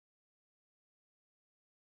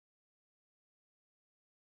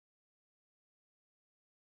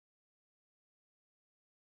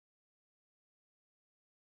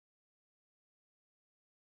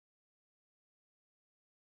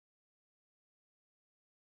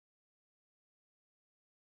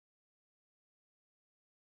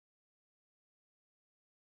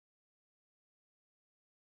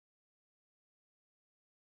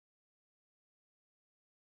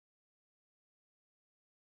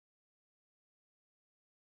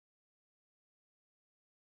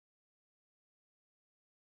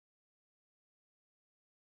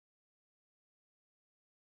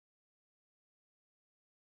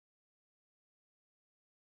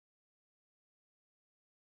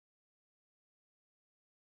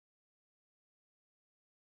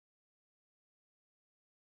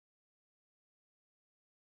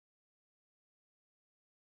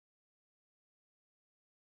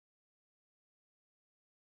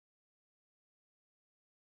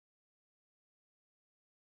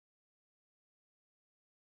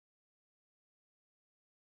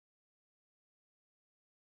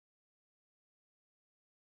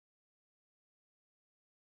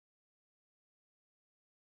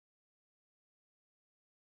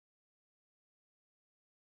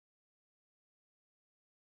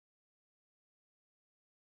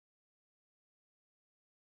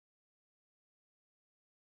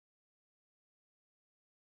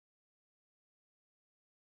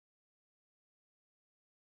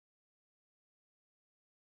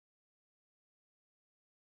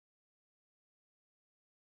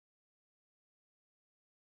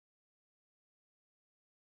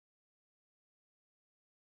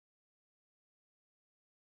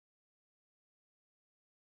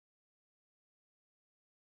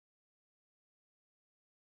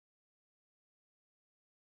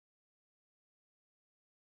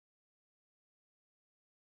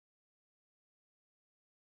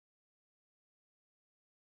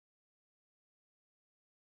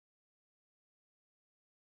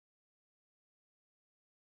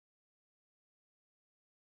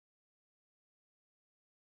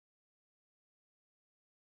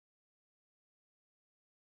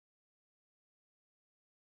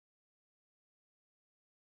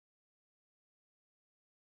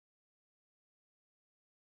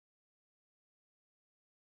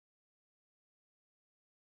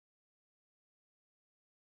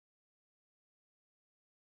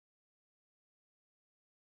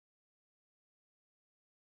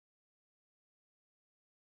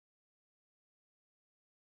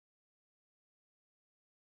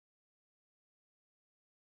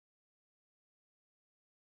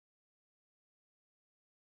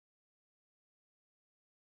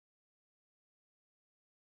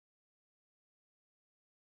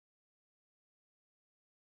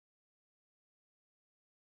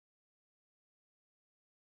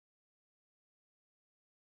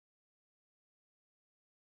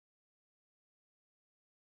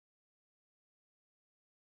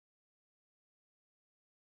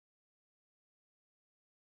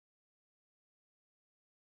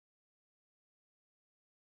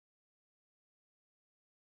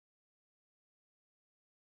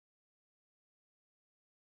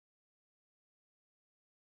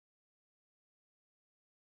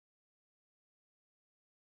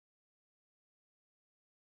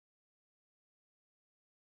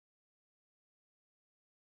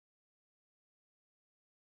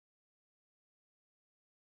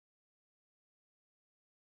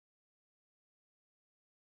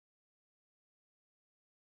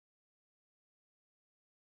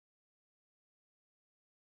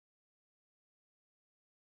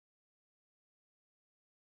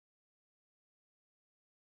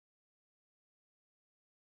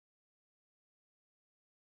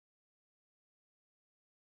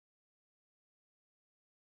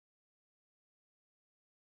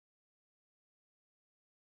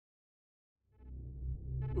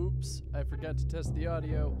Oops, I forgot to test the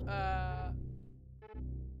audio.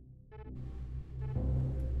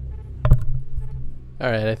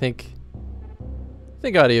 Alright, I think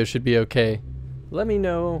audio should be okay. Let me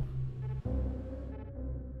know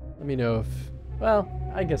if, well,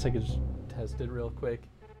 I guess I could just test it real quick.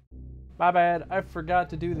 My bad, I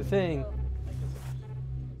forgot to do the thing.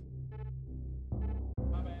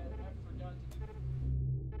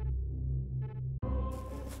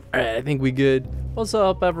 Alright, I think we good. What's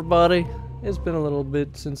up, everybody? It's been a little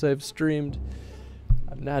bit since I've streamed.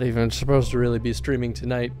 I'm not even supposed to really be streaming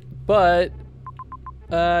tonight, but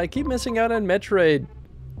I keep missing out on Metroid.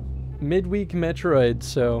 Midweek Metroid,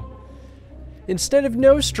 so instead of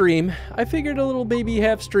no stream, I figured a little baby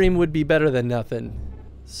half stream would be better than nothing.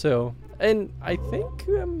 So, and I think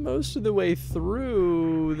I'm most of the way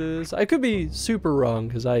through this. I could be super wrong,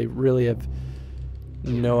 because I really have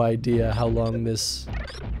no idea how long this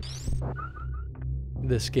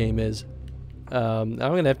game is. I'm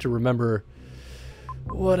gonna have to remember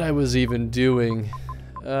what I was even doing.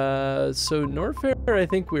 So Norfair, I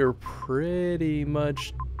think we're pretty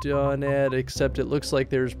much done at, except it looks like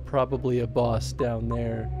there's probably a boss down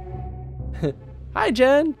there. Hi,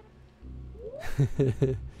 Jen!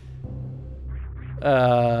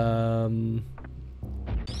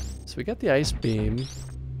 So we got the ice beam.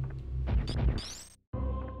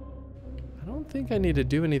 I don't think I need to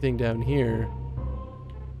do anything down here.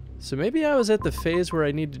 So maybe I was at the phase where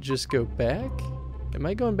I need to just go back? Am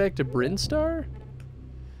I going back to Brinstar?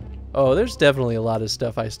 Oh, there's definitely a lot of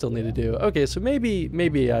stuff I still need to do. Okay, so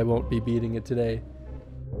maybe I won't be beating it today.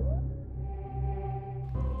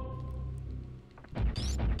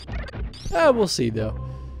 We'll see though.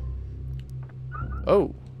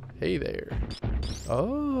 Oh, hey there.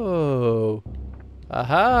 Oh.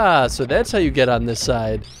 Aha, so that's how you get on this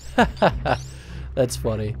side. That's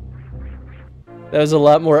funny. That was a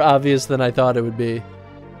lot more obvious than I thought it would be.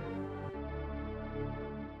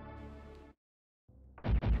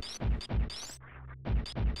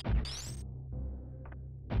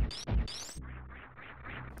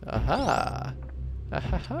 Aha.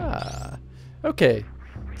 Ahaha. Okay.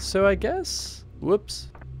 So I guess... Whoops.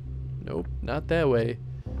 Nope, not that way.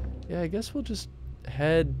 Yeah, I guess we'll just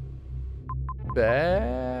head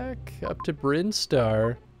back up to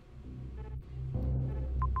Brinstar.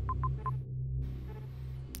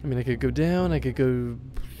 I mean, I could go down, I could go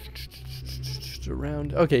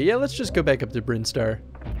around. Okay, yeah, let's just go back up to Brinstar.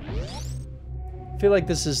 I feel like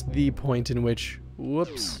this is the point in which,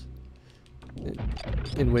 whoops,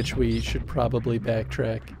 in which we should probably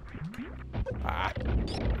backtrack.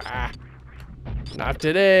 Not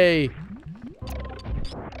today!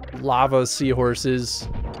 Lava seahorses.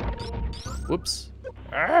 Whoops.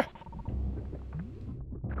 Ah!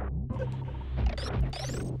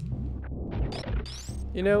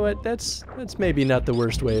 You know what? That's maybe not the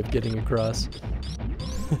worst way of getting across.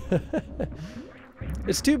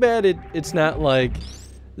 It's too bad it's not like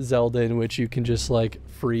Zelda, in which you can just like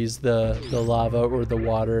freeze the lava or the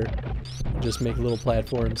water and just make little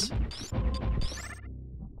platforms.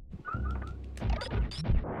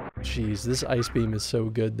 Jeez, this ice beam is so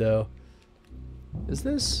good though. Is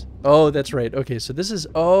this? Oh, that's right. Okay, so this is,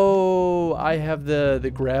 oh, I have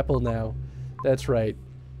the grapple now. That's right.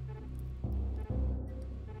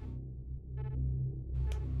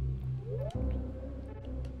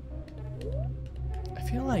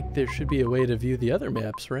 I feel like there should be a way to view the other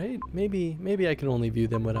maps, right? Maybe I can only view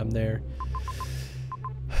them when I'm there.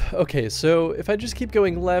 Okay, so if I just keep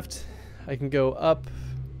going left, I can go up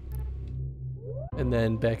and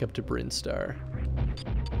then back up to Brinstar.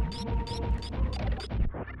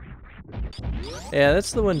 Yeah,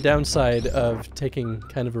 that's the one downside of taking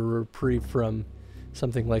kind of a reprieve from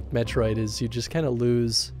something like Metroid, is you just kind of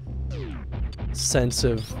lose sense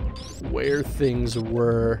of where things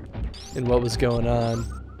were and what was going on.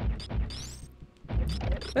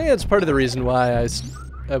 I think that's part of the reason why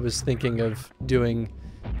I was thinking of doing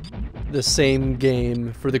the same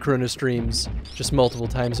game for the Chrono streams just multiple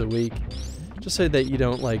times a week, just so that you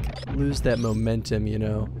don't like lose that momentum, you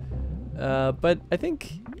know. But I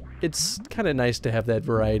think it's kind of nice to have that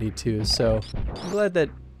variety too, so I'm glad that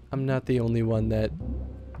I'm not the only one that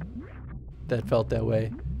felt that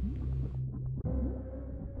way.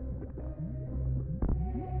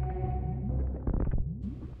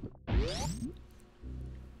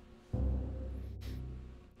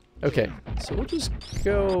 Okay, so we'll just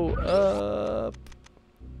go up.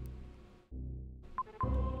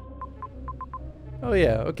 Oh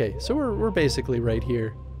yeah, okay, so we're basically right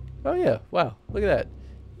here. Oh yeah, wow, look at that.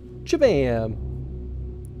 Shabam!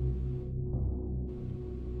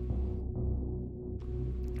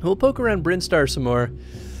 We'll poke around Brinstar some more.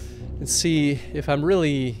 and see if I'm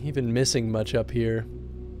really even missing much up here.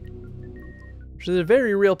 There's a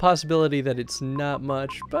very real possibility that it's not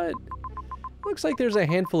much, but it looks like there's a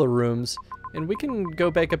handful of rooms, and we can go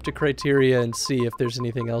back up to criteria and see if there's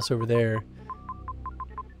anything else over there.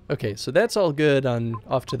 Okay, so that's all good on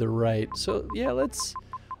off to the right. So yeah, let's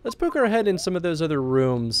poke our head in some of those other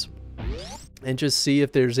rooms and just see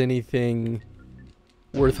if there's anything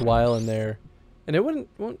worthwhile in there. And it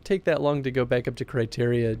won't take that long to go back up to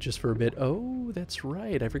criteria just for a bit. Oh, that's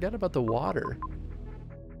right. I forgot about the water.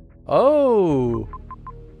 Oh!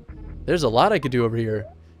 There's a lot I could do over here.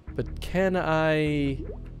 But can I...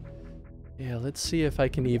 Yeah, let's see if I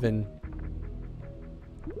can even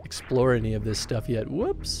explore any of this stuff yet.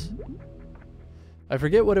 Whoops! I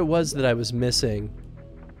forget what it was that I was missing.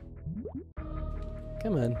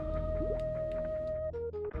 Come on.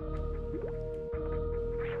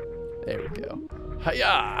 There we go.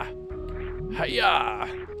 Hiya! Hiya!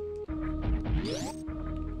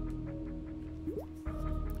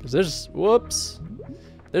 Because there's... Whoops!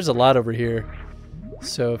 There's a lot over here.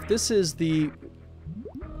 So if this is the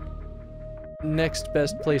next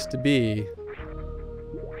best place to be,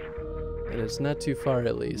 and it's not too far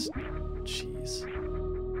at least. Jeez.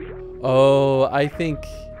 Oh, I think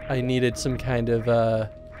I needed some kind of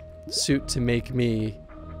suit to make me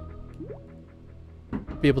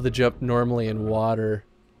be able to jump normally in water.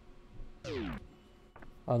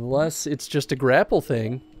 Unless it's just a grapple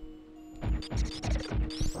thing.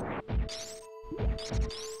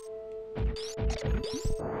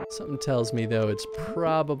 Something tells me, though, it's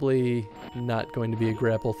probably not going to be a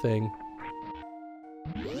grapple thing.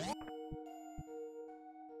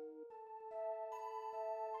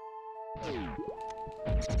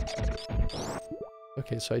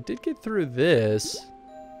 Okay, so I did get through this.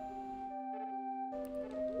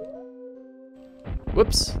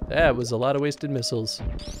 Whoops, that was a lot of wasted missiles.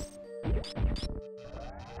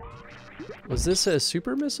 Was this a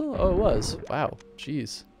super missile? Oh, it was. Wow,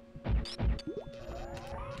 jeez.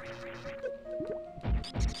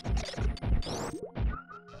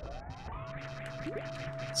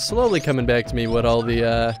 Slowly coming back to me what all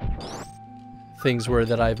the things were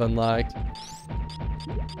that I've unlocked.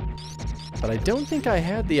 But I don't think I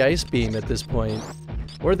had the ice beam at this point,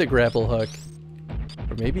 or the grapple hook,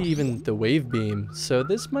 or maybe even the wave beam. So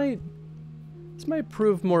this might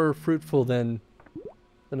prove more fruitful than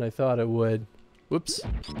I thought it would. Whoops.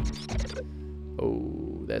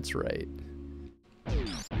 Oh, that's right.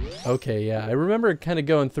 Okay, yeah, I remember kind of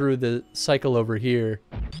going through the cycle over here.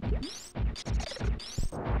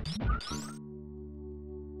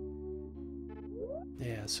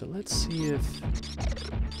 Yeah, so let's see if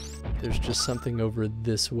there's just something over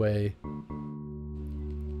this way.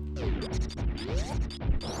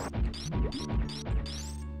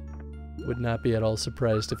 Would not be at all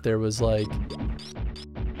surprised if there was like...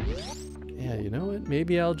 Yeah, you know what?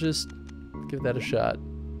 Maybe I'll just give that a shot.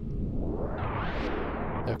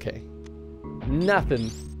 Okay. Nothing.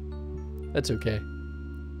 That's okay.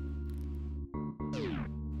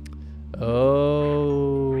 Oh.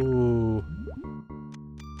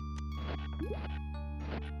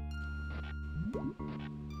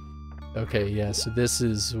 Okay, yeah, so this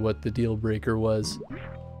is what the deal breaker was.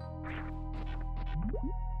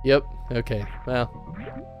 Yep, okay, well.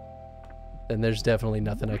 Then there's definitely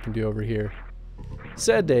nothing I can do over here.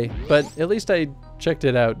 Sad day, but at least I checked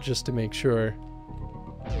it out just to make sure.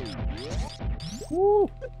 Woo!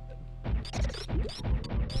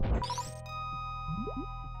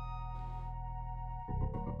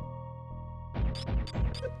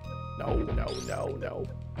 No, no, no, no.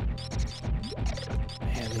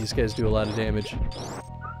 Man, these guys do a lot of damage.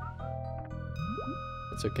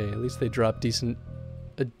 It's okay, at least they drop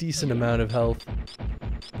a decent amount of health.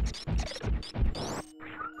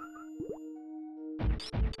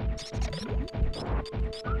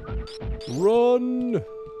 Run!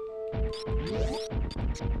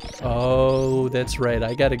 Oh, that's right.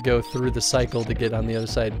 I gotta go through the cycle to get on the other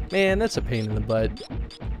side. Man, that's a pain in the butt.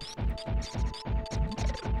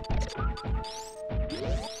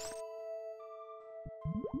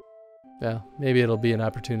 Well, maybe it'll be an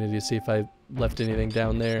opportunity to see if I left anything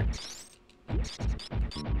down there.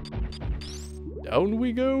 Down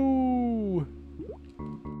we go!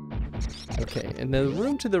 Okay, and the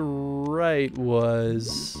room to the right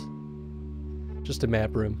was just a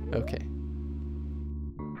map room. Okay.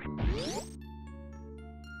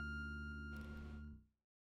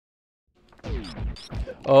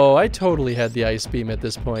 Oh, I totally had the ice beam at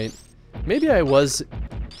this point. Maybe I was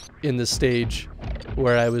in the stage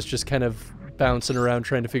where I was just kind of bouncing around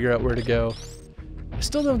trying to figure out where to go. I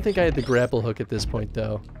still don't think I had the grapple hook at this point,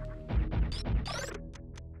 though.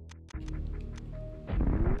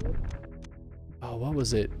 what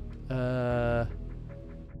was it?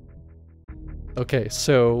 Okay,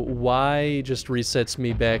 so Y just resets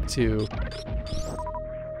me back to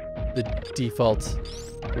the default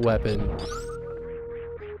weapon,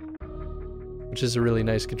 which is a really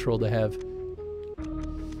nice control to have.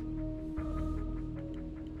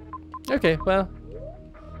 Okay, well,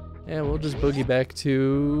 yeah, we'll just boogie back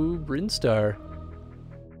to Brinstar.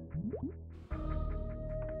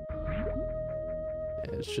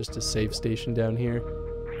 Yeah, it's just a save station down here.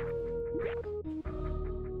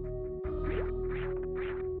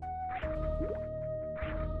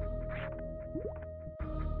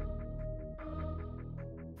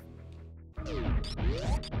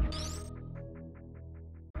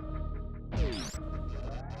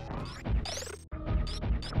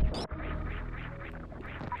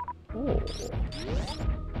 Oh.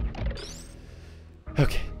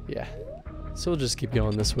 Okay, yeah. So we'll just keep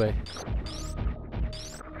going this way.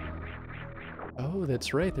 Oh,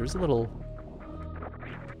 that's right. There's a little...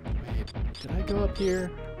 Wait, did I go up here?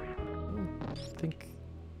 I think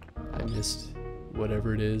I missed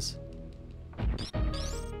whatever it is.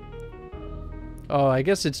 Oh, I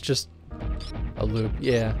guess it's just a loop.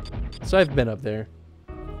 Yeah. So I've been up there.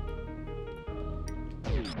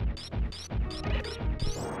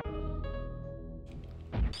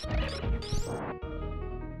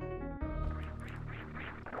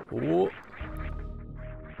 Oh.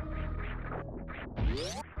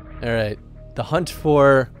 Alright, the hunt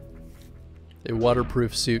for a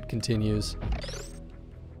waterproof suit continues.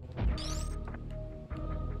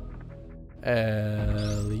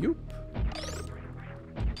 Alley-oop.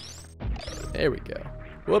 There we go.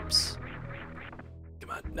 Whoops.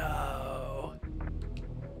 Come on, no.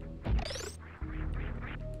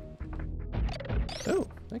 Oh,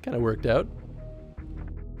 that kind of worked out.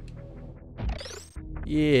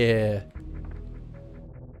 Yeah.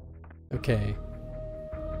 Okay.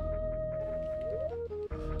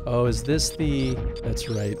 Oh, is this the... That's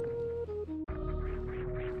right.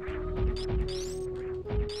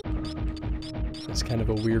 It's kind of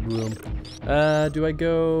a weird room. Do I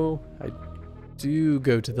go... I do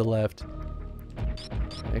go to the left.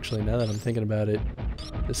 Actually, now that I'm thinking about it,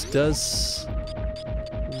 this does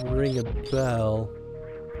ring a bell.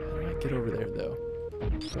 How do I get over there, though?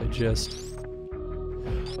 I just...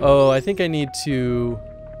 Oh, I think I need to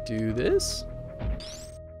do this?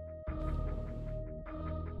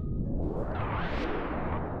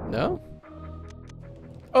 No?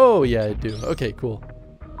 Oh, yeah, I do. Okay, cool.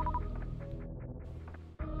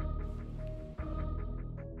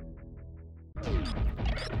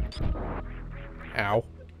 Ow.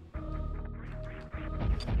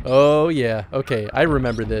 Oh, yeah. Okay, I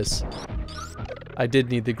remember this. I did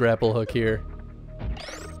need the grapple hook here.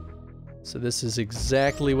 So this is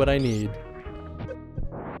exactly what I need.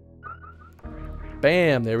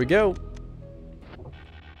 Bam! There we go.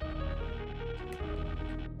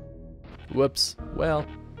 Whoops. Well,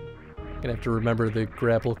 gonna have to remember the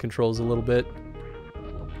grapple controls a little bit.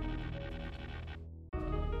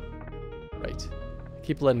 Right.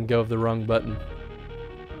 Keep letting go of the wrong button.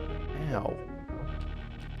 Ow.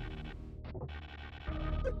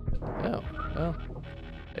 Oh, well.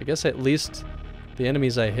 I guess at least the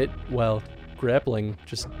enemies I hit while grappling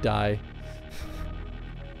just die.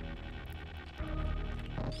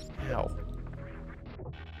 Ow.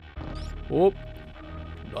 Whoop.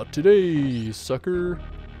 Not today, sucker.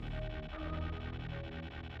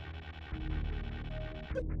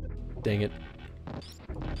 Dang it.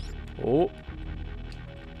 Oh.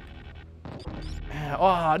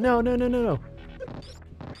 Oh, no, no, no, no, no.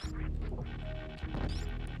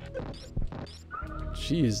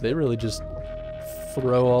 Jeez, they really just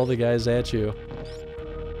throw all the guys at you.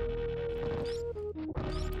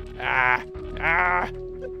 Ah! Ah!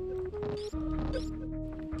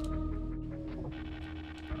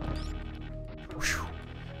 Whew.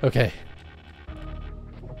 Okay.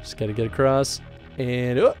 Just gotta get across.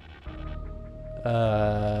 And... Oh!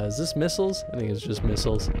 Is this missiles? I think it's just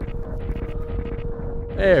missiles.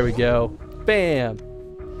 There we go. Bam!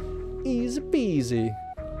 Easy peasy.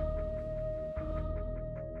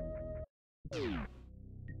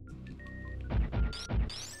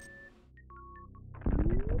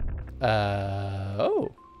 Oh.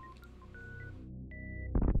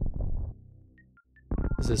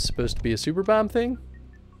 Is this supposed to be a super bomb thing?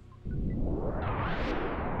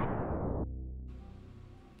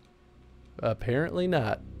 Apparently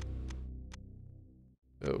not.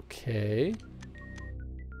 Okay.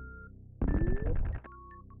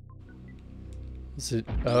 Is it...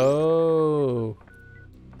 Oh.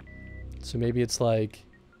 So maybe it's like...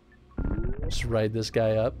 Just ride this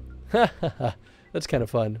guy up. That's kind of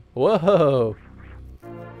fun. Whoa!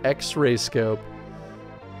 X-ray scope.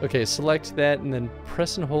 Okay, select that and then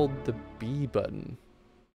press and hold the B button.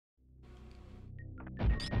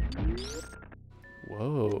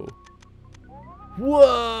 Whoa.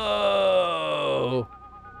 Whoa!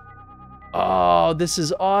 Oh, this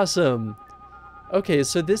is awesome. Okay,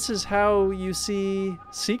 so this is how you see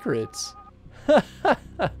secrets.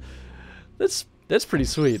 That's pretty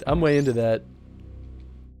sweet. I'm way into that.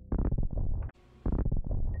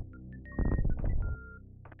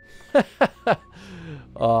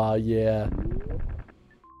 Oh, yeah.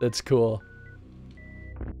 That's cool.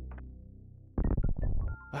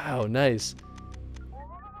 Wow, nice.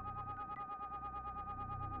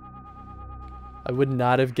 I would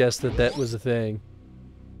not have guessed that that was a thing.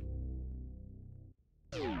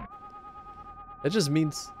 That just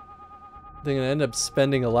means they're gonna end up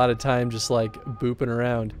spending a lot of time just like booping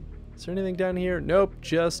around. Is there anything down here? Nope,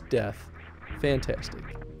 just death. Fantastic.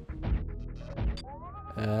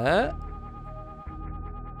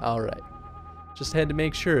 Alright. Just had to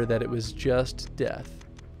make sure that it was just death.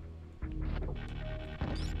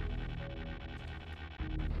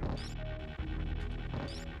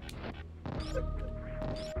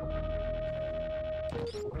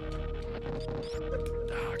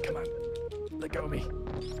 Oh, come on. Let go of me.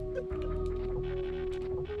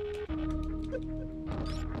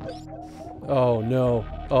 Oh, no.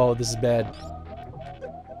 Oh, this is bad.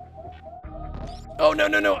 Oh, no,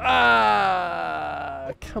 no, no.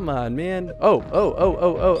 Ah! Come on, man.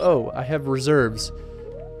 Oh. I have reserves.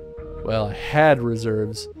 Well, I had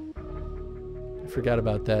reserves. I forgot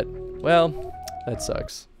about that. Well, that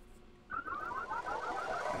sucks.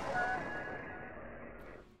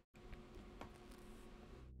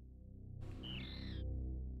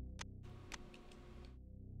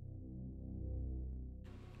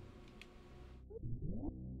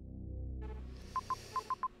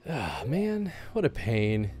 Ah, man, what a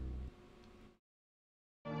pain.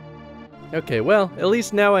 Okay, well, at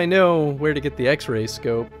least now I know where to get the X-ray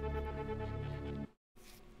scope.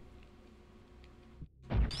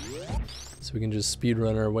 So we can just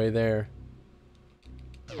speedrun our way there.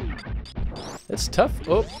 That's tough.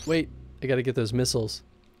 Oh, wait, I gotta get those missiles.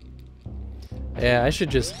 Yeah, I should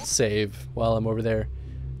just save while I'm over there.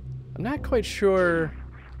 I'm not quite sure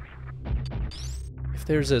if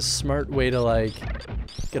there's a smart way to, like,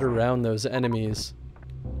 get around those enemies.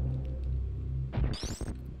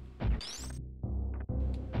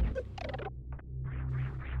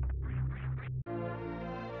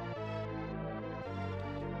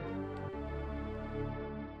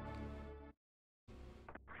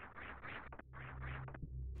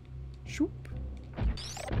 Shoop.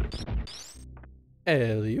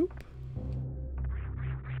 Alley-oop.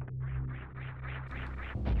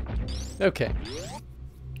 Okay.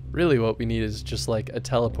 Really what we need is just like a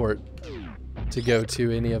teleport to go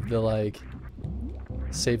to any of the like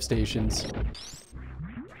save stations.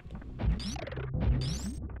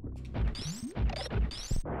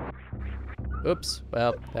 Oops,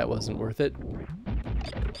 well, that wasn't worth it.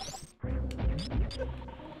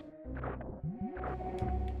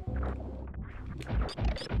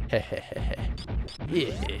 Hehehe.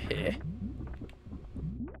 Yeah.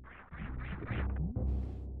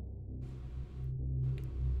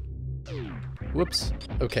 Whoops.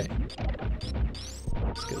 Okay.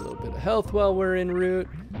 Let's get a little bit of health while we're en route.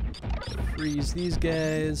 Freeze these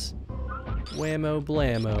guys. Whammo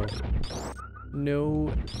blammo.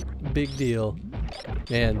 No big deal.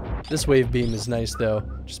 Man, this wave beam is nice though.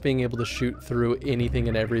 Just being able to shoot through anything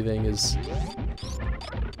and everything is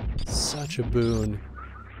such a boon.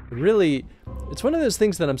 Really, it's one of those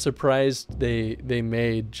things that I'm surprised they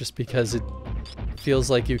made, just because it feels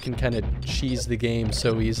like you can kind of cheese the game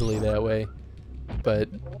so easily that way. But,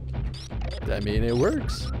 I mean, it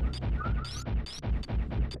works.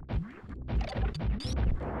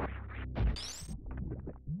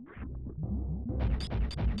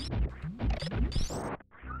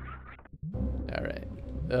 Alright,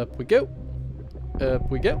 up we go.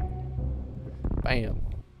 Up we go. Bam.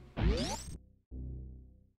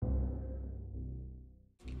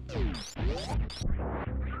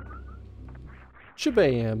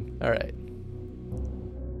 Shabam. Alright.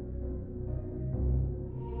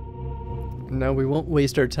 Now we won't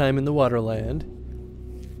waste our time in the Waterland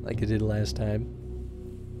like I did last time.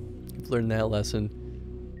 I've learned that lesson.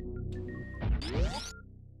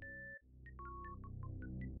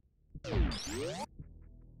 I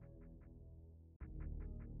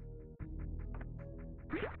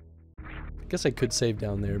guess I could save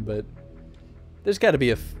down there, but there's got to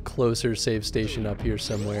be a closer save station up here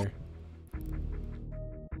somewhere.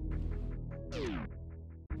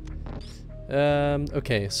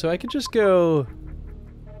 Okay, so I could just go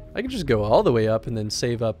I could just go all the way up and then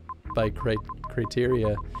save up by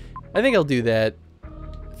criteria. I think I'll do that.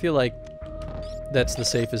 I feel like that's the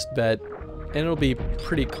safest bet. And it'll be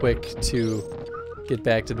pretty quick to get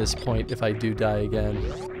back to this point if I do die again.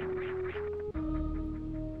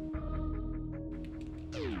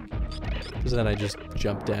 Because then I just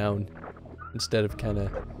jump down instead of kind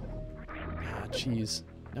of... Ah, jeez.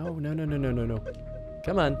 No, no, no, no, no, no, no.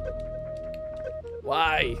 Come on.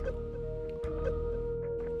 Why?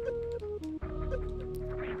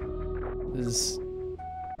 This is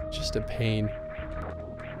just a pain.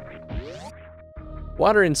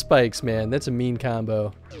 Water and spikes, man. That's a mean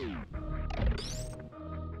combo.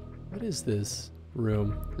 What is this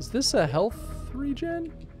room? Is this a health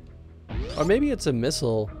regen? Or maybe it's a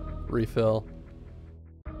missile refill.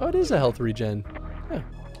 Oh, it is a health regen. Huh.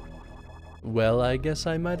 Well, I guess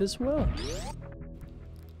I might as well.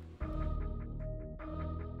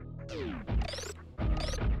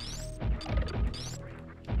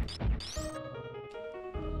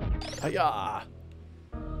 Hiya!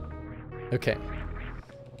 Okay.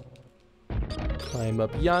 Climb up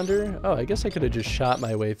yonder. Oh, I guess I could have just shot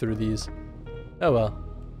my way through these. Oh well.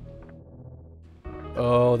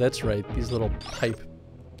 Oh, that's right. These little pipe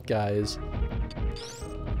guys.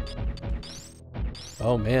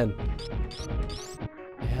 Oh man.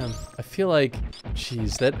 Damn. I feel like,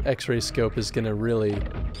 geez, that X-ray scope is gonna really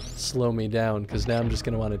slow me down because now I'm just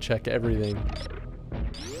gonna want to check everything.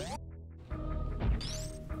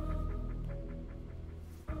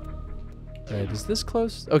 Alright, is this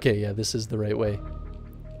close? Okay, yeah, this is the right way.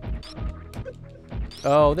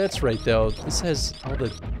 Oh, that's right, though. This has all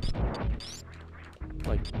the,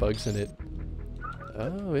 like, bugs in it.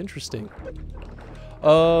 Oh, interesting.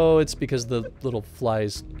 Oh, it's because the little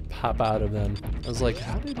flies pop out of them. I was like,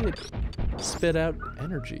 how did it spit out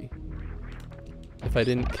energy? If I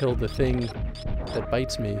didn't kill the thing that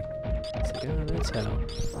bites me. It's like, oh, that's how.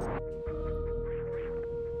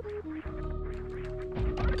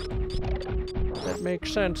 That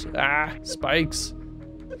makes sense. Ah, spikes.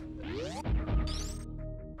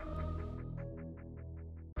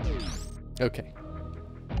 Okay.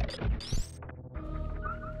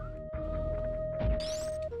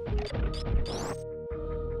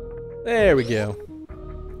 There we go.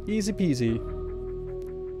 Easy peasy.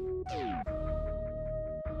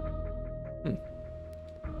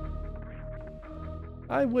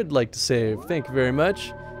 I would like to save. Thank you very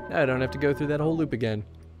much. Now I don't have to go through that whole loop again.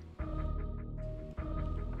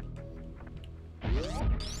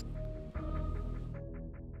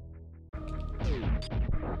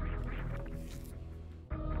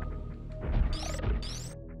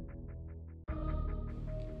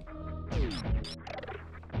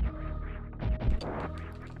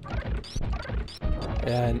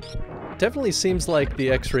 And definitely seems like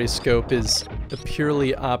the X-ray scope is a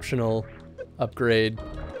purely optional upgrade.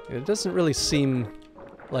 It doesn't really seem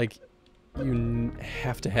like you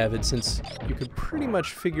have to have it, since you could pretty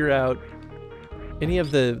much figure out any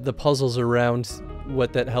of the puzzles around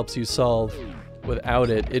what that helps you solve without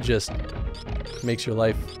it. It just makes your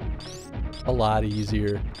life a lot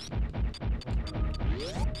easier.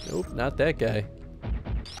 Nope, not that guy.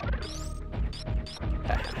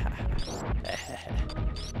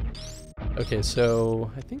 Okay, so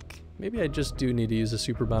I think maybe I just do need to use a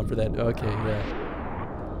super bomb for that. Okay, yeah.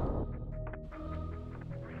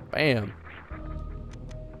 Bam.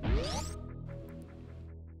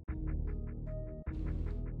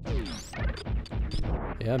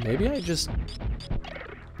 Yeah, maybe I just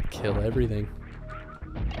kill everything.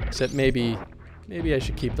 Except maybe I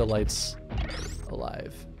should keep the lights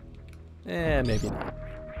alive. Maybe not.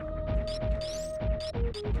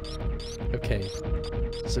 Okay.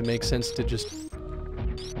 Does it make sense to just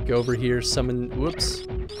go over here, summon, whoops,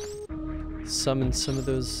 summon some of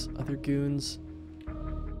those other goons?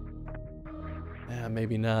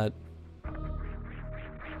 Maybe not.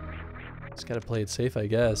 Just gotta play it safe, I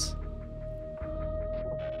guess.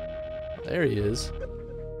 There he is.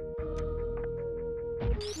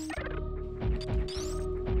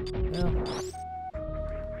 Well,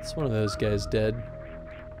 it's one of those guys dead.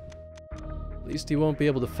 At least he won't be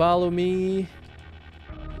able to follow me.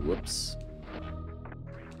 Whoops.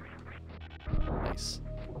 Nice.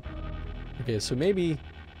 Okay, so maybe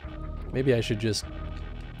I should just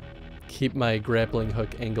keep my grappling hook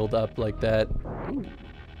angled up like that. Ooh,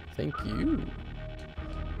 thank you.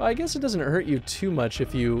 Well, I guess it doesn't hurt you too much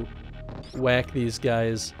if you whack these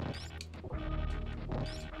guys.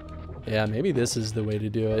 Yeah, maybe this is the way to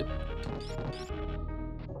do it.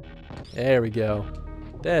 There we go.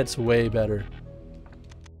 That's way better.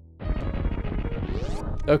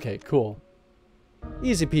 Okay, cool.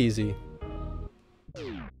 Easy peasy.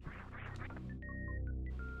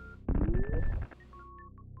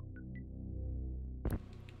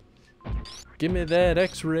 Give me that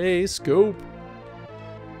X-ray scope.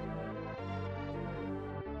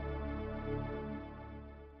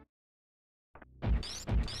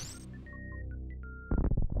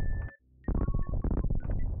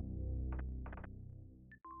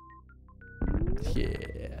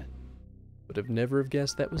 Yeah. Would have never have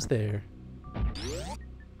guessed that was there.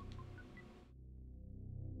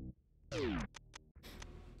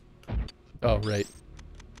 Oh, right.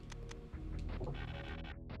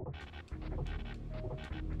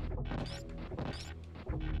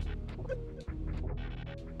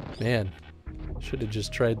 Man, should have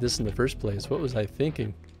just tried this in the first place. What was I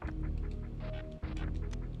thinking?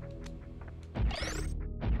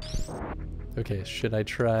 Okay, should I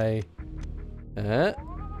try...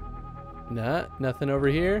 nothing over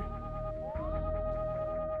here?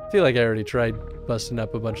 I feel like I already tried busting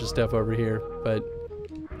up a bunch of stuff over here, but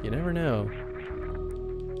you never know.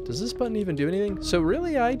 Does this button even do anything? So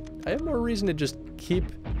really, I have more reason to just keep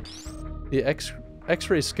the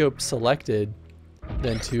X-ray scope selected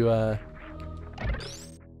than to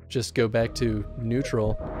just go back to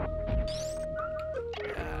neutral.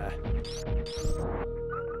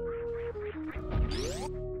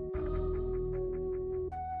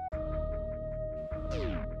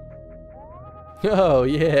 Oh,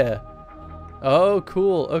 yeah. Oh,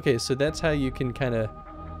 cool. Okay, so that's how you can kind of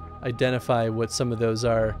identify what some of those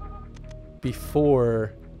are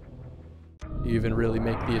before you even really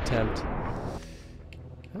make the attempt.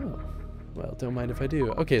 Oh, well, don't mind if I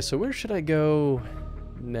do. Okay, so where should I go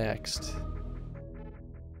next?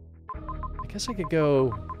 I guess I could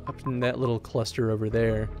go up in that little cluster over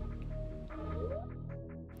there.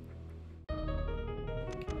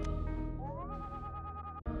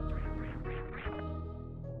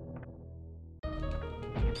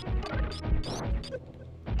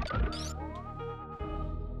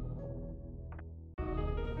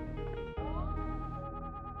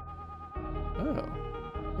 Oh,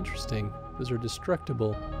 interesting. Those are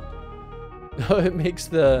destructible. Oh, it makes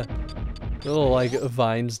the little, like,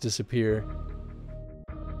 vines disappear.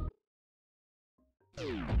 Yeah,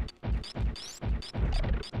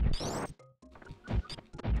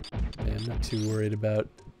 I'm not too worried about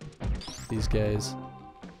these guys.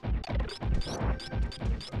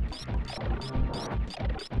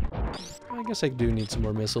 I guess I do need some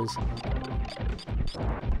more missiles. I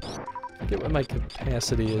forget what my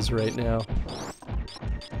capacity is right now.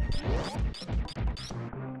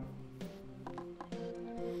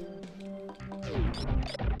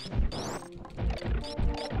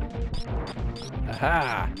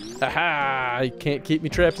 Aha! Aha! You can't keep me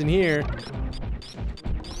trapped in here.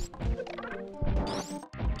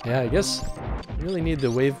 Yeah, I guess I really need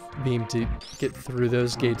the wave beam to get through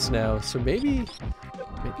those gates now. So maybe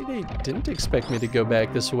they didn't expect me to go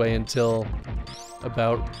back this way until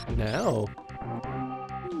about now.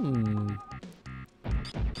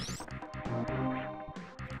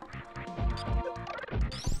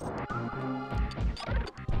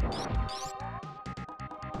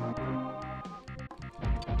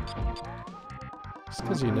 Just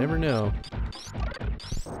because you never know.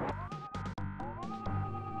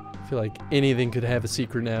 I feel like anything could have a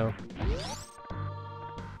secret now.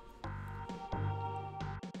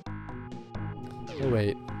 Oh,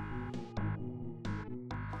 wait.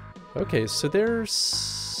 Okay, so there's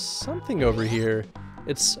something over here.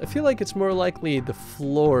 I feel like it's more likely the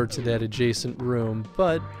floor to that adjacent room,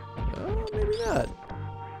 but oh, maybe not.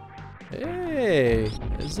 Hey,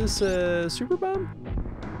 is this a super bomb?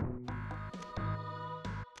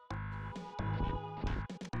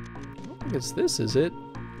 I don't think it's this, is it?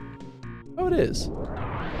 Oh, it is.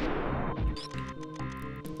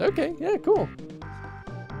 Okay, yeah, cool.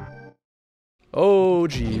 Oh,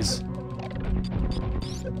 geez.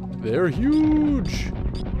 They're huge!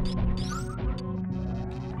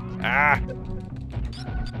 Ah!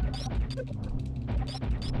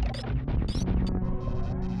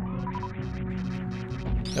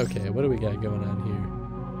 Okay, what do we got going on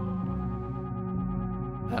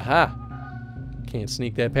here? Aha! Can't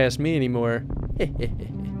sneak that past me anymore.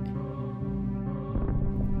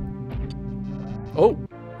 Oh!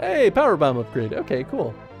 Hey, power bomb upgrade. Okay,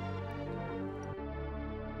 cool.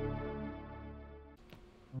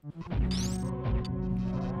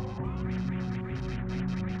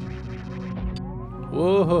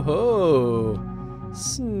 Whoa ho ho!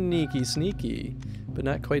 Sneaky, sneaky, but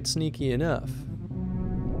not quite sneaky enough.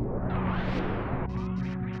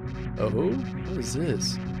 Oh, what is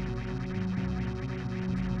this?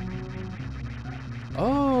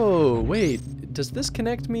 Oh, wait, does this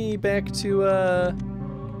connect me back to,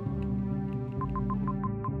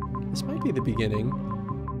 this might be the beginning.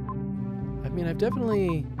 I mean, I've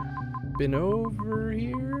definitely been over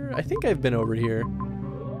here? I think I've been over here.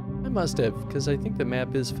 I must have, because I think the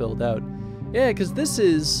map is filled out. Yeah, because this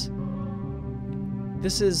is,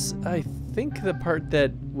 I think, the part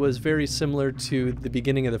that was very similar to the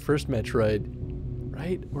beginning of the first Metroid,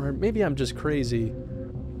 right? Or maybe I'm just crazy.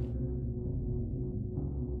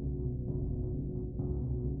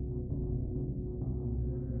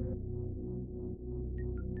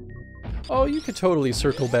 Oh, you could totally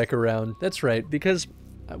circle back around. That's right, because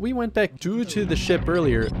we went back to the ship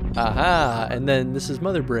earlier. Aha! And then this is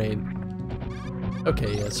Mother Brain.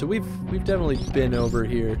 Okay, yeah, so we've definitely been over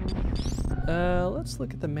here. Let's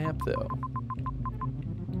look at the map, though.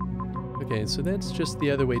 Okay, so that's just the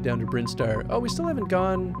other way down to Brinstar. Oh, we still haven't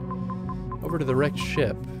gone over to the wrecked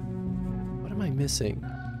ship. What am I missing?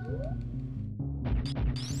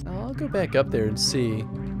 I'll go back up there and see.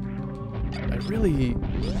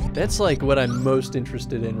 That's like what I'm most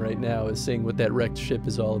interested in right now, is seeing what that wrecked ship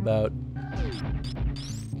is all about.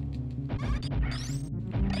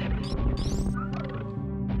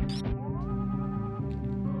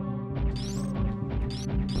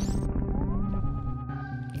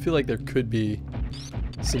 I feel like there could be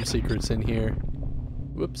some secrets in here.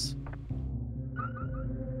 Whoops.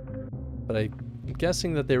 But I'm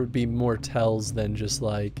guessing that there would be more tells than just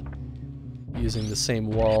like using the same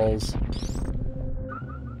walls.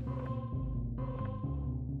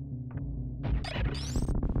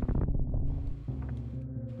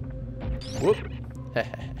 Whoop.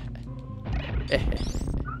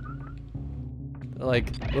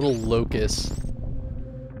 Like little locusts.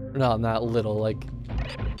 No, not little, like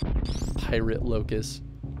pirate locusts.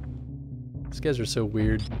 These guys are so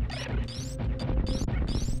weird.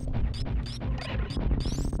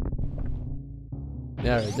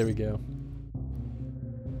 Alright, there we go.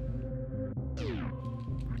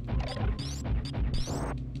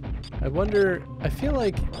 I wonder, I feel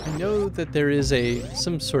like I know that there is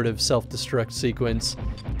some sort of self-destruct sequence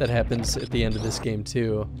that happens at the end of this game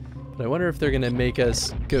too, but I wonder if they're gonna make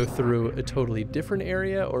us go through a totally different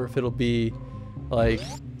area, or if it'll be like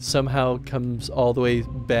somehow comes all the way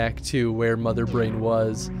back to where Mother Brain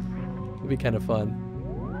was. It'd be kind of fun.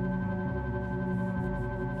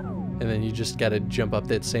 And then you just gotta jump up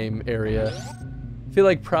that same area. I feel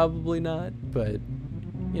like probably not, but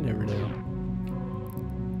you never know.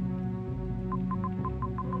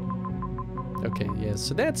 Okay, yeah,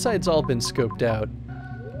 so that side's all been scoped out.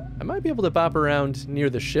 I might be able to bop around near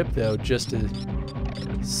the ship, though, just to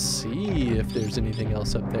see if there's anything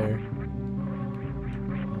else up there.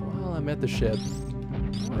 Well, I'm at the ship.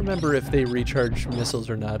 I don't remember if they recharge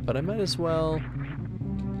missiles or not, but I might as well...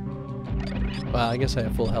 Well, I guess I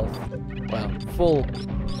have full health. Wow,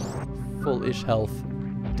 full-ish health,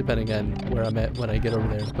 depending on where I'm at when I get over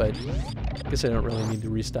there, but I guess I don't really need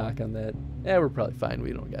to restock on that. Yeah, we're probably fine.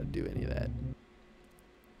 We don't got to do any of that.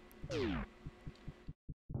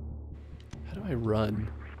 How do I run?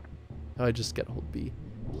 Oh, I just gotta hold B.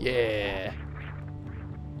 Yeah!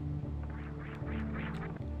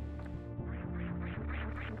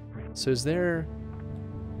 So is there...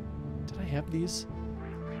 Did I have these?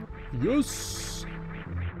 Yes!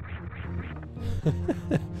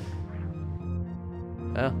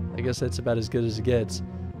 Well, I guess that's about as good as it gets.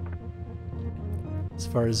 As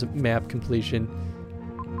far as map completion.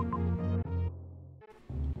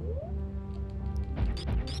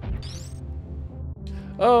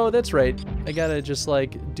 Oh, that's right. I gotta just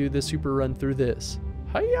like do the super run through this.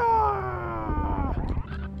 Hiya!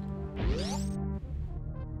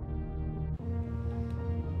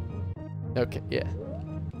 Okay, yeah.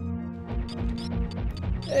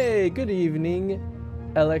 Hey, good evening,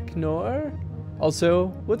 Eleknor. Also,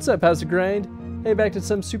 what's up, House of Grind? Hey, back to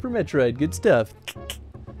some Super Metroid. Good stuff.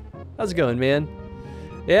 How's it going, man?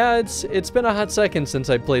 Yeah, it's been a hot second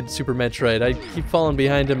since I played Super Metroid. I keep falling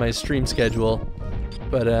behind in my stream schedule.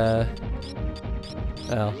 But,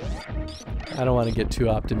 well, I don't want to get too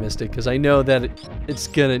optimistic, because I know that it's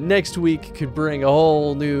gonna, next week could bring a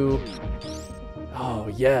whole new...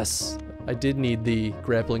 Oh, yes. I did need the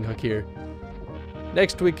grappling hook here.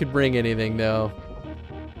 Next week could bring anything, though.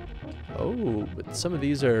 Oh, but some of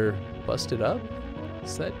these are busted up?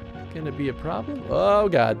 Is that gonna be a problem? Oh,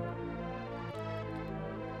 God.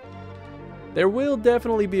 There will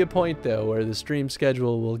definitely be a point, though, where the stream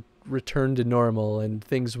schedule will return to normal and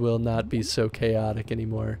things will not be so chaotic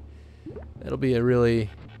anymore. That'll be a really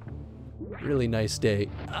nice day.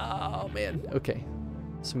 Oh, man. Okay.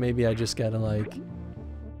 So maybe I just gotta, like...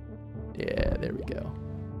 Yeah, there we go.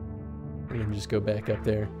 And then just go back up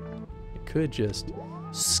there. I could just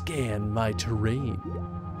scan my terrain.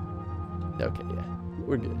 Okay, yeah.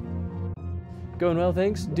 We're good. Going well,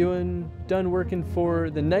 thanks. Done working for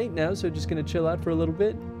the night now, so just gonna chill out for a little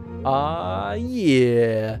bit. Ah,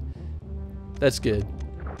 yeah. That's good.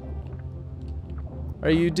 Are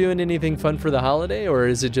you doing anything fun for the holiday, or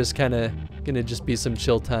is it just kind of gonna just be some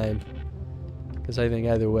chill time? Because I think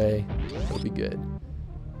either way, it'll be good.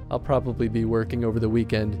 I'll probably be working over the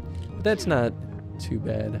weekend, but that's not too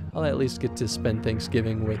bad. I'll at least get to spend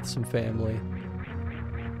Thanksgiving with some family.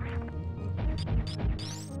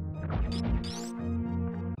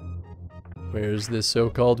 Where's this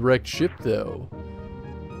so-called wrecked ship, though?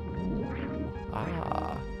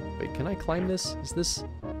 Ah, wait, can I climb this? Is this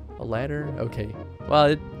a ladder? Okay. Well,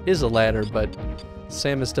 it is a ladder, but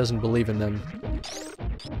Samus doesn't believe in them.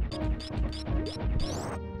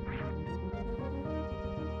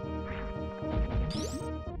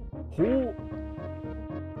 Oh.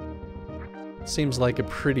 Seems like a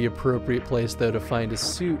pretty appropriate place, though, to find a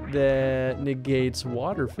suit that negates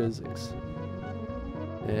water physics.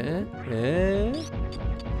 Okay,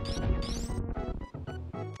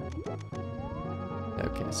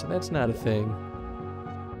 so that's not a thing.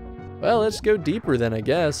 Well, let's go deeper then, I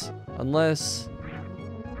guess. Unless...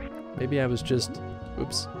 maybe I was just...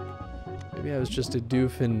 oops. Maybe I was just a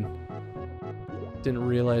doof and didn't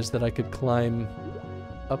realize that I could climb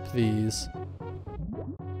up these.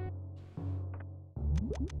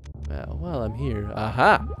 Well, while I'm here...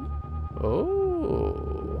 aha!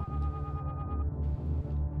 Oh!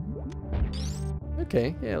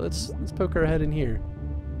 Okay, yeah, let's poke our head in here.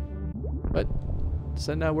 What? Does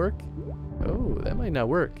that not work? Oh, that might not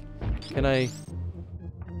work. Can I...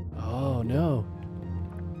 oh, no.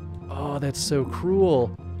 Oh, that's so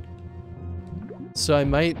cruel. So I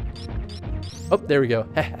might... oh, there we go.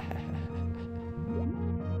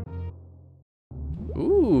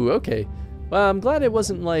 Ooh, okay. Well, I'm glad it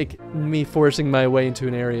wasn't like me forcing my way into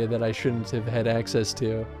an area that I shouldn't have had access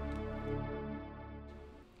to.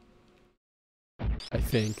 I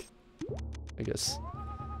think. I guess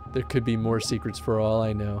there could be more secrets for all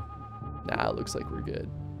I know. Nah, it looks like we're good.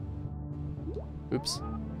 Oops.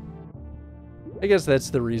 I guess that's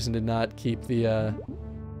the reason to not keep the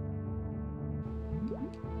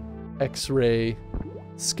X-ray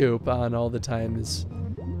scope on all the time, is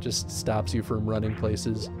just stops you from running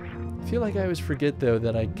places. I feel like I always forget though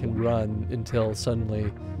that I can run until suddenly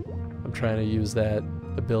I'm trying to use that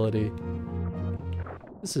ability.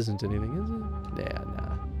 This isn't anything, is it?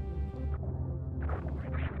 Nah.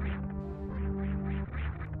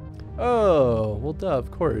 Oh, well duh, of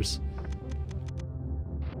course.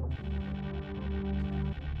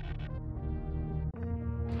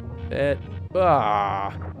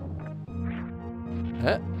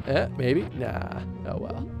 Maybe? Nah. Oh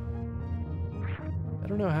well. I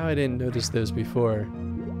don't know how I didn't notice those before.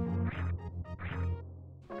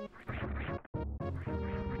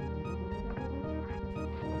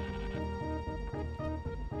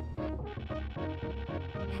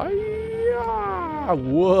 Hiya!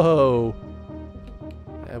 Whoa!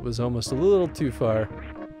 That was almost a little too far.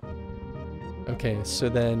 Okay, so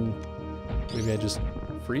then maybe I just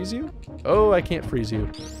freeze you? Oh, I can't freeze you.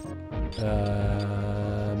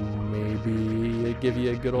 Maybe I give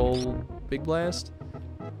you a good old big blast?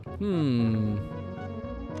 Can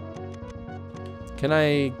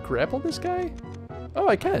I grapple this guy? Oh,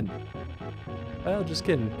 I can. Well, just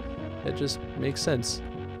kidding. That just makes sense.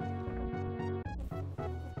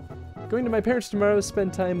 Going to my parents tomorrow,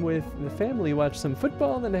 spend time with the family, watch some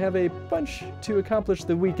football, then have a bunch to accomplish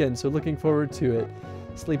the weekend, so looking forward to it.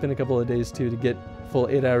 Sleep in a couple of days too to get full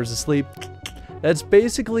 8 hours of sleep. That's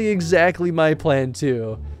basically exactly my plan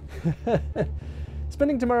too.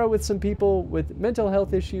 Spending tomorrow with some people with mental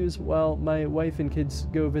health issues while my wife and kids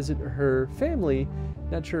go visit her family.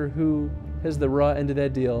 Not sure who has the raw end of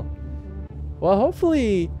that deal. Well,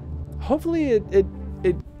 hopefully it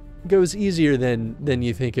goes easier than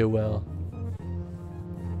you think it will.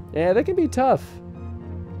 Yeah, that can be tough.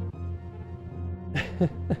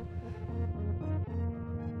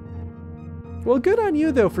 Well, good on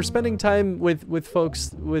you though for spending time with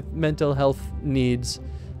folks with mental health needs.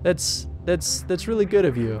 That's really good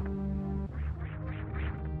of you.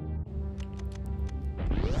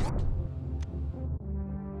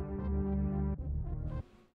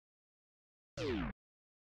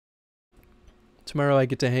 Tomorrow I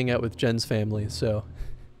get to hang out with Jen's family, so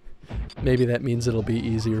maybe that means it'll be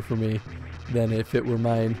easier for me than if it were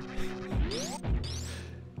mine.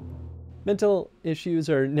 Mental issues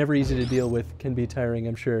are never easy to deal with, can be tiring,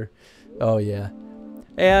 I'm sure. Oh yeah.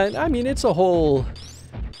 And I mean, it's a whole...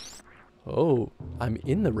 oh, I'm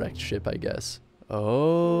in the wrecked ship, I guess.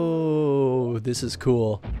 Oh, this is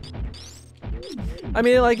cool. I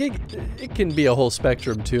mean, like, it can be a whole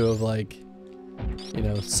spectrum too of like You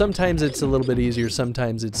know, sometimes it's a little bit easier,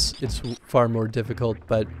 sometimes it's far more difficult,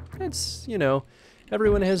 but it's, you know,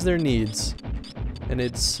 everyone has their needs. And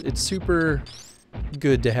it's super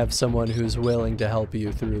good to have someone who's willing to help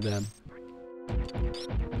you through them.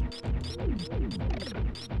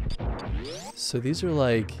 So these are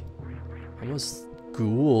like almost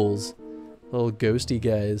ghouls, little ghosty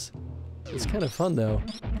guys. It's kind of fun though.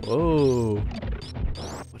 Whoa.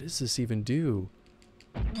 What does this even do?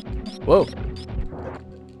 Whoa.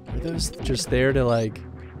 Are those just there to like...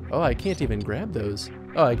 Oh, I can't even grab those.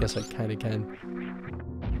 Oh, I guess I kind of can.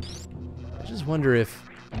 I just wonder if...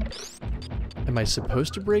 Am I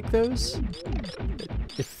supposed to break those?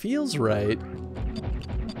 It feels right.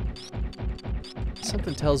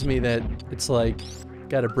 Something tells me that it's like,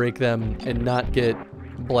 gotta break them and not get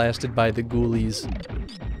blasted by the ghoulies.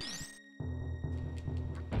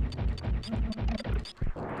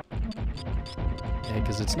 Yeah,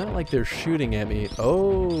 because it's not like they're shooting at me.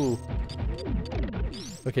 Oh!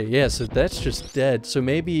 Okay, yeah, so that's just dead. So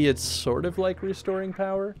maybe it's sort of like restoring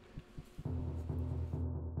power?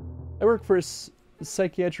 I work for a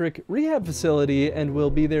psychiatric rehab facility and will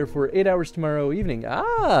be there for 8 hours tomorrow evening.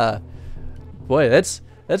 Ah! Boy, that's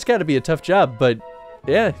got to be a tough job, but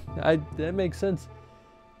yeah, that makes sense.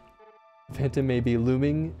 Phantom may be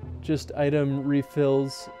looming, just item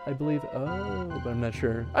refills, I believe. Oh, but I'm not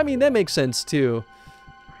sure. I mean, that makes sense too.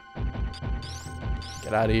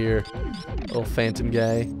 Get out of here, little phantom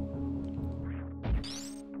guy.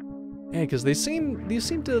 Yeah, because these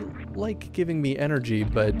seem to like giving me energy,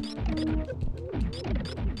 but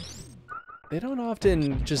they don't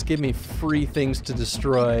often just give me free things to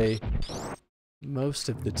destroy. Most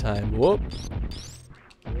of the time. Whoop.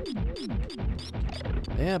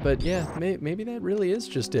 Yeah, but yeah, maybe that really is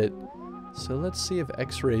just it. So let's see if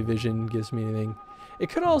X-ray vision gives me anything. It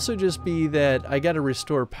could also just be that I gotta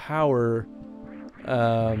restore power,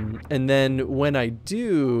 and then when I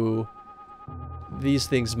do, these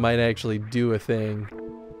things might actually do a thing.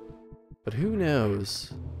 But who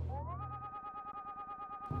knows?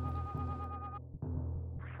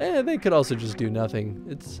 They could also just do nothing.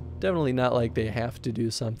 It's definitely not like they have to do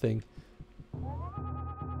something.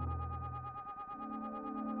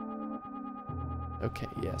 Okay,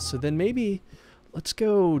 yeah, so then maybe let's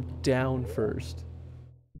go down first.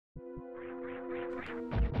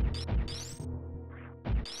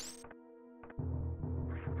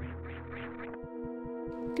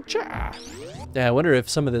 Ka-cha! Yeah, I wonder if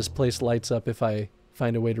some of this place lights up if I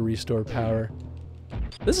find a way to restore power.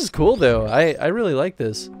 This is cool though. I really like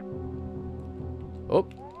this. Oh.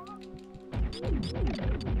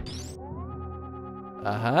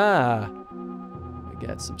 Aha! I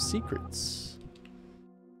got some secrets.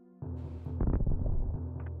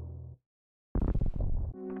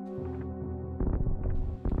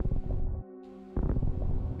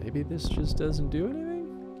 Maybe this just doesn't do anything?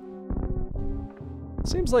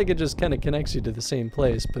 Seems like it just kind of connects you to the same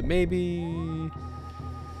place, but maybe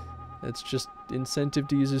that's just incentive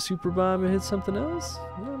to use a super bomb and hit something else?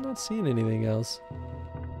 No, I'm not seeing anything else.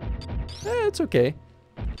 It's okay.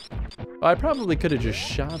 Oh, I probably could have just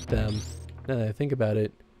shot them, now that I think about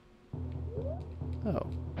it. Oh.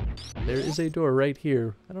 There is a door right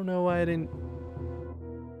here. I don't know why I didn't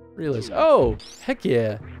realize. Oh! Heck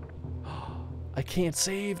yeah! I can't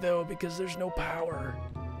save, though, because there's no power.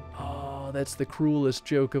 Oh, that's the cruelest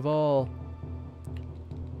joke of all.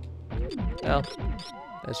 Well,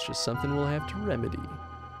 that's just something we'll have to remedy.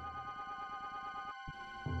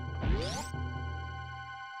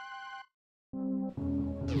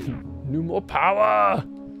 No more power!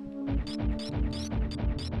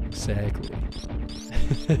 Exactly.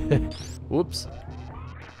 Whoops.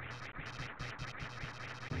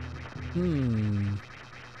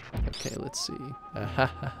 Okay, let's see. Ah ha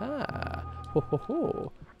ha ha. Ho ho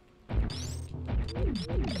ho.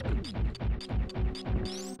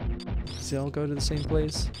 Does they all go to the same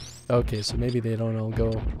place? Okay, so maybe they don't all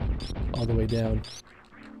go all the way down.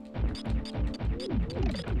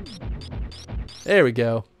 There we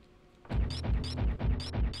go.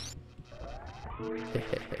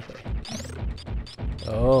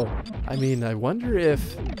 Oh, I mean, I wonder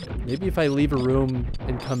if maybe if I leave a room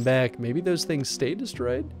and come back, maybe those things stay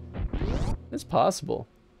destroyed? It's possible.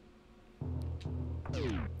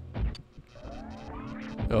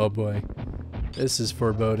 Oh boy, this is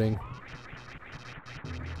foreboding.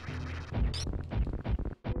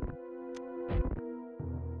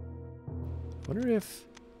 Wonder if...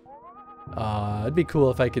 it'd be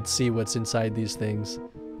cool if I could see what's inside these things.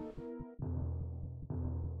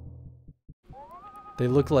 They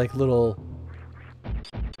look like little,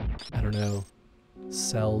 I don't know,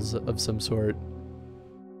 cells of some sort.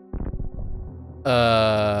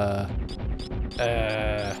 Uh...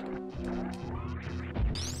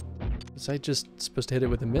 Was I just supposed to hit it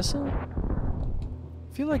with a missile?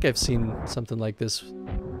 I feel like I've seen something like this.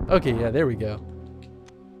 Okay, yeah, there we go.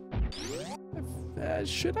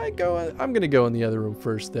 Should I go? I'm gonna go in the other room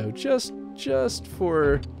first, though, just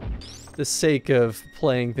for the sake of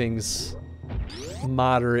playing things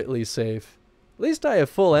moderately safe. At least I have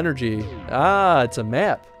full energy. Ah, it's a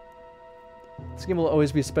map. This game will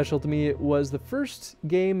always be special to me. It was the first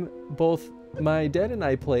game both my dad and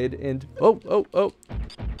I played, and oh,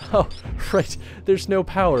 right. There's no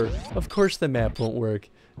power. Of course the map won't work.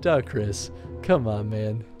 Duh, Chris. Come on,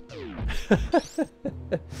 man.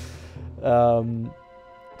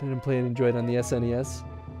 Didn't play and enjoy it on the SNES.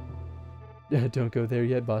 Don't go there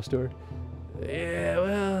yet, boss door. Yeah,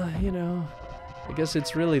 well, you know, I guess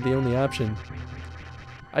it's really the only option.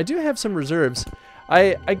 I do have some reserves.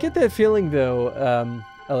 I get that feeling though,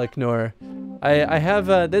 Elecnor. I have,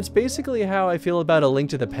 that's basically how I feel about A Link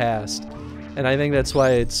to the Past. And I think that's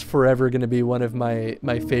why it's forever going to be one of my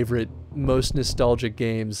favorite, most nostalgic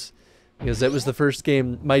games. Because that was the first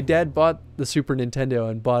game. My dad bought the Super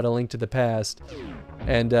Nintendo and bought A Link to the Past.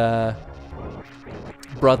 And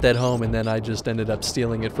brought that home, and then I just ended up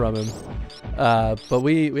stealing it from him. But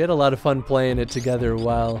we had a lot of fun playing it together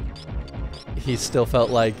while he still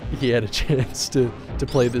felt like he had a chance to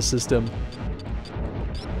play the system.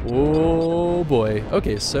 Oh boy.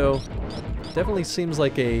 Okay, so definitely seems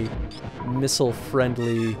like a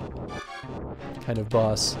missile-friendly kind of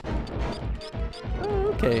boss.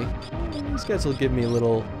 Oh, okay. These guys will give me a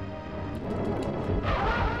little...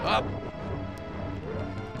 Up!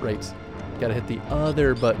 Right. Gotta hit the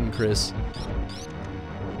other button, Chris.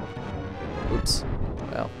 Oops.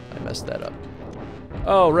 Well, I messed that up.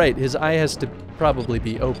 Oh, right. His eye has to probably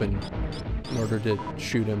be open in order to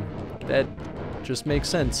shoot him. That just makes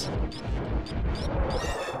sense.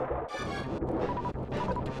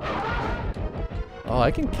 Oh, I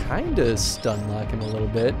can kinda stun lock him a little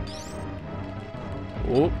bit.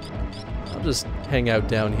 Oh. I'll just hang out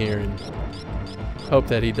down here and hope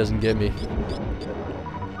that he doesn't get me.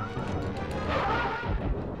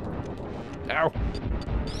 Ow.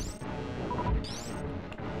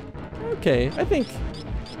 Okay, I think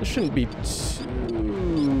this shouldn't be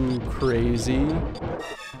too crazy.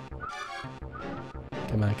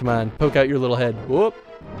 Come on, poke out your little head. Whoop.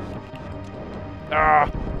 Ah.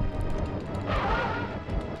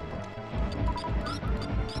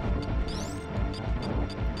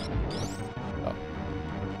 Oh.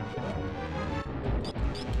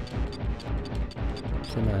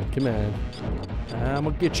 Come on. I'm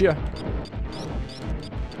gonna get you.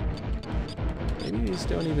 Maybe these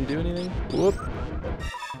don't even do anything. Whoop.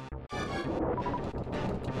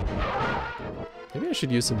 Maybe I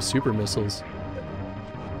should use some super missiles.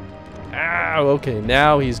 Ow, okay,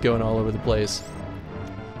 now he's going all over the place.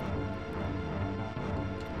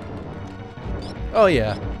 Oh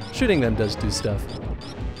yeah, shooting them does do stuff.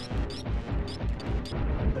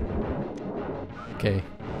 Okay,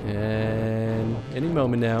 and any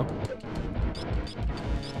moment now.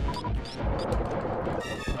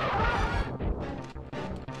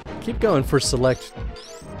 Keep going for select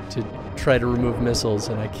to try to remove missiles,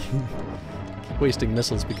 and I keep wasting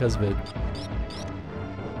missiles because of it.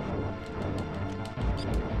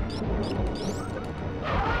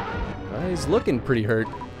 He's looking pretty hurt.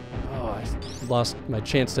 Oh, I lost my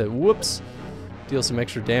chance to, whoops, deal some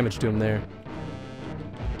extra damage to him there.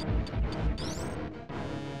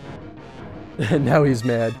 And now he's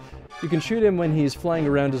mad. You can shoot him when he's flying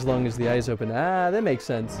around as long as the eye's open. Ah, that makes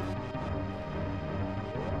sense.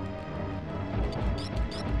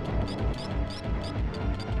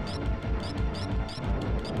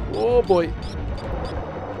 Oh boy.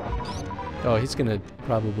 Oh, he's gonna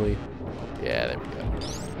probably, yeah, there we go.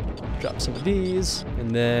 Drop some of these, and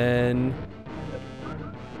then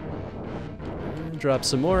drop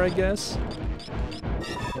some more, I guess.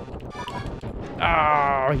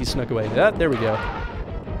 Ah, he snuck away. Ah, there we go.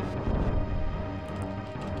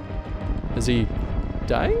 Is he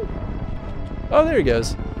dying? Oh, there he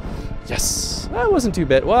goes. Yes! That wasn't too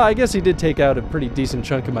bad. Well, I guess he did take out a pretty decent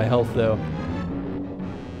chunk of my health, though.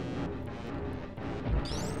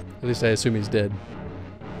 At least I assume he's dead.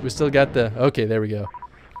 We still got the... Okay, there we go.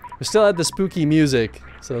 We still had the spooky music,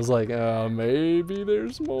 so I was like, oh, maybe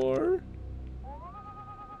there's more.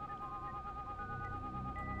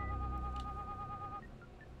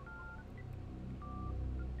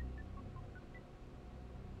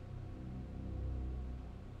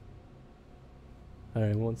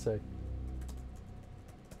 Alright, one sec.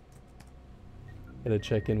 Gotta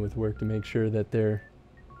check in with work to make sure that they're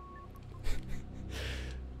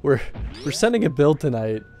we're sending a bill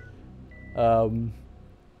tonight. And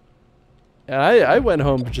I went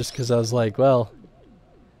home just because I was like, well,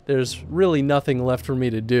 there's really nothing left for me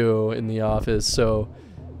to do in the office, so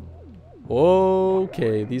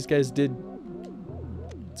okay, these guys did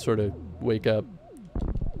sort of wake up,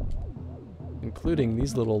 including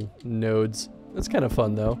these little nodes. That's kind of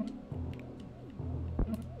fun, though.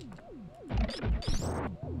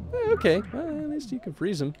 Okay, well, at least you can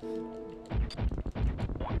freeze them.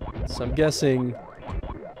 So I'm guessing...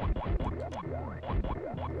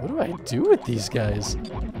 What do I do with these guys?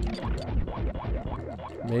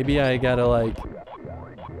 Maybe I gotta, like...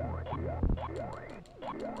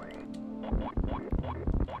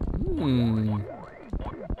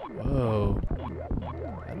 Whoa.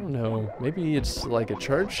 I don't know. Maybe it's like a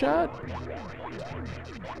charge shot?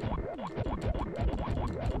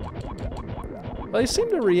 Well, they seem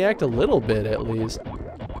to react a little bit, at least.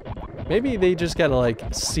 Maybe they just gotta, like,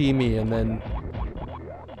 see me and then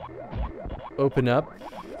open up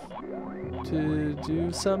to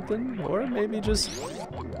do something. Or maybe just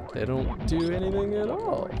they don't do anything at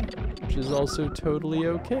all, which is also totally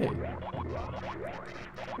okay.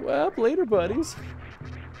 Well, later, buddies.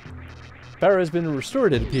 Power has been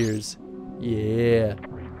restored, it appears. Yeah.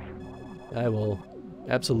 I will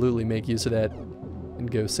absolutely make use of that and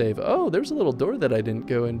go save. Oh, there's a little door that I didn't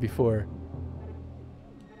go in before.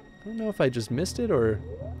 I don't know if I just missed it or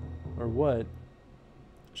what.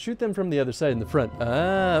 Shoot them from the other side in the front.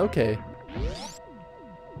 Ah, okay.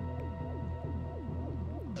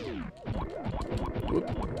 Whoop.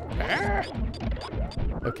 Ah!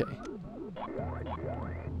 Okay.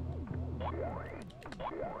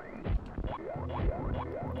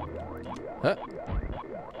 Huh.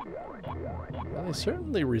 Well, they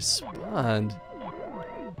certainly respond.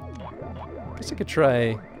 Guess I could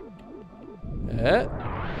try that.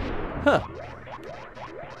 Huh.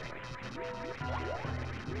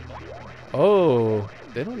 Oh,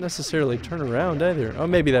 they don't necessarily turn around either. Oh,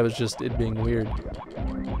 maybe that was just it being weird.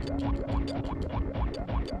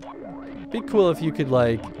 Be cool if you could,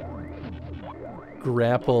 like,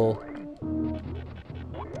 grapple.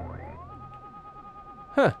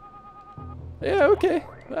 Huh. Yeah, okay.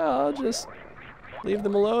 Well, I'll just leave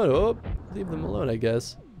them alone. Oh, leave them alone, I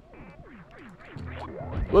guess.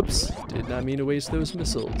 Whoops. Did not mean to waste those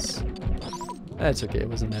missiles. That's okay. It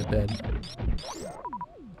wasn't that bad.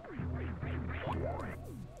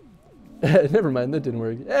 Never mind. That didn't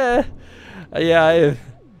work. Yeah,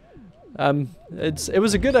 it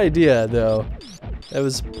was a good idea, though.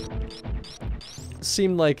 It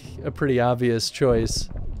seemed like a pretty obvious choice.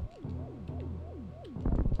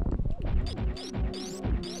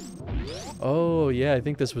 Oh, yeah, I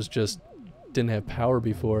think this was just didn't have power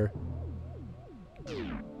before. I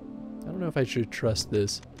don't know if I should trust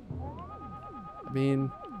this. I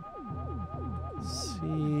mean,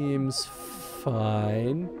 seems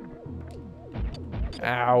fine.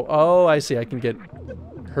 Ow. Oh, I see. I can get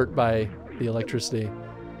hurt by the electricity.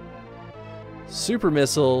 Super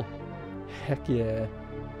missile. Heck yeah.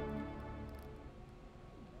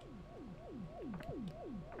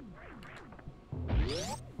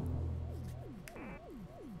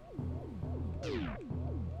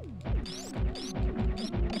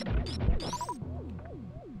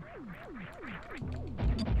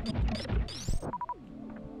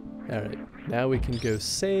 Alright, now we can go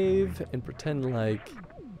save and pretend like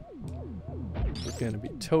we're gonna be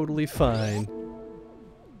totally fine.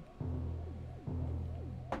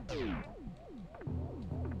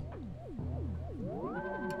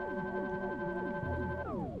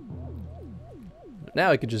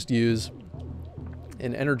 Now I could just use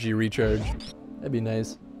an energy recharge. That'd be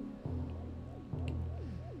nice.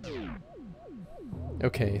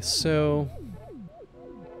 Okay, so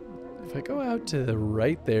if I go out to the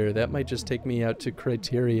right there, that might just take me out to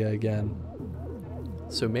criteria again.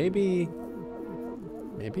 So maybe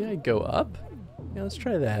I go up? Yeah, let's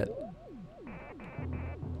try that.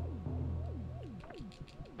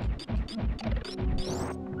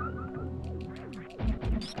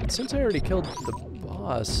 And since I already killed the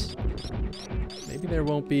boss, maybe there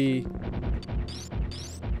won't be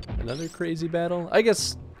another crazy battle? I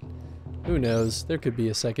guess, who knows? There could be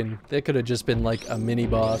a second. That could have just been like a mini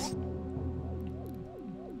boss.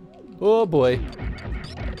 Oh boy.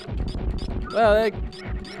 Well,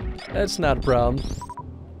 that's not a problem.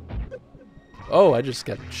 Oh, I just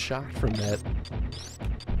got shocked from that.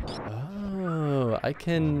 Oh, I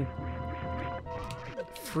can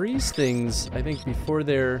freeze things, I think, before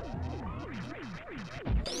they're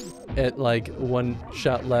at like one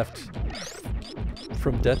shot left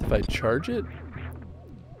from death if I charge it.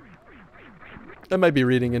 I might be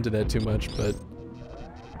reading into that too much, but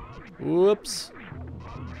Whoops.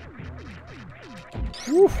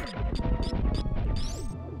 Woof.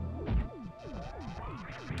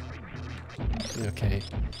 Okay,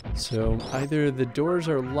 so either the doors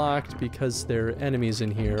are locked because there are enemies in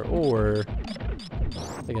here, or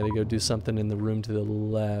I gotta go do something in the room to the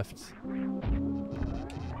left.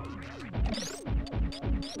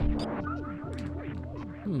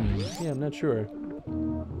 Yeah, I'm not sure.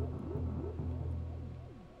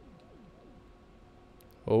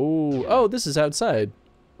 Oh, this is outside.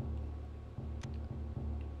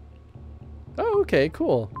 Oh, okay,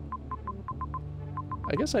 cool.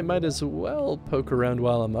 I guess I might as well poke around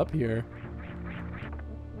while I'm up here.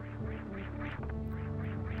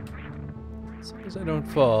 As long as I don't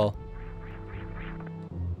fall.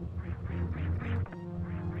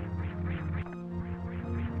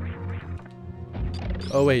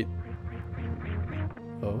 Oh, wait.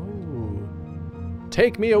 Oh.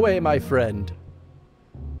 Take me away, my friend.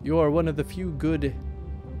 You are one of the few good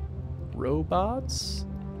robots,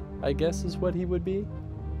 I guess is what he would be.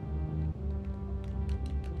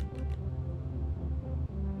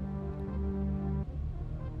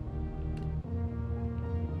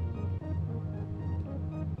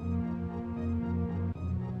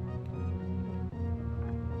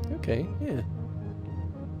 Okay, yeah.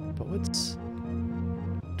 But what's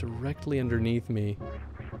directly underneath me?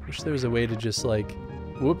 Wish there was a way to just like...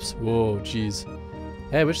 Whoops. Whoa, jeez.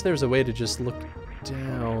 Hey, I wish there was a way to just look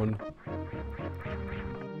down.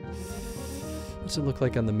 What's it look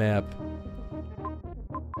like on the map?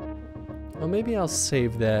 Well, maybe I'll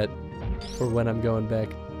save that for when I'm going back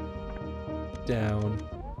down.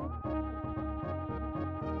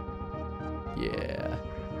 Yeah.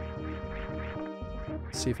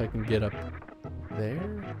 See if I can get up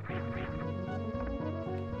there.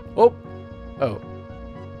 Oh! Oh.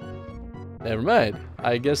 Never mind.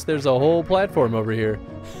 I guess there's a whole platform over here.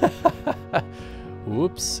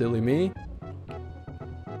 Whoops, silly me.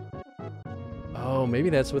 Oh, maybe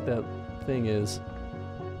that's what that thing is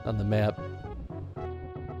on the map.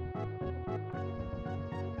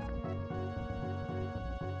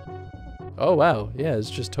 Oh, wow. Yeah, it's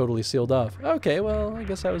just totally sealed off. Okay, well, I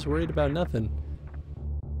guess I was worried about nothing.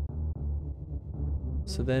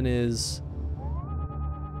 So then is...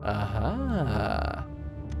 Aha!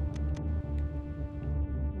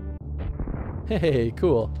 Hey,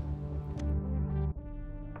 cool.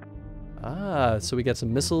 Ah, so we got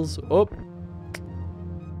some missiles. Oh!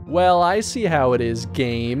 Well, I see how it is,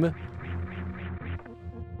 game.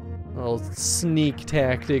 Little sneak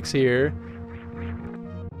tactics here.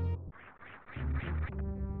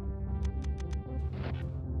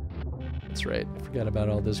 That's right, I forgot about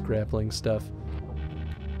all this grappling stuff.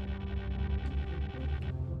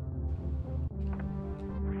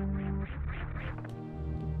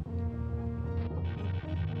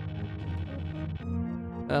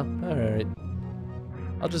 Oh, alright.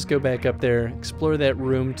 I'll just go back up there, explore that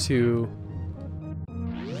room to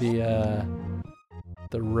the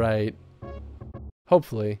right.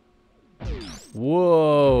 Hopefully.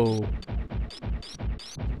 Whoa!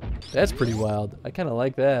 That's pretty wild. I kind of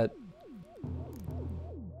like that.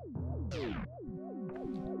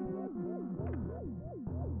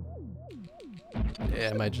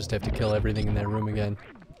 Yeah, I might just have to kill everything in that room again.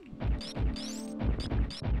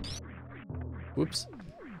 Whoops.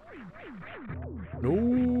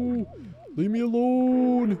 No! Leave me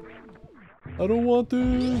alone! I don't want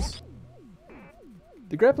this!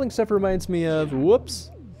 The grappling stuff reminds me of,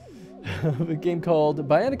 whoops, of a game called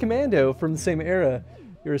Bionic Commando from the same era.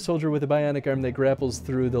 You're a soldier with a bionic arm that grapples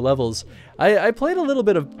through the levels. I played a little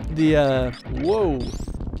bit of the,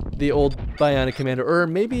 the old Bionic Commando, or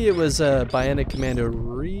maybe it was Bionic Commando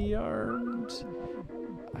Rearmed?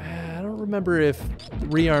 I don't remember if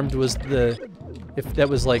Rearmed was if that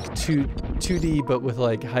was like 2D but with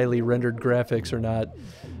like highly rendered graphics or not.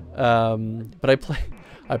 But I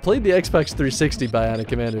played the Xbox 360 Bionic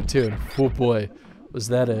Commando too, and oh boy, was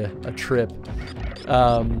that a trip.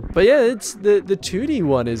 But yeah, it's the 2D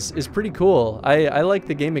one is pretty cool. I like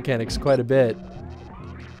the game mechanics quite a bit.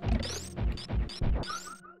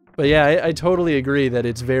 But yeah, I totally agree that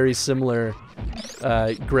it's very similar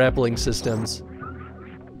grappling systems.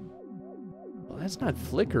 Well, that's not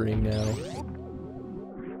flickering now.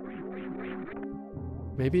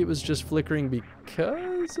 Maybe it was just flickering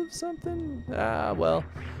because of something? Ah, well,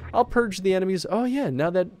 I'll purge the enemies. Oh yeah,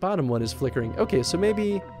 now that bottom one is flickering. Okay, so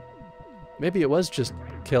maybe it was just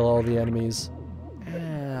kill all the enemies.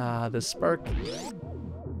 Ah, the spark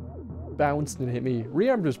bounced and hit me.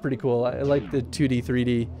 Rearmed was pretty cool. I like the 2D,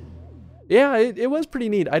 3D. Yeah, it was pretty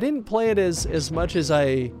neat. I didn't play it as much as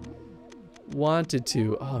I wanted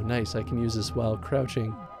to. Oh, nice. I can use this while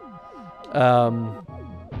crouching.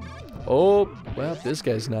 Oh, well, this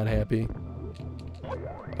guy's not happy.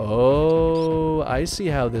 Oh, I see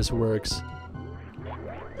how this works.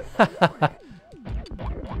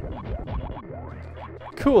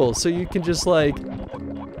 Cool, so you can just, like,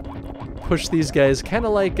 push these guys kind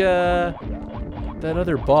of like that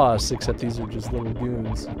other boss, except these are just little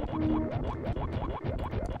goons.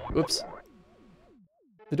 Oops.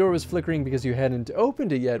 The door was flickering because you hadn't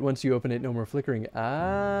opened it yet. Once you open it, no more flickering.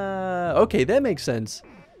 Ah, okay, that makes sense.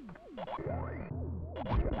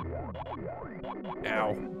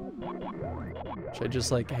 Ow. Should I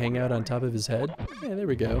just, like, hang out on top of his head? Yeah, there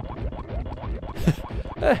we go.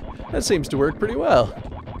 That seems to work pretty well.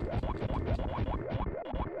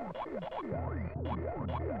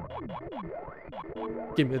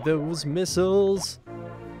 Give me those missiles.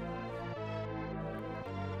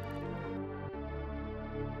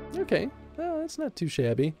 Okay, well, that's not too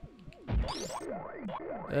shabby.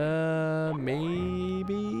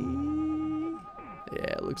 Maybe...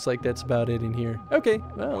 Yeah, looks like that's about it in here. Okay,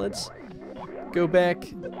 well, let's go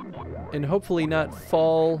back and hopefully not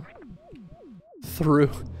fall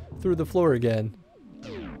through the floor again.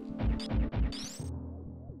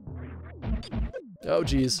 Oh,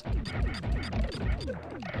 geez.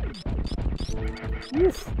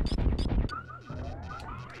 Woof.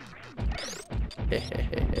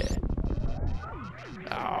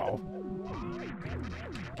 Ow.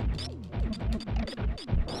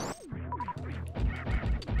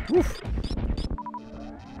 Woof.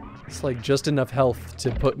 It's like just enough health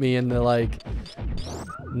to put me in the, like,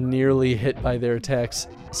 nearly hit by their attacks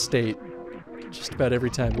state. Just about every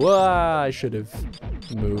time. Whoa, I should have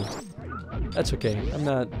moved. That's okay.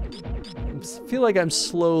 I feel like I'm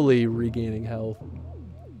slowly regaining health.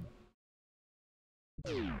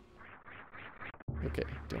 Okay,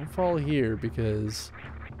 don't fall here because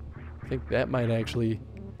I think that might actually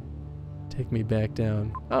take me back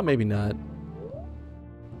down. Oh, maybe not.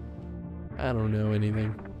 I don't know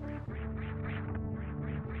anything.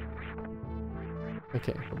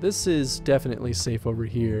 Okay, well, this is definitely safe over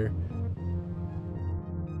here.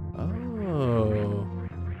 Oh.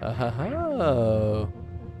 Oh.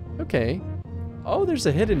 Okay. Oh, there's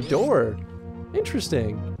a hidden door.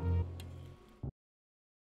 Interesting.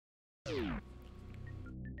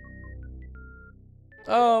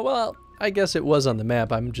 Oh, well, I guess it was on the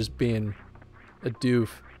map. I'm just being a doof.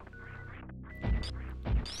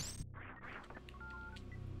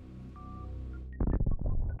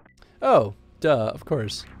 Oh, duh, of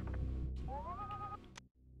course.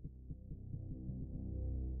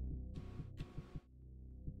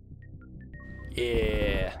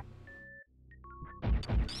 Yeah.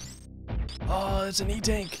 Oh, it's an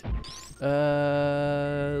E-tank.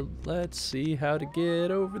 Let's see how to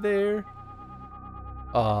get over there.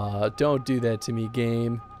 Aw, don't do that to me,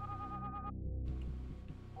 game.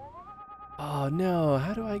 Oh no,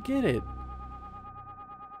 how do I get it?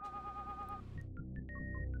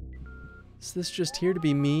 Is this just here to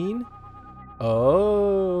be mean?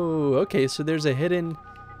 Oh, okay, so there's a hidden...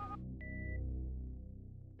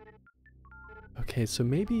 Okay, so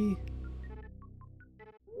maybe...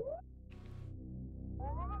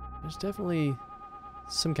 There's definitely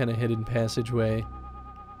some kind of hidden passageway.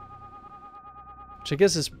 Which I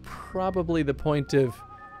guess is probably the point of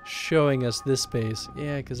showing us this space.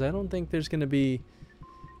 Yeah, because I don't think there's going to be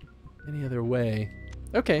any other way.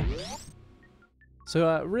 Okay.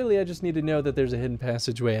 So really I just need to know that there's a hidden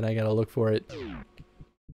passageway and I gotta look for it.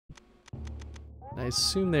 I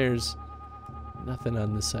assume there's nothing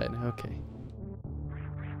on this side. Okay.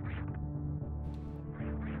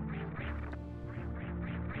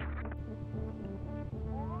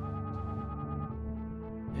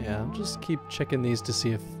 Yeah, I'll just keep checking these to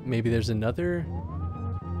see if maybe there's another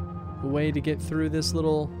way to get through this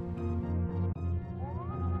little...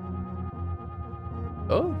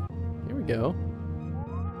 Oh, here we go.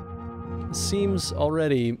 Seems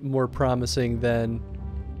already more promising than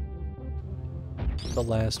the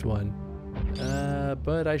last one.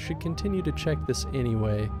 But I should continue to check this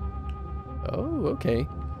anyway. Oh, okay.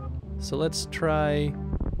 So let's try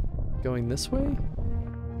going this way?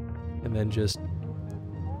 And then just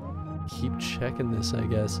keep checking this, I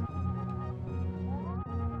guess.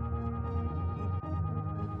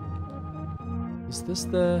 Is this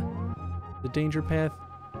the danger path?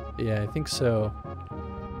 Yeah, I think so.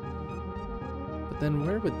 But then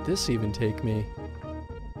where would this even take me?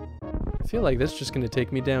 I feel like that's just gonna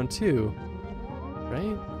take me down too,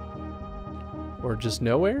 right? Or just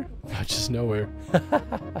nowhere? Just nowhere.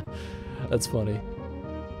 That's funny.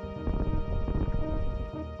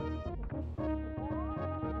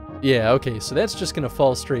 Yeah, okay, so that's just gonna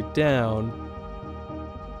fall straight down.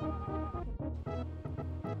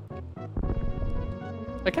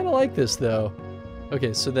 I kind of like this, though.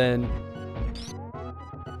 Okay, so then...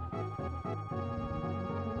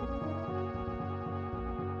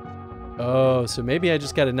 Oh, so maybe I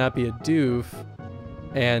just gotta not be a doof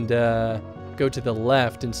and go to the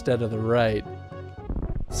left instead of the right.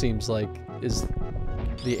 Seems like is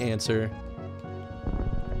the answer.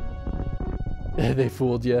 They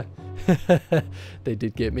fooled you. They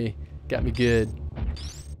did get me. Got me good.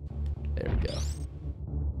 There we go.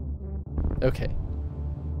 Okay.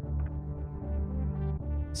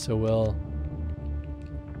 So we'll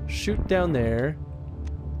shoot down there.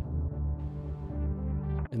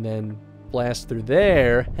 And then blast through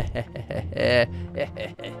there.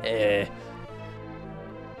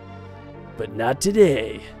 But not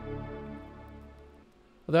today.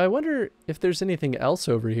 Although I wonder if there's anything else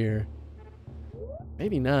over here.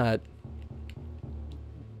 Maybe not.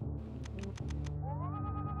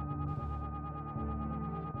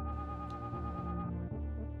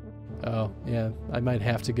 Oh, yeah, I might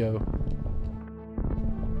have to go.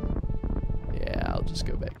 Yeah, I'll just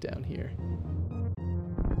go back down here.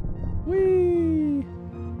 Whee!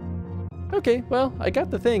 Okay, well, I got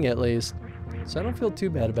the thing at least, so I don't feel too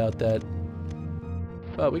bad about that.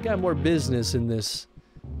 But we got more business in this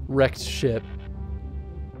wrecked ship.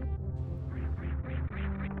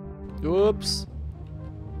 Oops.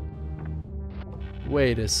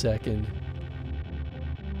 Wait a second.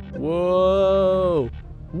 Whoa!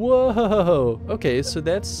 Whoa! Okay, so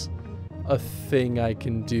that's a thing I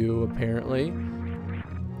can do, apparently.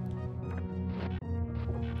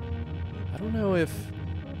 I don't know if...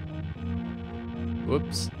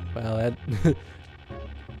 Whoops. Wow, that...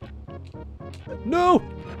 No!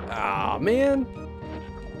 Ah, man!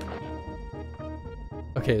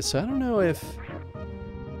 Okay, so I don't know if...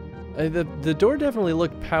 the door definitely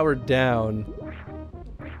looked powered down.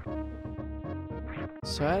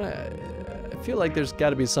 So I feel like there's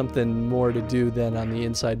got to be something more to do than on the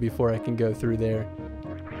inside before I can go through there.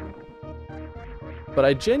 But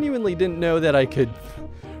I genuinely didn't know that I could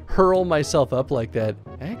hurl myself up like that.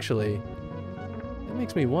 Actually, that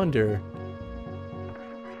makes me wonder.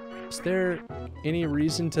 Is there any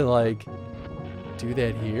reason to, like, do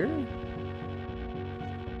that here?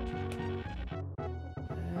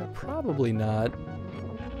 Probably not.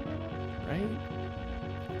 Right?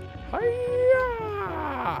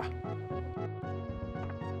 Hi-ya!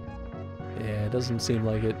 Yeah, it doesn't seem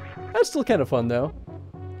like it. That's still kind of fun, though.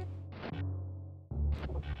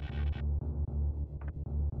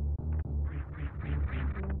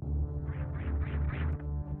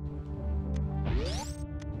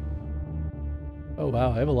 Oh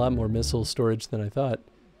wow, I have a lot more missile storage than I thought.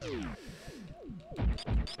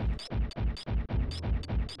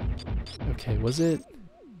 Okay, was it...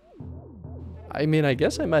 I mean, I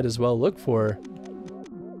guess I might as well look for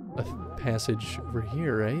a passage over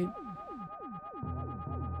here, right?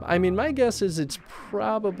 I mean, my guess is it's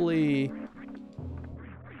probably...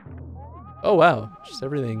 Oh wow, just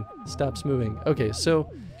everything stops moving. Okay,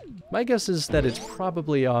 so my guess is that it's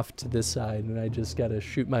probably off to this side and I just gotta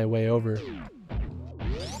shoot my way over.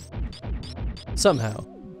 Somehow.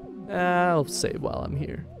 I'll save while I'm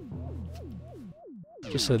here.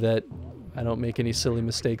 Just so that I don't make any silly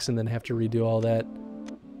mistakes and then have to redo all that.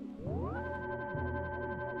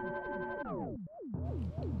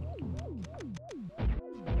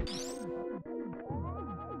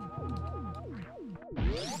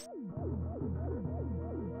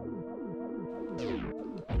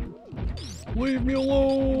 Leave me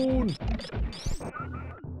alone!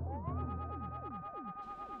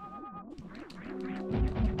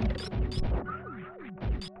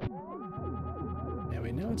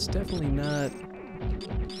 It's definitely not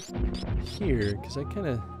here, because I kind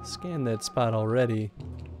of scanned that spot already.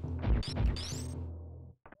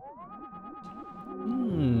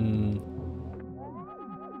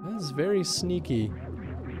 That's very sneaky.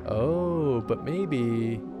 Oh, but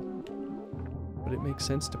maybe... Would it make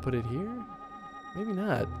sense to put it here? Maybe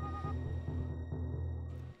not.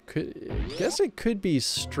 Guess it could be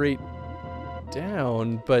straight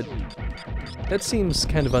down, but that seems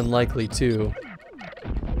kind of unlikely too.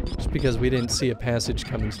 Just because we didn't see a passage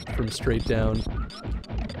coming from straight down.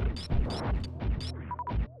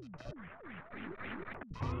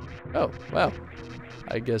 Oh, wow.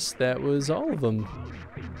 I guess that was all of them.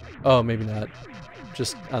 Oh, maybe not.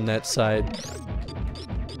 Just on that side.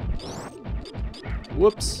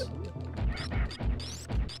 Whoops.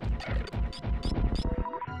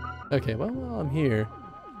 Okay, well, while I'm here...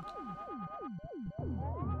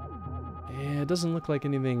 Yeah, it doesn't look like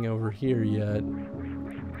anything over here yet.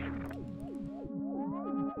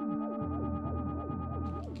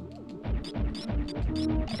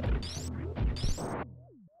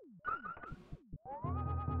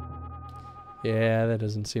 Yeah, that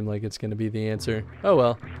doesn't seem like it's gonna be the answer. Oh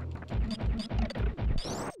well.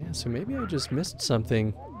 Yeah, so maybe I just missed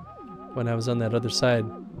something when I was on that other side.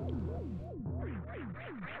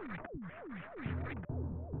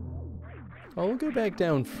 I'll go back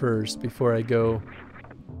down first before I go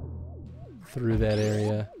through that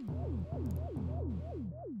area.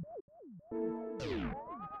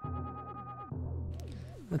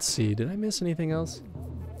 Let's see, did I miss anything else?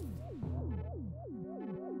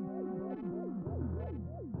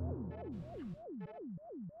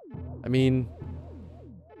 I mean,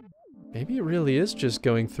 maybe it really is just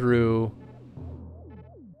going through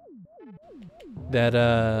that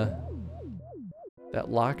that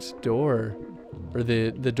locked door, or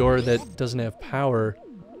the door that doesn't have power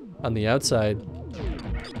on the outside.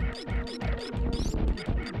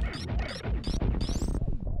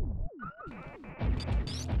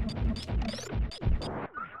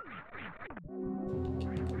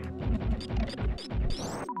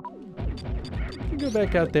 Go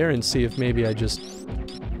back out there and see if maybe I just...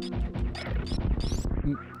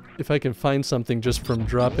 if I can find something just from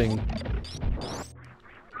dropping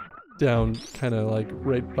down kind of like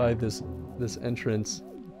right by this entrance.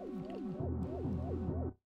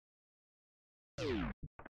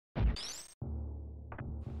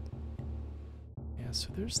 Yeah, so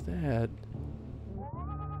there's that.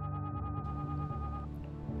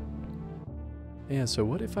 Yeah, so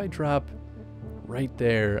what if I drop right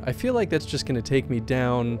there? I feel like that's just gonna take me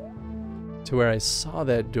down to where I saw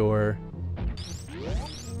that door.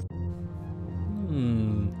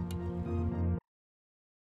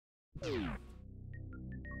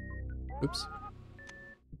 Oops.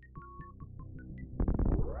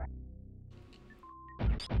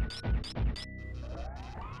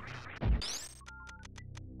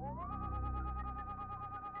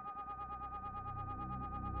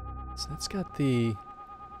 So that's got the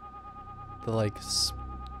like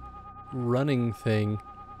running thing.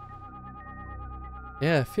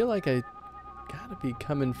 Yeah, I feel like I gotta be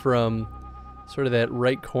coming from sort of that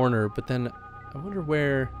right corner, but then I wonder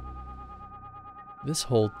where this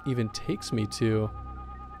hole even takes me to.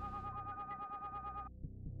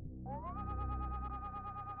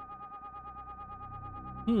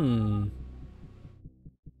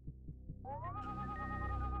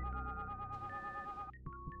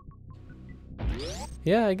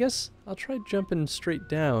 Yeah, I guess I'll try jumping straight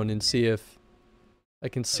down and see if I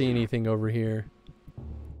can see anything over here.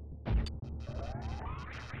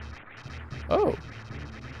 Oh.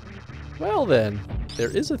 Well then, there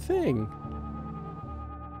is a thing.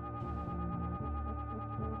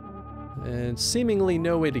 And seemingly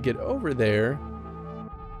no way to get over there.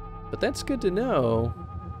 But that's good to know.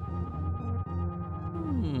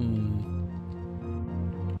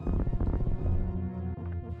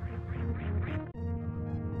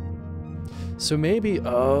 So maybe,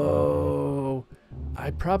 oh,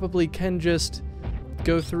 I probably can just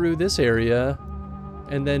go through this area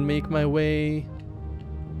and then make my way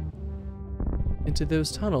into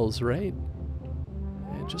those tunnels, right?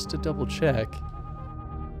 And just to double check.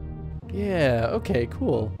 Yeah, okay,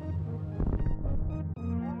 cool.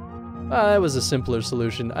 That was a simpler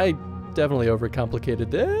solution. I definitely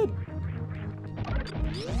overcomplicated that.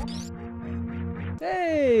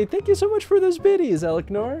 Hey, thank you so much for those biddies,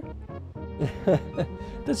 Elknor.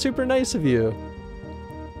 That's super nice of you.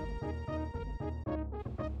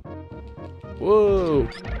 Whoa!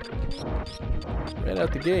 Right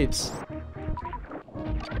out the gates.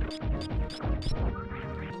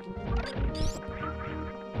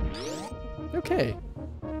 Okay.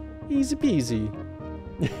 Easy peasy.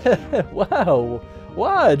 Wow.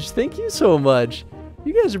 Waj, thank you so much.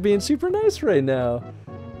 You guys are being super nice right now.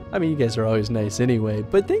 I mean, you guys are always nice anyway,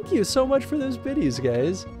 but thank you so much for those biddies,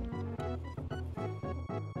 guys.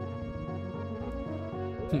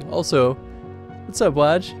 Also, what's up,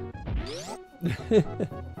 Waj?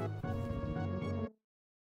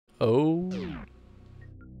 Oh.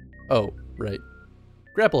 Oh, right.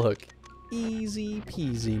 Grapple hook. Easy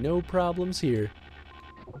peasy, no problems here.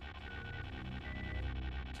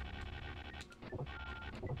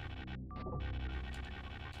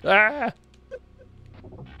 Ah!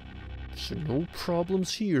 So no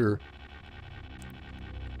problems here.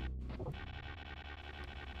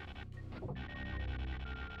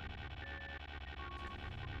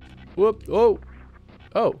 Whoop! Oh!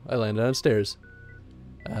 Oh, I landed on stairs.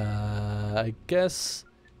 I guess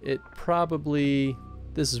it probably...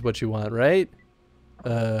 This is what you want, right?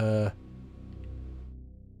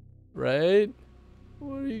 Right?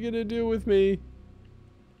 What are you gonna do with me?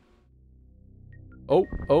 Oh,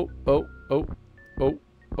 oh, oh, oh, oh,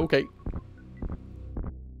 okay.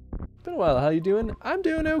 Been a while, how you doing? I'm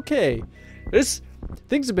doing okay.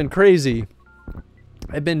 Things have been crazy.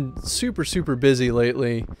 I've been super busy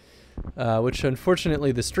lately, which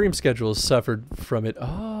unfortunately the stream schedule has suffered from it.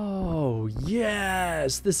 Oh,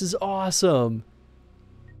 yes, this is awesome.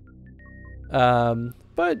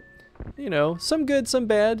 But, you know, some good, some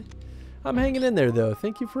bad. I'm hanging in there, though.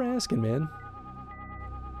 Thank you for asking, man.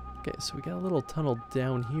 Okay, so we got a little tunnel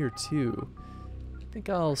down here, too. I think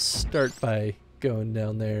I'll start by going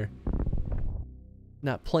down there.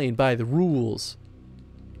 Not playing by the rules.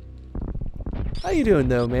 How you doing,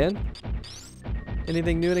 though, man?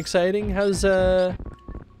 Anything new and exciting? How's,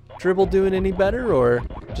 Dribble doing any better, or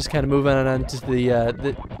just kind of moving on to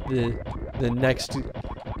the next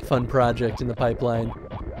fun project in the pipeline?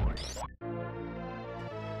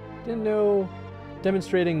 Didn't know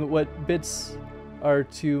demonstrating what bits are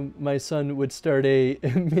to my son would start a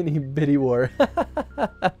mini biddy war.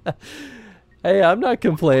 Hey, I'm not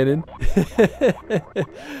complaining.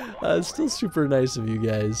 Still super nice of you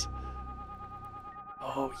guys.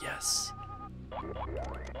 Oh, yes.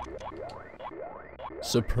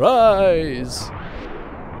 Surprise!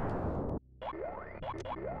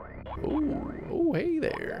 Oh, hey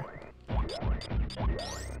there.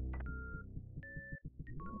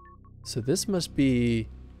 So this must be...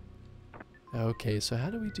 Okay, so how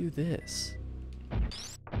do we do this?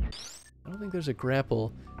 I don't think there's a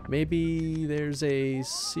grapple. Maybe there's a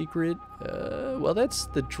secret... well, that's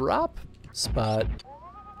the drop spot.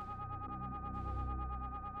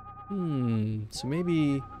 So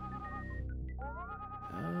maybe...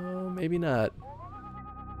 Oh, maybe not.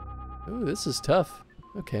 Oh, this is tough.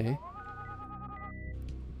 Okay.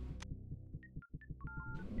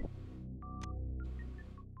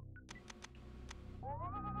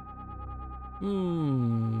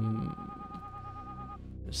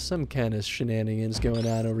 There's some kind of shenanigans going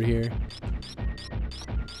on over here.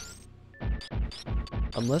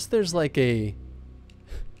 Unless there's like a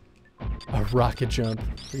rocket jump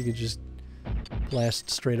where you could just blast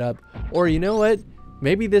straight up. Or you know what?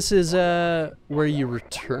 Maybe this is where you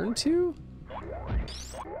return to?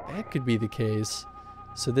 That could be the case.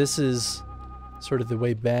 So this is sort of the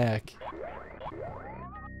way back.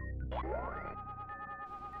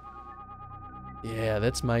 Yeah,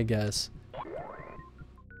 that's my guess.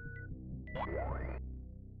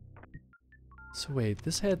 So wait,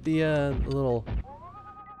 this had the little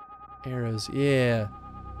arrows. Yeah.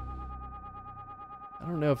 I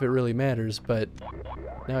don't know if it really matters, but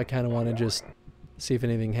now I kind of want to just see if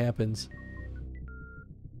anything happens.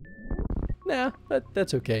 Nah, but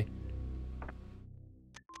that's okay.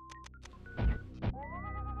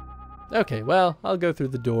 Okay, well, I'll go through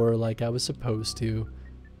the door like I was supposed to.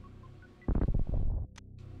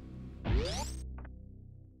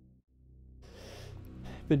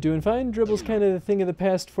 Been doing fine. Dribble's kind of the thing of the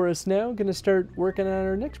past for us now. Gonna start working on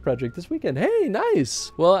our next project this weekend. Hey,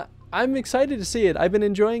 nice! Well, I'm excited to see it. I've been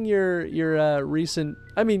enjoying your recent...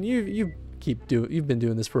 I mean, you've been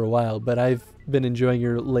doing this for a while, but I've been enjoying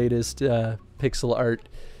your latest pixel art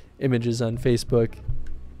images on Facebook.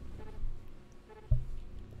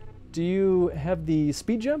 Do you have the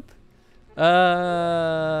speed jump?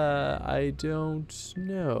 I don't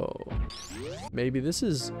know. Maybe this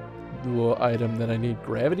is the item that I need.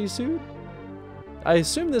 Gravity suit? I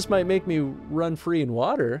assume this might make me run free in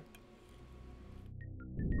water.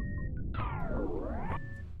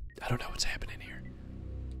 I don't know what's happening here.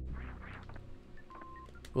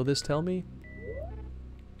 Will this tell me?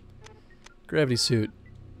 Gravity suit.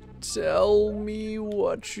 Tell me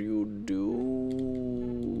what you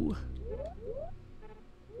do.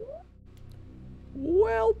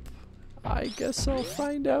 Welp, I guess I'll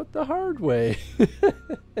find out the hard way.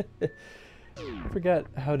 Forgot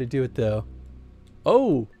how to do it though.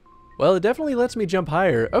 Oh, well, it definitely lets me jump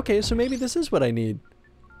higher. Okay, so maybe this is what I need.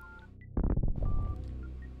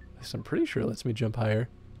 At least I'm pretty sure it lets me jump higher.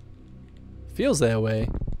 Feels that way.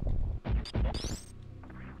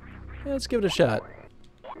 Yeah, let's give it a shot.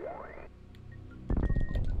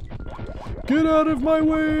 Get out of my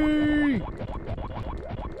way!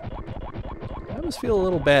 I almost feel a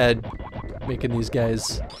little bad making these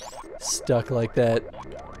guys stuck like that.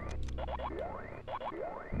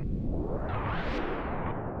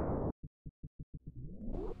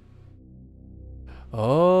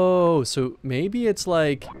 Oh, so maybe it's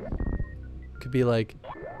like, could be like,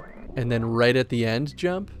 and then right at the end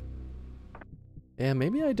jump? Yeah,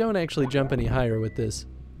 maybe I don't actually jump any higher with this.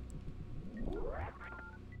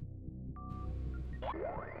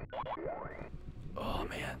 Oh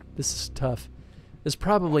man, this is tough. It's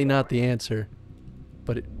probably not the answer,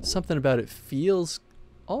 but something about it feels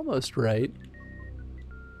almost right.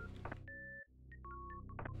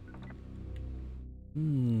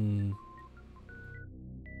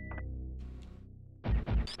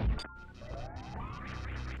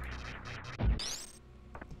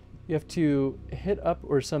 You have to hit up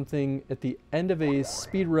or something at the end of a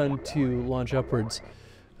speed run to launch upwards.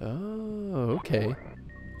 Oh, okay.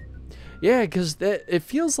 Yeah, because it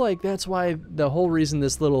feels like that's why the whole reason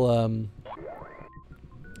this little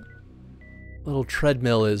little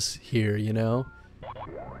treadmill is here, you know?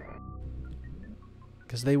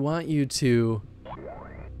 Because they want you to...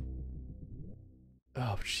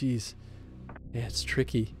 Oh, jeez. Yeah, it's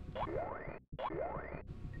tricky.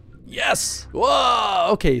 Yes! Whoa!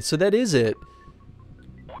 Okay, so that is it.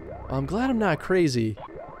 Well, I'm glad I'm not crazy.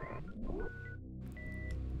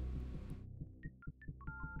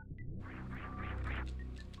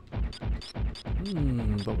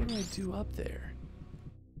 But what do I do up there?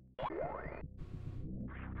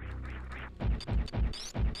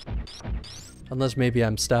 Unless maybe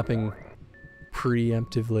I'm stopping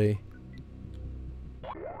preemptively.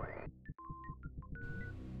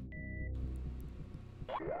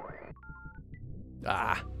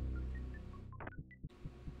 Ah.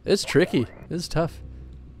 It's tricky. It's tough.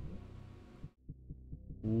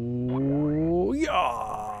 Ooh, yeah.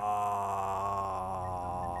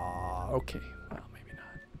 Okay. Well, maybe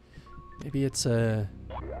not. Maybe it's a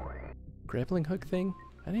grappling hook thing?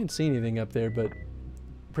 I didn't see anything up there, but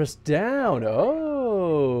press down.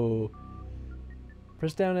 Oh.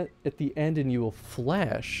 Press down at the end and you will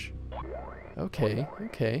flash. Okay,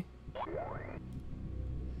 okay.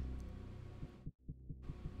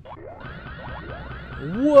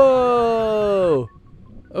 Whoa!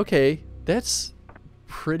 Okay, that's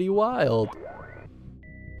pretty wild.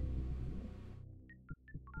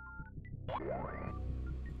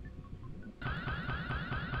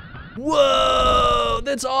 Whoa!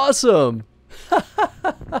 That's awesome!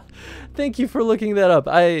 Thank you for looking that up.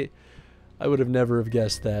 I would have never have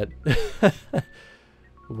guessed that.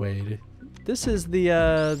 Wait. This is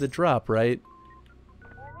the drop, right?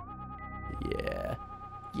 Yeah.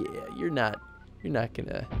 Yeah, you're not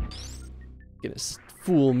gonna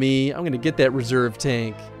fool me. I'm gonna get that reserve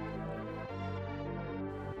tank.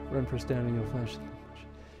 Run, press down, and you'll flash.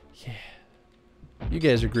 Yeah. You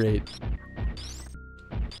guys are great.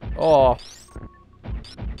 Oh.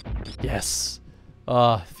 Yes.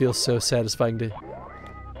 Ah, feels so satisfying to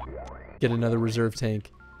get another reserve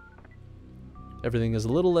tank. Everything is a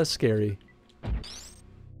little less scary.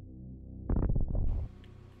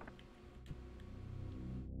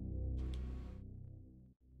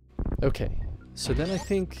 Okay, so then I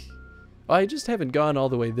think... Oh, I just haven't gone all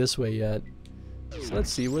the way this way yet. So let's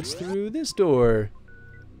see what's through this door.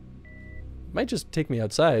 Might just take me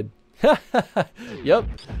outside. Yep,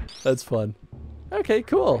 that's fun. Okay,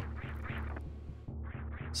 cool.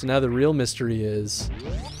 So now the real mystery is...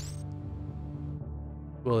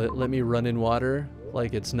 Will it let me run in water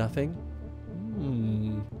like it's nothing?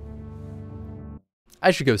 I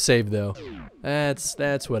should go save, though.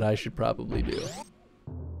 That's what I should probably do.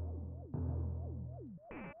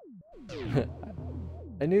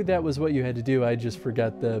 I knew that was what you had to do, I just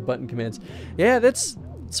forgot the button commands. Yeah, that's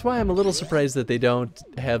why I'm a little surprised that they don't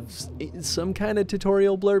have some kind of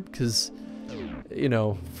tutorial blurb, because, you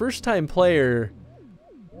know, first-time player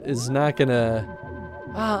is not gonna...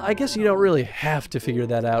 I guess you don't really have to figure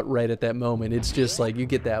that out right at that moment. It's just like you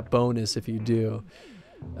get that bonus if you do.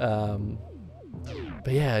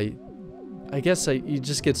 But yeah, I guess you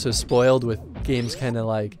just get so spoiled with games kind of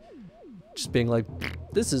like just being like,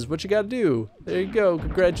 this is what you gotta do. There you go,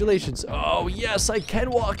 congratulations. Oh yes, I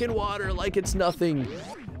can walk in water like it's nothing.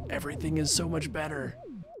 Everything is so much better.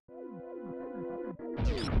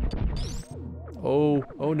 Oh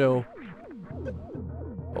no.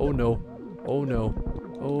 Oh no. Oh no.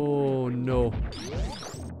 Oh no.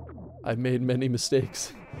 I've made many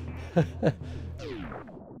mistakes.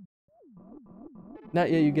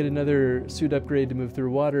 Not yet, you get another suit upgrade to move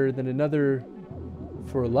through water, then another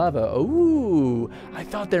for lava. Ooh, I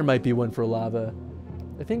thought there might be one for lava.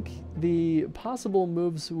 I think the possible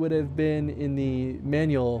moves would have been in the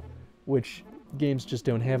manual, which games just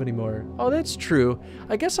don't have anymore. Oh, that's true.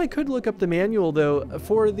 I guess I could look up the manual, though.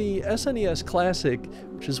 For the SNES Classic,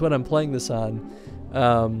 which is what I'm playing this on,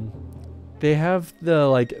 they have the,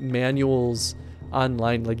 like, manuals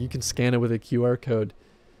online. Like, you can scan it with a QR code.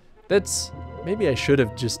 That's... Maybe I should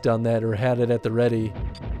have just done that or had it at the ready,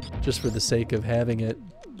 just for the sake of having it.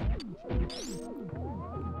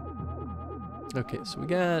 Okay, so we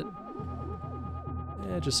got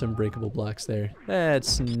just some breakable blocks there.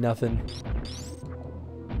 That's nothing.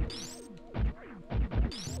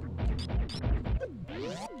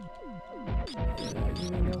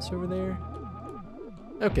 Anything else over there?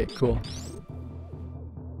 Okay, cool.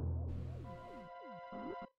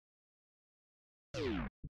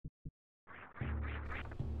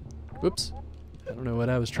 Whoops. I don't don't know what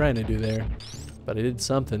I was trying to do there, but I did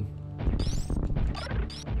something.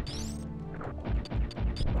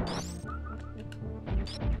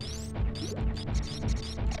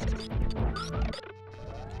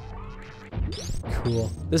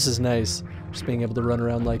 Cool. This is nice, just being able to run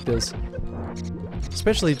around like this.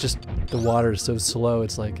 Especially just the water is so slow,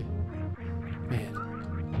 it's like, man.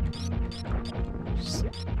 Just,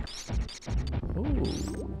 oh.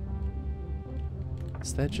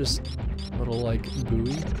 Is that just a little, like,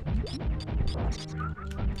 buoy?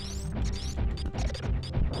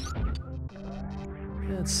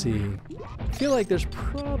 Let's see. I feel like there's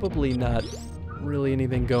probably not really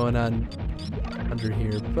anything going on under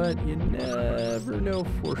here, but you never know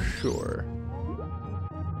for sure.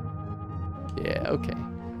 Yeah, okay.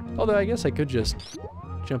 Although I guess I could just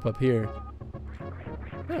jump up here.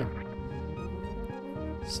 Oh.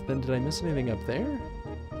 So then did I miss anything up there?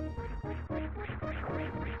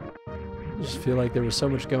 I just feel like there was so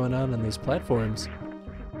much going on these platforms.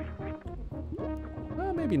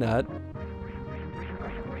 Well, maybe not.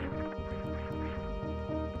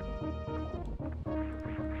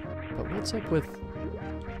 But what's up with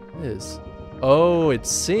this? Oh, it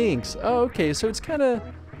sinks. Oh, okay, so it's kind of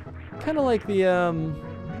like there's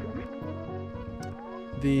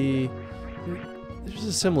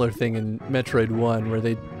a similar thing in Metroid 1 where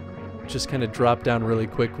they just kind of drop down really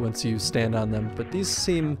quick once you stand on them, but these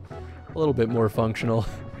seem a little bit more functional.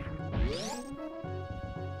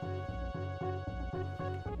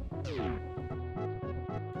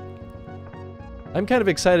 I'm kind of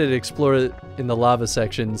excited to explore it in the lava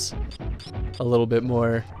sections a little bit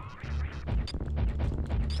more.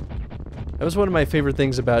 That was one of my favorite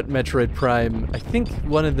things about Metroid Prime. I think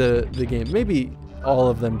one of the games, maybe all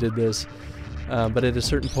of them did this, but at a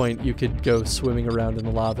certain point you could go swimming around in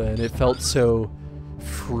the lava and it felt so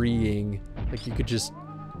freeing. Like you could just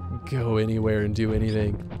go anywhere and do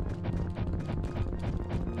anything.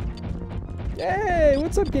 Hey,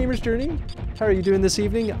 what's up, Gamer's Journey? How are you doing this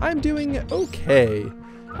evening? I'm doing okay.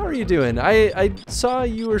 How are you doing? I saw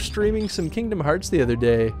you were streaming some Kingdom Hearts the other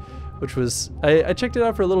day, which was... I checked it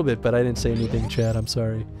out for a little bit, but I didn't say anything in chat. I'm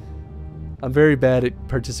sorry. I'm very bad at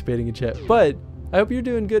participating in chat, but I hope you're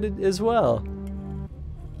doing good as well.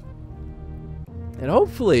 And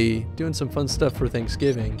hopefully doing some fun stuff for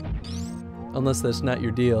Thanksgiving. Unless that's not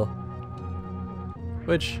your deal.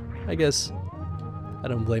 Which, I guess, I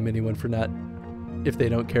don't blame anyone for not, if they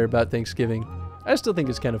don't care about Thanksgiving. I still think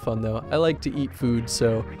it's kind of fun though. I like to eat food,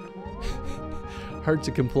 so hard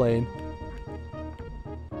to complain.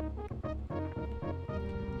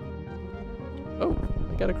 Oh,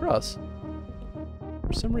 I got across.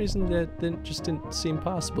 For some reason that just didn't seem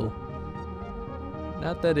possible.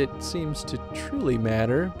 Not that it seems to truly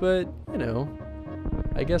matter, but, you know,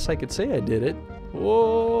 I guess I could say I did it.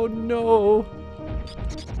 Oh no!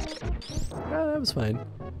 Ah, that was fine.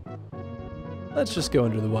 Let's just go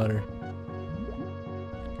under the water.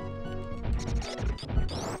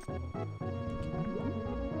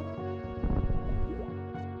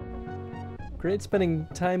 Great spending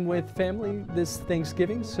time with family this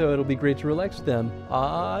Thanksgiving, so it'll be great to relax with them.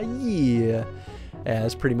 Ah, yeah. Yeah,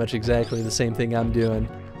 that's pretty much exactly the same thing I'm doing.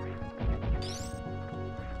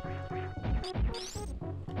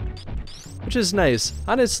 Which is nice.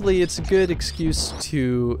 Honestly, it's a good excuse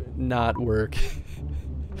to not work.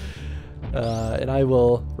 And I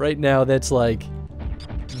will, right now, that's like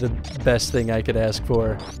the best thing I could ask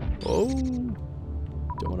for. Oh,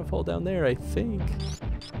 don't want to fall down there, I think.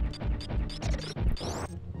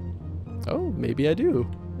 Oh, maybe I do.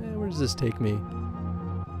 Where does this take me?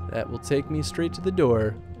 That will take me straight to the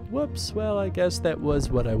door. Whoops, well, I guess that was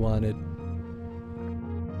what I wanted.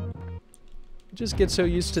 Just get so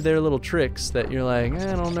used to their little tricks that you're like,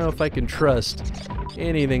 I don't know if I can trust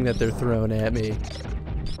anything that they're throwing at me.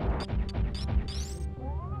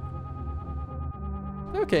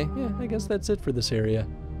 Okay, yeah, I guess that's it for this area.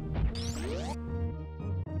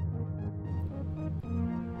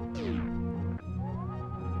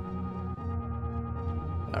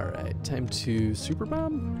 Alright, time to super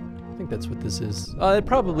bomb? I think that's what this is. It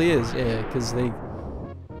probably is, yeah, because they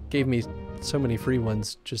gave me so many free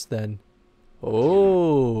ones just then.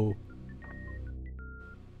 Oh!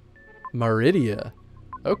 Maridia.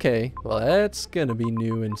 Okay, well that's gonna be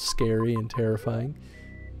new and scary and terrifying.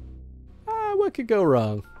 What could go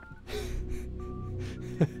wrong?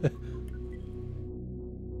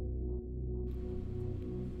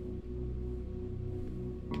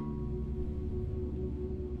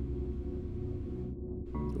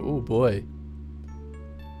 Oh boy.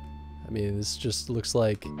 I mean, this just looks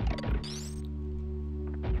like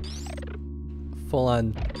full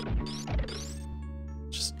on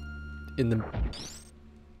just in the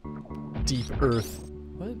deep earth.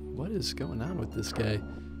 What is going on with this guy?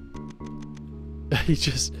 He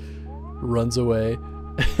just runs away.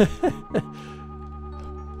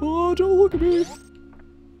 Oh, don't look at me.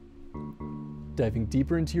 Diving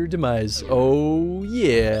deeper into your demise. Oh,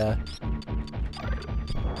 yeah.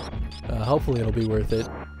 Hopefully it'll be worth it.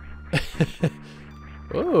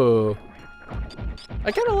 Oh.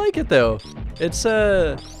 I kind of like it, though. It's,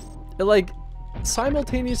 it, like,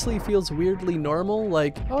 simultaneously feels weirdly normal.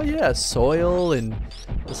 Like, oh, yeah, soil and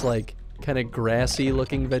this, like, kind of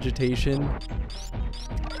grassy-looking vegetation.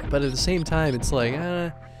 But at the same time, it's like,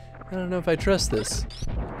 I don't know if I trust this.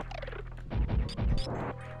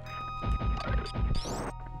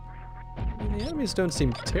 I mean, the enemies don't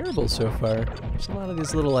seem terrible so far. There's a lot of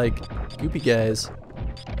these little, like, goopy guys.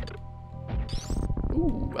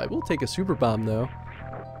 Ooh, I will take a super bomb, though.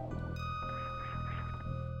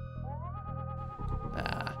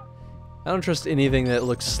 I don't trust anything that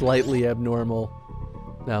looks slightly abnormal.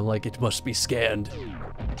 Now I'm like, it must be scanned.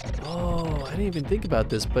 Oh, I didn't even think about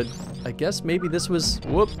this, but I guess maybe this was...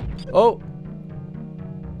 Whoop! Oh!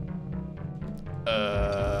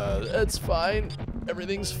 That's fine.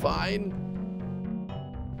 Everything's fine.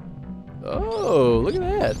 Oh, look at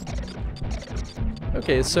that.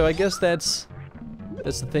 Okay, so I guess that's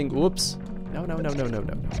the thing. Whoops. No.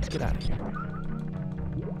 Get out of here.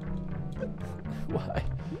 Why?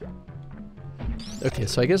 Okay,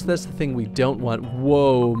 so I guess that's the thing we don't want.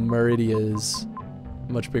 Whoa, Meridia is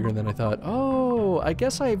much bigger than I thought. Oh, I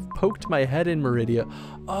guess I've poked my head in Meridia.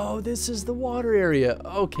 Oh, this is the water area.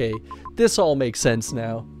 Okay, this all makes sense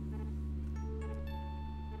now.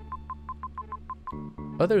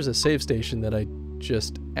 Oh, there's a save station that I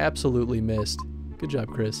just absolutely missed. Good job,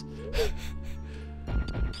 Chris.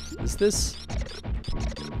 Is this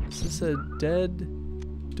a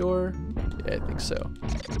dead door? Yeah, I think so.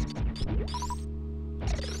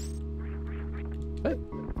 But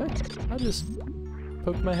I'll just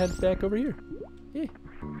poke my head back over here. Yeah,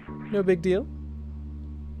 no big deal.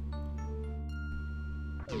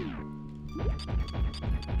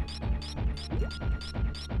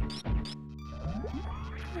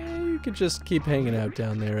 You could just keep hanging out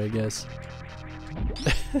down there, I guess.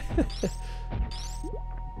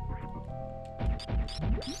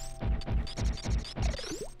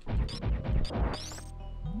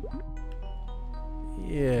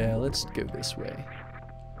 Yeah, let's go this way.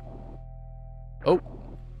 Oh,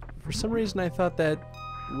 for some reason I thought that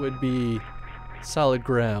would be solid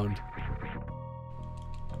ground.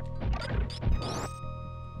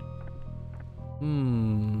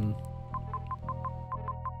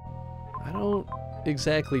 I don't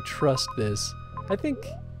exactly trust this. I think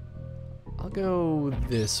I'll go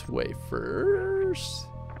this way first,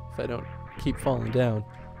 if I don't keep falling down.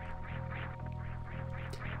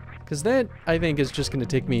 Because that, I think, is just going to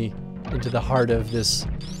take me into the heart of this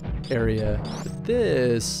area. But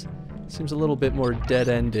this seems a little bit more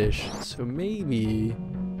dead-endish, so maybe...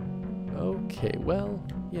 Okay, well,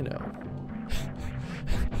 you know.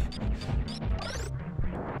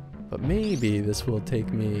 But maybe this will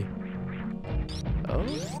take me... Oh?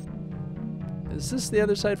 Is this the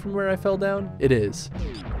other side from where I fell down? It is.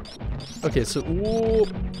 Okay, so... Whoa,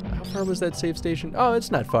 how far was that save station? Oh, it's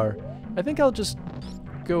not far. I think I'll just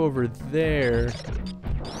go over there.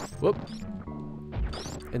 Whoop.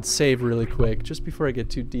 And save really quick, just before I get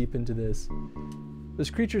too deep into this. Those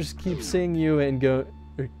creatures keep seeing you and go...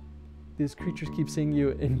 These creatures keep seeing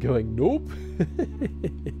you and going, nope.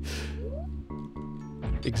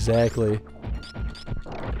 Exactly.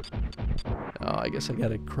 Oh, I guess I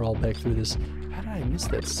gotta crawl back through this. How did I miss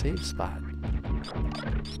that save spot?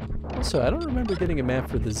 Also, I don't remember getting a map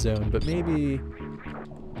for this zone, but maybe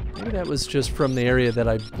that was just from the area that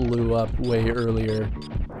I blew up way earlier.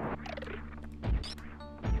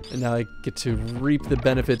 And now I get to reap the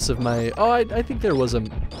benefits of my... Oh, I think there was a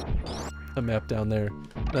map down there,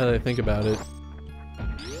 now that I think about it.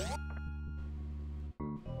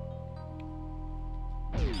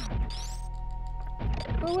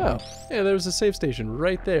 Oh wow, yeah, there was a save station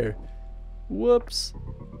right there. Whoops.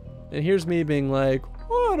 And here's me being like,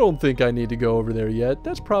 oh, I don't think I need to go over there yet.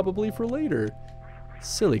 That's probably for later.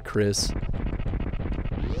 Silly Chris.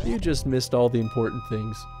 You just missed all the important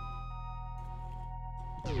things.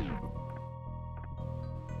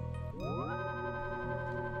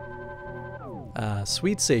 Ah,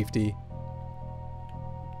 sweet safety.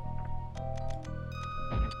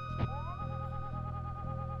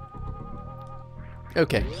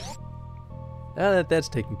 Okay. Now that that's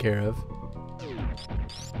taken care of,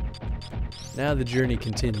 now the journey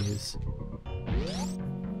continues.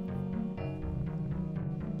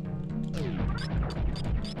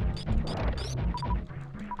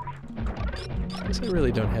 guess I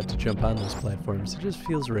really don't have to jump on those platforms. It just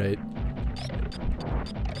feels right.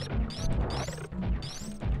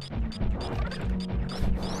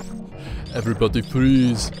 Everybody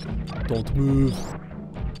freeze! Don't move.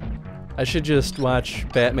 I should just watch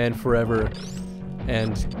Batman Forever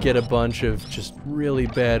and get a bunch of just really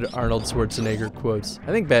bad Arnold Schwarzenegger quotes. I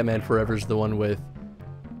think Batman Forever's the one with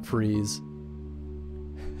freeze.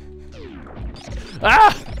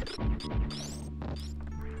 Ah!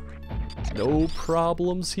 No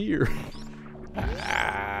problems here.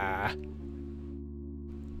 Ah.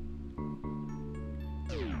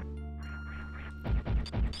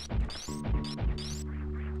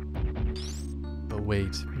 But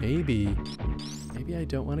wait, maybe I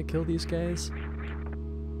don't want to kill these guys.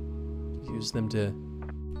 Use them to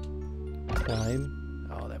climb.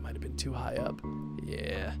 Oh, that might have been too high up.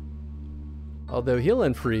 Yeah. Although he'll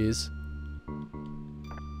unfreeze.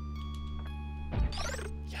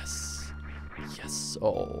 Yes. Yes.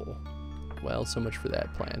 Oh. Well, so much for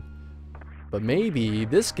that plan. But maybe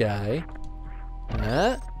this guy.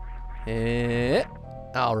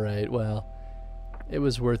 Alright, well. It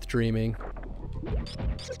was worth dreaming.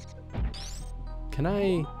 Can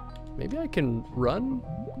I... Maybe I can run?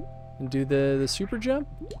 And do the super jump?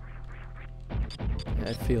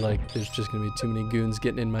 I feel like there's just gonna be too many goons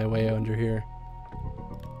getting in my way under here.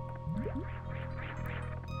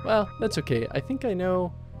 Well, that's okay. I think I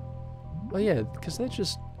know... Well, yeah, because that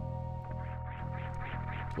just...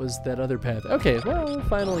 was that other path. Okay, well, we'll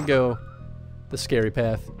finally go the scary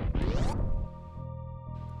path.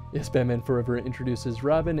 Yes, Batman Forever introduces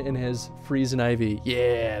Robin and has Freeze and Ivy.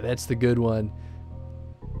 Yeah, that's the good one.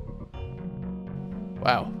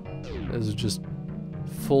 Wow. This is just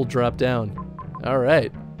full drop down.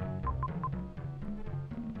 Alright.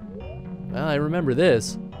 Well, I remember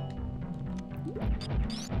this.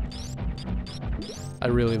 I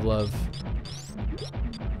really love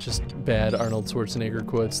just bad Arnold Schwarzenegger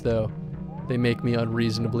quotes, though. They make me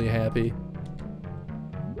unreasonably happy.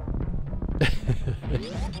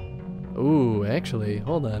 Ooh, actually,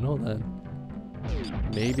 hold on.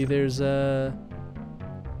 Maybe there's a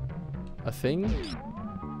thing?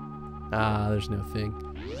 Ah, there's no thing.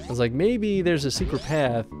 I was like, maybe there's a secret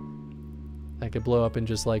path I could blow up and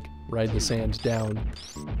just, like, ride the sand down.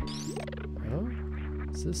 Oh?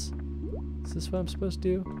 Is this what I'm supposed to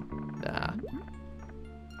do? Nah.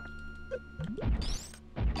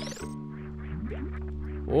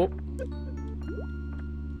 Oh.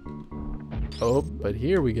 Oh, but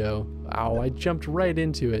here we go. Ow, I jumped right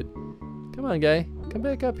into it. Come on, guy. Come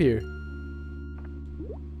back up here.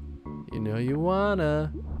 You know you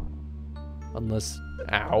wanna. Unless...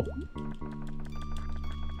 Ow.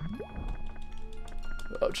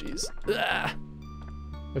 Oh, jeez. Ah.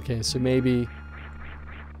 Okay, so maybe...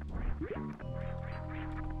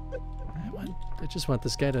 I just want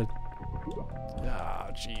this guy to...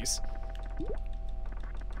 Ah, jeez.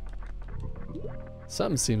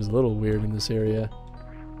 Something seems a little weird in this area.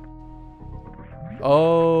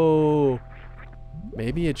 Oh!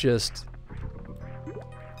 Maybe it just...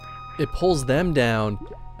 It pulls them down.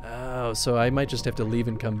 Oh, so I might just have to leave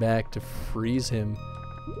and come back to freeze him.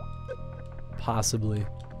 Possibly.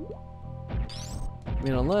 I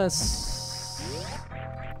mean, unless...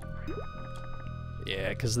 Yeah,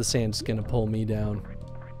 because the sand's gonna pull me down.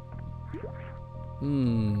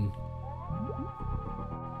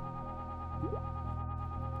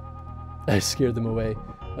 I scared them away.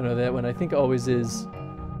 Oh no, that one I think always is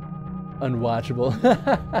unwatchable.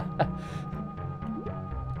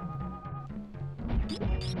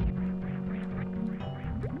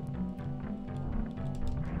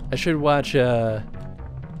 I should watch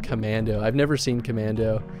Commando. I've never seen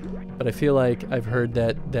Commando, but I feel like I've heard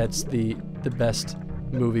that that's the best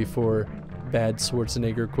movie for bad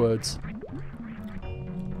Schwarzenegger quotes.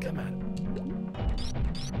 Come on.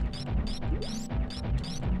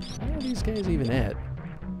 Where are these guys even at?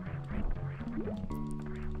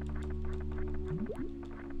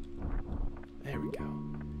 There we go.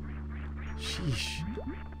 Sheesh.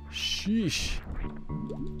 Sheesh.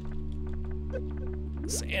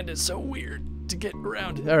 Sand is so weird to get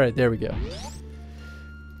around. Alright, there we go.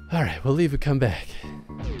 Alright, we'll leave and come back.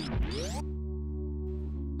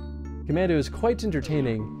 Commando is quite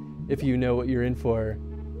entertaining if you know what you're in for.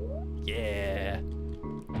 Yeah.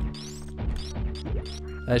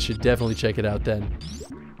 I should definitely check it out then.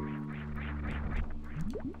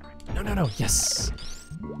 No. Yes.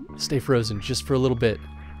 Stay frozen just for a little bit.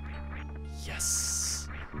 Yes.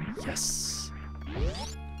 Yes.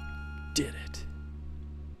 Did it.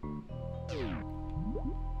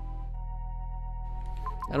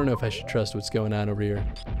 I don't know if I should trust what's going on over here.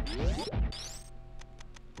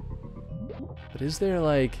 But But is there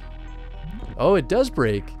like... Oh, it does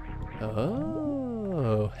break.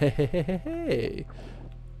 Oh, hey.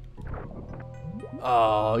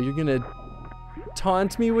 Oh, you're gonna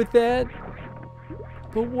taunt me with that?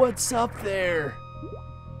 But what's up there?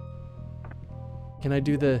 Can I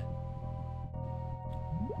do the...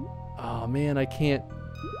 Oh man, I can't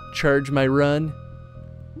charge my run.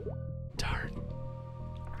 Darn.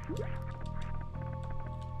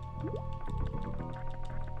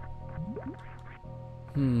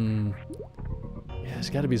 Yeah, there's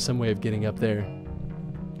gotta be some way of getting up there.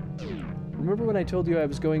 Remember when I told you I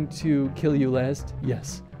was going to kill you last?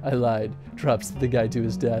 Yes, I lied. Drops the guy to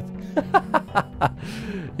his death.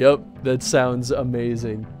 Yep, that sounds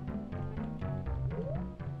amazing.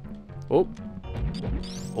 Oh,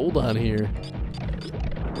 hold on here.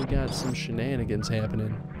 We got some shenanigans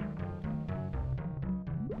happening.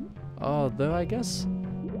 Oh, though I guess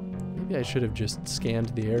maybe I should have just scanned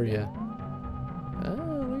the area.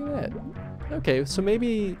 Oh, look at that. Okay, so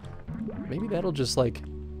maybe that'll just like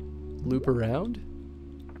loop around.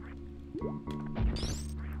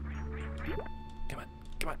 Come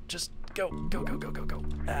on, just go.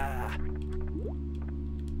 Ah.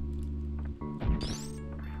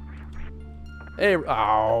 Hey,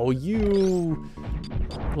 oh, you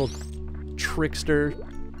little trickster.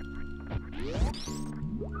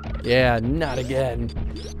 Yeah, not again.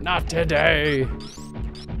 Not today.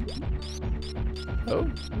 Oh,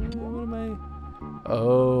 what am I?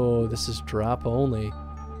 Oh, this is drop only.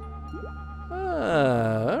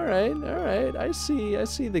 Ah, all right. I see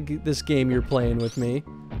this game you're playing with me.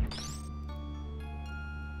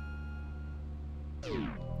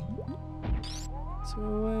 So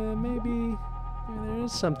maybe there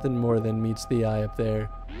is something more than meets the eye up there.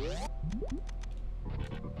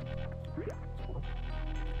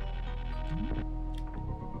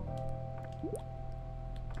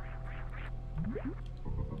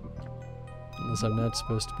 Unless I'm not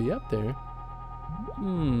supposed to be up there.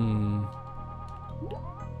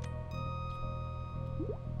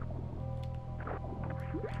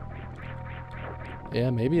 Yeah,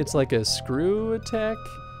 maybe it's like a screw attack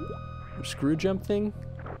or screw jump thing.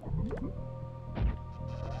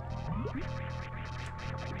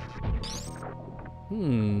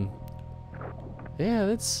 Yeah,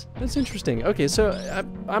 that's interesting. Okay, so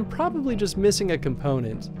I'm probably just missing a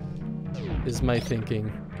component, is my thinking.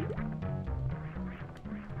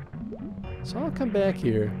 So I'll come back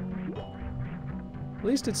here. At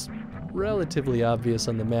least it's relatively obvious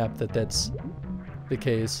on the map that that's the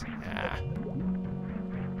case. Ah.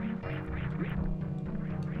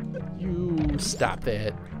 You stop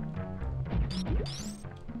that.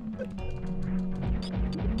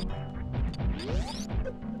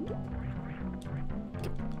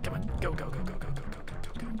 Come on, go. Come on,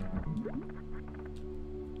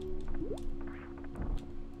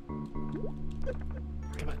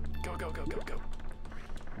 go.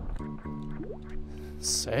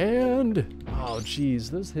 Sand. Oh, jeez,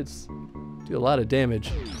 those hits do a lot of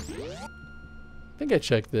damage. I think I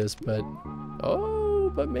checked this, but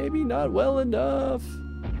but maybe not well enough.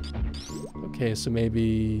 Okay, so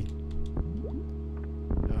maybe.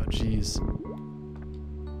 Oh, jeez.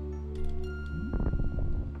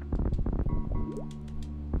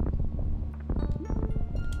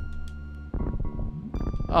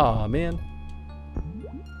 Aw, man.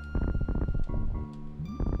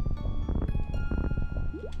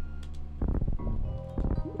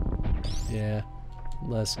 Yeah,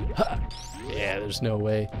 unless... Ha! Yeah, there's no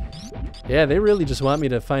way. Yeah, they really just want me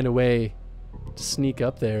to find a way to sneak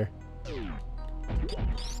up there.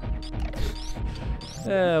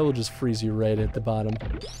 We'll just freeze you right at the bottom.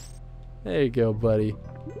 There you go, buddy.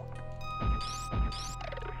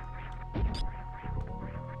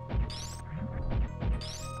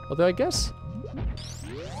 Although I guess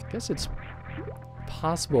it's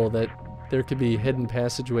possible that there could be hidden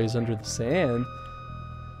passageways under the sand.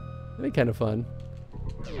 That'd be kind of fun.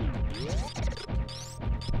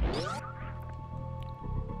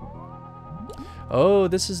 Oh,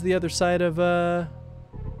 this is the other side of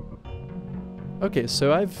Okay,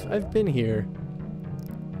 so I've been here.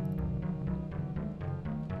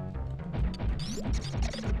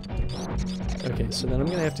 Okay, so then I'm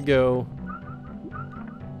gonna have to go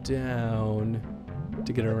down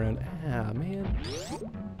to get around. Ah, man.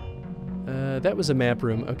 That was a map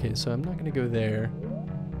room. Okay, so I'm not gonna go there.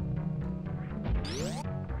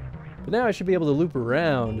 But now I should be able to loop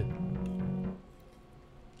around.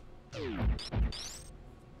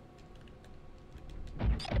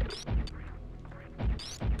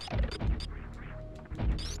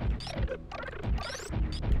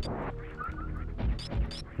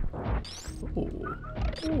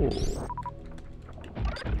 Oh.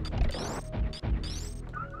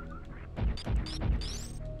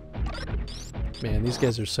 Man, these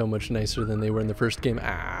guys are so much nicer than they were in the first game.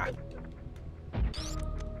 Ah!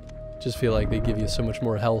 Just feel like they give you so much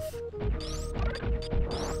more health.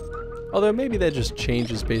 Although maybe that just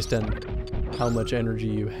changes based on how much energy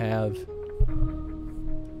you have.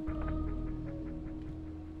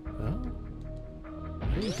 Oh.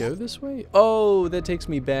 Can we go this way? Oh, that takes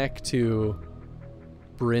me back to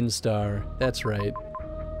Brinstar. That's right.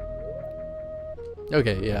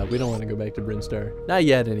 Okay, yeah, we don't want to go back to Brinstar. Not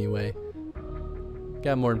yet, anyway.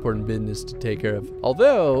 Got more important business to take care of.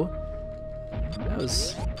 Although, that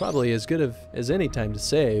was probably as good as any time to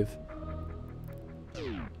save.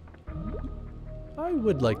 I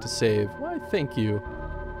would like to save. Why, thank you.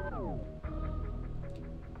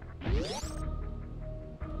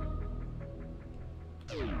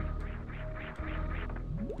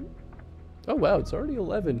 Oh wow, it's already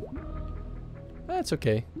 11. That's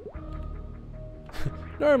okay.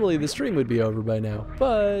 Normally the stream would be over by now,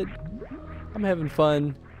 but I'm having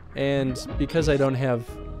fun, and because I don't have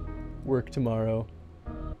work tomorrow,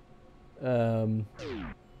 I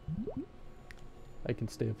can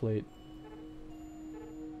stay up late.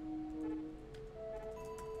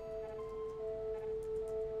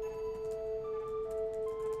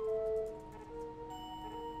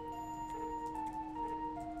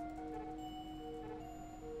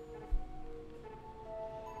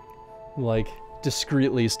 Like,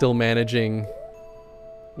 discreetly still managing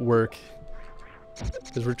work.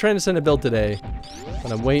 Because we're trying to send a build today,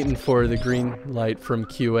 but I'm waiting for the green light from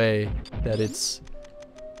QA that it's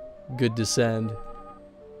good to send.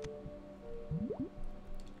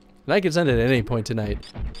 And I can send it at any point tonight,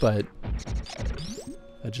 but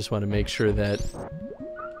I just want to make sure that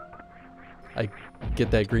I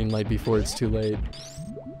get that green light before it's too late.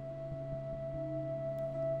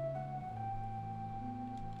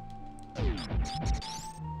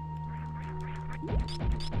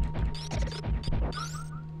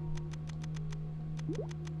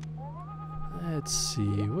 Let's see,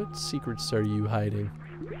 what secrets are you hiding?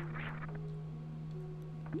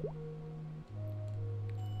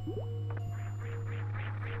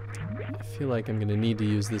 I feel like I'm gonna need to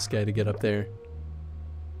use this guy to get up there.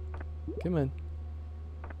 Come on.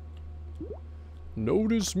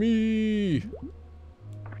 Notice me!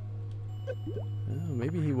 Oh,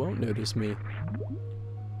 maybe he won't notice me.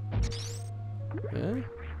 Huh?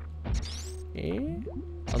 Eh?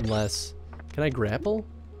 Unless... Can I grapple?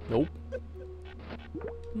 Nope.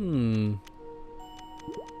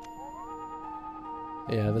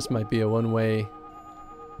 Yeah, this might be a one-way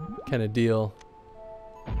kind of deal.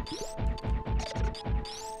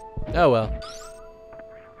 Oh well.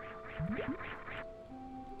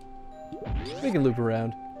 We can loop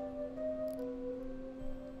around.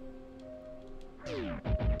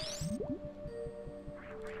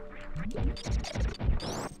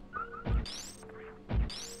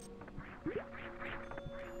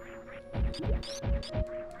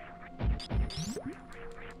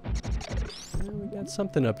 We got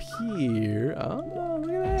something up here. Oh,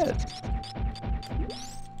 look at that.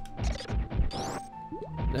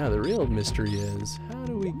 Now the real mystery is, how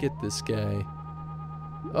do we get this guy?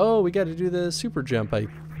 Oh, we got to do the super jump.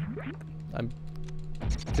 I'm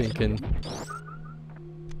thinking.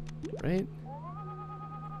 Right?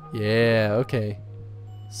 Yeah, okay.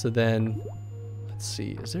 So then, let's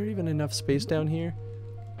see. Is there even enough space down here?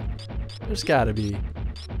 There's gotta be.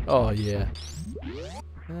 Oh, yeah.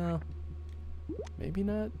 Well, maybe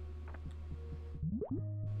not.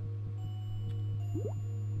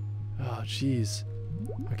 Oh, jeez.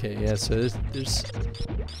 Okay, yeah, so there's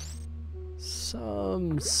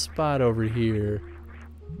some spot over here.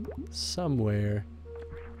 Somewhere.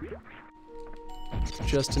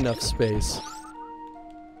 Just enough space.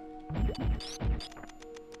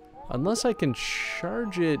 Unless I can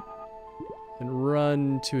charge it and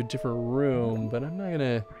run to a different room, but I'm not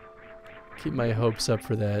gonna keep my hopes up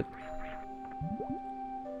for that.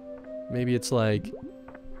 Maybe it's like...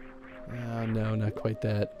 Oh, no, not quite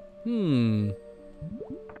that.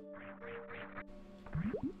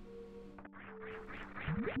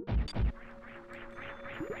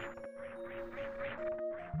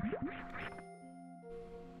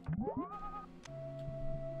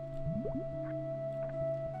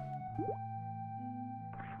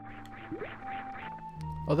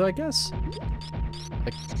 Although I guess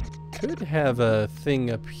I could have a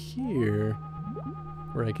thing up here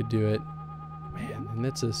where I could do it. Man, and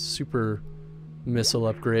that's a super missile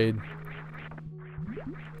upgrade.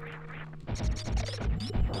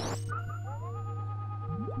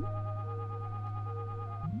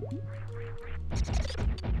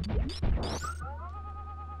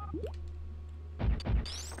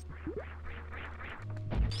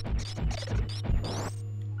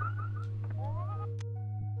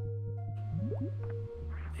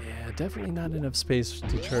 definitely not enough space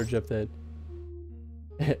to charge up that.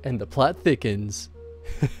 And the plot thickens.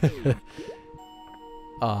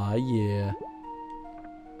 Aw, yeah.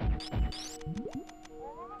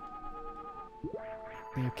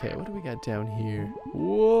 Okay, what do we got down here?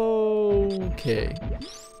 Whoa, okay.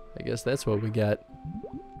 I guess that's what we got.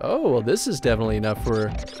 Oh, well, this is definitely enough for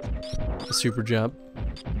a super jump.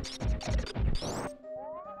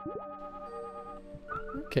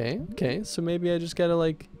 Okay, okay, so maybe I just gotta,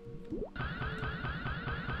 like...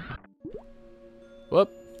 Whoop.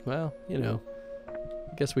 Well, you know.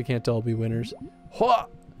 I guess we can't all be winners. Hua!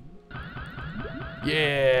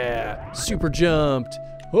 Yeah! Super jumped!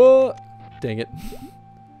 Oh! Dang it.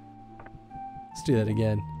 Let's do that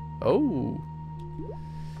again. Oh!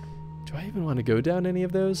 Do I even want to go down any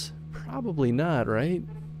of those? Probably not, right?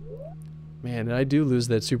 Man, and I do lose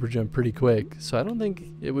that super jump pretty quick, so I don't think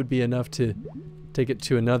it would be enough to take it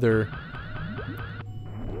to another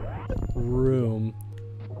room.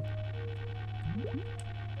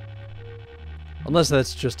 Unless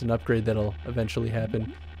that's just an upgrade that'll eventually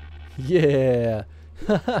happen. Yeah!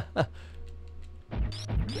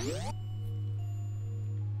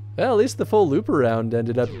 Well, at least the full loop around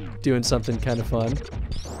ended up doing something kind of fun.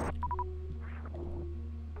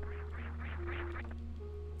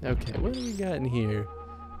 Okay, what do we got in here?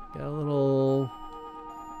 Got a little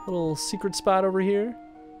secret spot over here.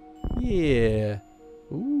 Yeah.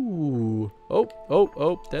 Ooh. Oh, oh,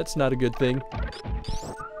 oh, that's not a good thing.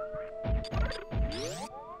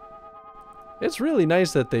 It's really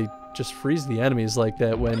nice that they just freeze the enemies like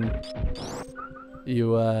that when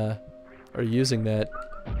you are using that.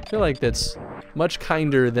 I feel like that's much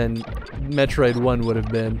kinder than Metroid 1 would have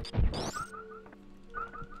been.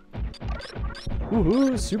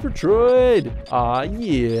 Woohoo, Super Metroid! Aw,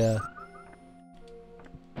 yeah.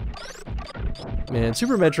 Man,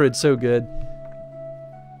 Super Metroid's so good.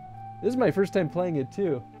 This is my first time playing it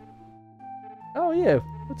too. Oh yeah,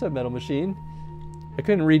 what's up, Metal Machine? I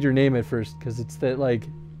couldn't read your name at first because it's that like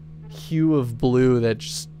hue of blue that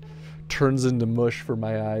just turns into mush for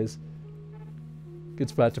my eyes. Good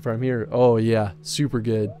spot to farm here. Oh yeah, super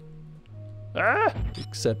good. Ah!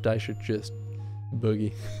 Except I should just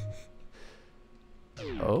boogie.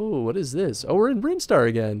 Oh, what is this? Oh, we're in Brinstar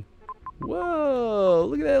again. Whoa,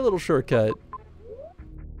 look at that little shortcut.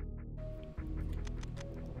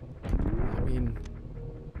 I mean,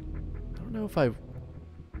 I don't know if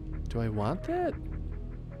do I want that?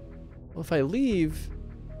 Well, if I leave,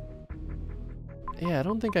 yeah, I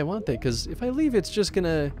don't think I want that, because if I leave, it's just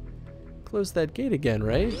gonna close that gate again,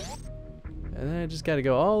 right? And then I just gotta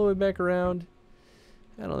go all the way back around.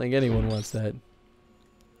 I don't think anyone wants that.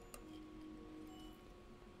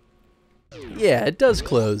 Yeah, it does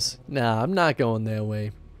close. Nah, I'm not going that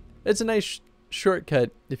way. It's a nice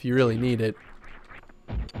shortcut if you really need it.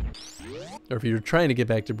 Or if you're trying to get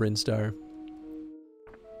back to Brinstar.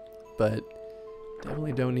 But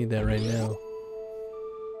definitely don't need that right now.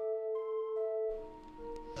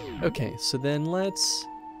 Okay, so then let's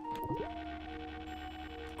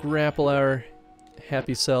grapple our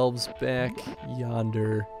happy selves back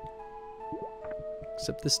yonder.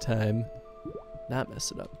 Except this time, not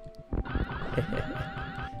mess it up.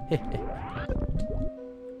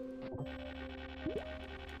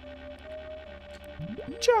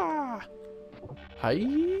 Cha!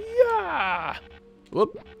 Hiya!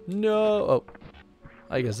 Whoop! No! Oh,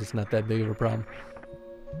 I guess it's not that big of a problem.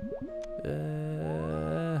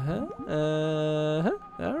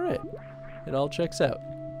 All right, it all checks out.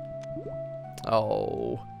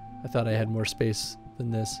 Oh, I thought I had more space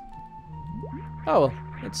than this. Oh well,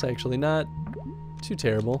 it's actually not too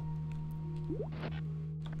terrible.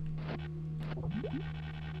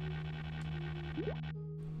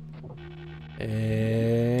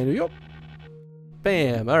 And we go.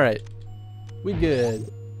 Bam. All right. We good.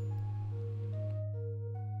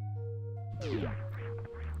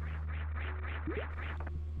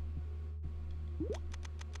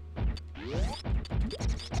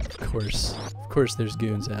 Of course there's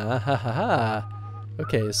goons. Ah ha ha ha.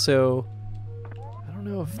 Okay, so I don't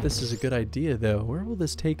know if this is a good idea though. Where will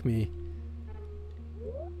this take me?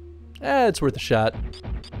 Ah, it's worth a shot.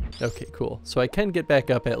 Okay, cool. So I can get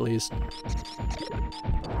back up at least.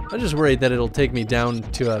 I'm just worried that it'll take me down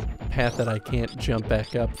to a path that I can't jump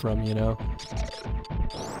back up from, you know?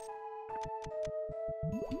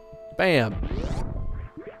 Bam!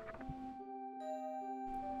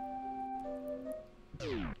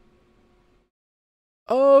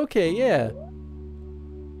 Oh, okay, yeah.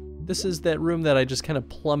 This is that room that I just kind of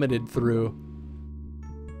plummeted through.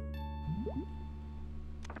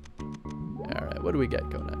 Alright, what do we got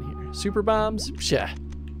going on here? Super bombs? Psha.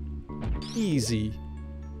 Easy.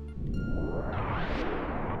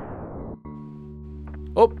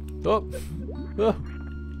 Oh, oh, oh.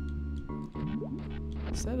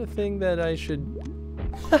 Is that a thing that I should...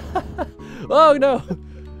 Oh, no.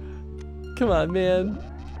 Come on, man.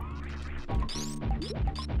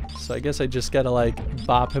 So I guess I just gotta, like,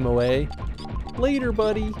 bop him away. Later,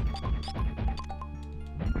 buddy.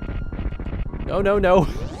 No, no, no.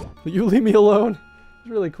 You leave me alone. It's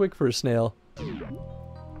really quick for a snail.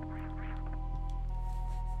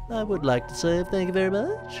 I would like to say thank you very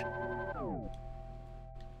much.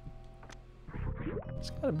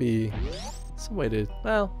 There's gotta be some way to...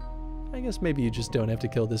 Well, I guess maybe you just don't have to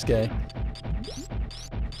kill this guy.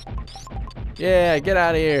 Yeah, get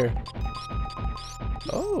out of here.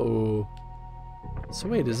 Oh. So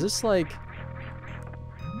wait, is this like...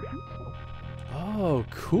 Oh,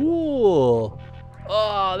 cool.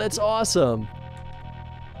 Oh, that's awesome.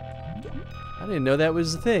 I didn't know that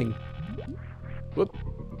was a thing. Whoop.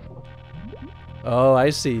 Oh, I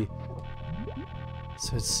see.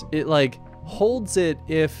 So it like holds it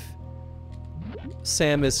if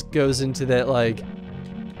Samus goes into that like...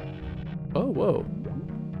 Oh, whoa.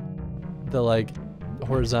 The like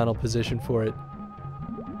horizontal position for it.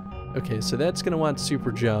 Okay, so that's gonna want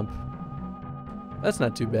super jump. That's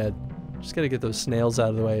not too bad. Just gotta get those snails out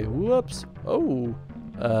of the way. Whoops. Oh.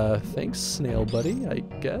 Thanks, snail buddy, I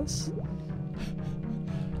guess.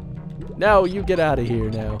 No, you get out of here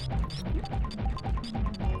now.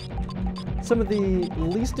 Some of the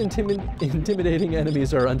least intimidating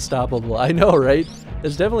enemies are unstoppable. I know, right?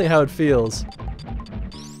 That's definitely how it feels.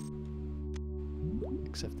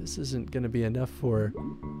 Except this isn't gonna be enough for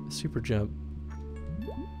a super jump.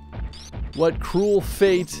 What cruel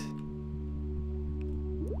fate!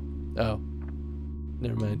 Oh.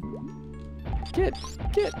 Never mind. Get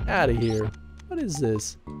out of here. What is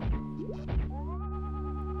this?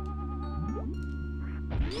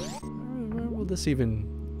 Where will this even...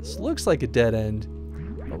 This looks like a dead end,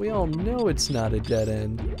 but we all know it's not a dead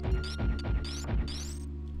end.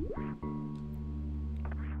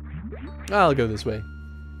 I'll go this way.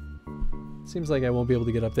 Seems like I won't be able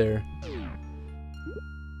to get up there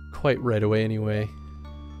quite right away anyway.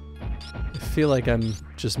 I feel like I'm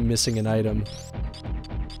just missing an item.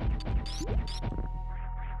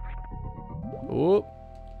 Oh.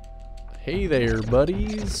 Hey there,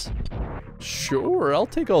 buddies. Sure, I'll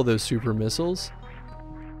take all those super missiles.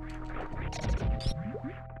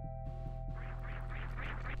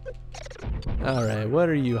 Alright, what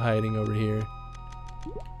are you hiding over here?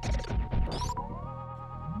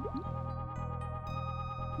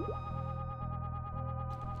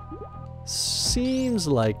 Seems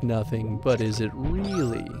like nothing, but is it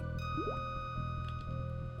really?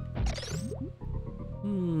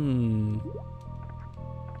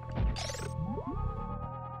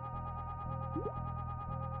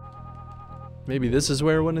 Maybe this is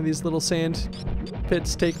where one of these little sand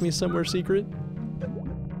pits take me somewhere secret?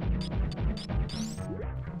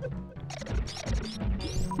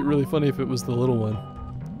 It'd be really funny if it was the little one.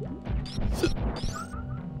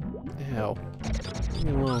 Ow. Leave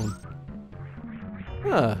me alone.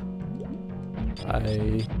 Huh.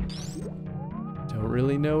 I don't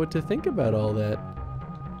really know what to think about all that.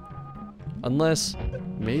 Unless,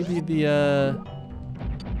 maybe the,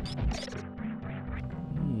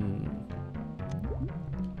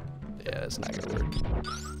 Yeah, that's not gonna work.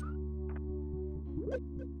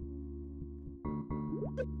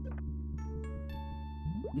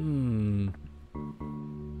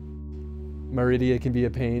 Meridia can be a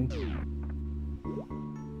pain.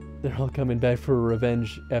 They're all coming back for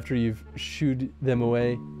revenge after you've shooed them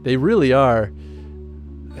away. They really are.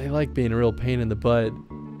 They like being a real pain in the butt.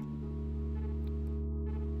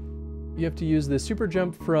 You have to use the super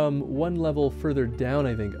jump from one level further down,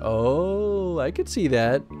 I think. Oh, I could see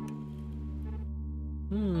that.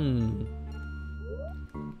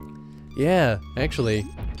 Yeah, actually,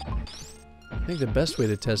 I think the best way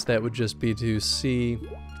to test that would just be to see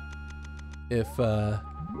if, okay,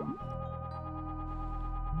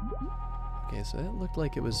 so that looked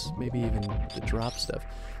like it was maybe even the drop stuff.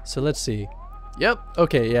 So let's see. Yep,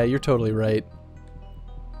 okay, yeah, you're totally right.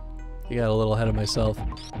 You got a little ahead of myself.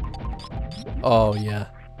 Oh, yeah.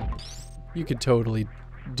 You could totally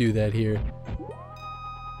do that here.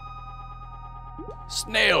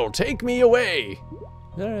 Snail, take me away!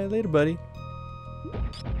 Alright, later, buddy.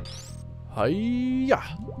 Hiya!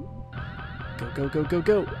 Go, go, go, go,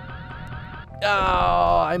 go!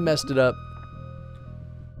 Oh, I messed it up.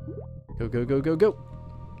 Go, go, go, go, go!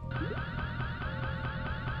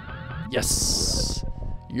 Yes!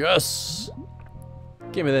 Yes!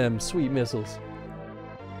 Give me them sweet missiles.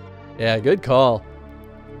 Yeah, good call.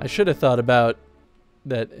 I should have thought about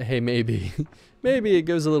that, hey, maybe, maybe it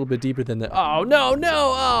goes a little bit deeper than that. Oh, no,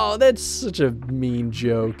 no, oh, that's such a mean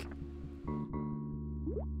joke.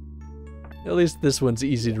 At least this one's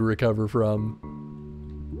easy to recover from.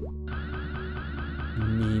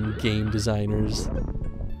 Mean game designers.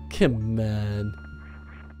 Come on.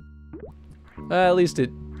 At least it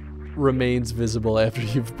remains visible after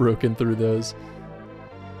you've broken through those.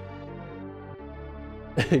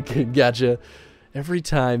 Gotcha. Every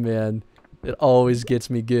time, man. It always gets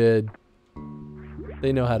me good.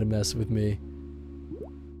 They know how to mess with me.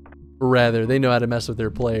 Or rather, they know how to mess with their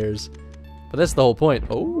players. But that's the whole point.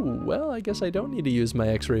 Oh, well, I guess I don't need to use my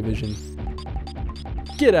X-ray vision.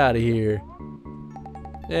 Get out of here.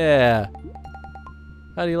 Yeah.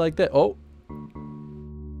 How do you like that? Oh.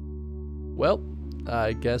 Well,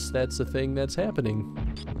 I guess that's a thing that's happening.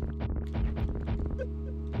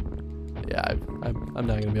 Yeah, I'm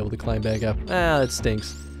not gonna be able to climb back up. Ah, that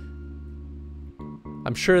stinks.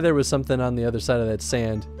 I'm sure there was something on the other side of that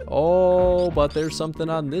sand. Oh, but there's something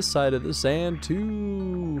on this side of the sand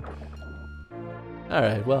too.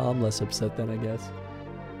 Alright, well, I'm less upset then, I guess.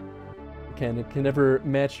 It can never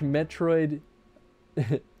match Metroid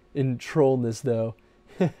in trollness, though.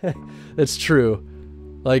 That's true.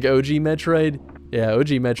 Like OG Metroid? Yeah, OG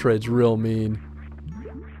Metroid's real mean.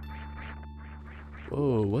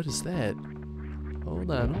 Whoa, what is that? Hold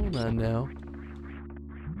on now.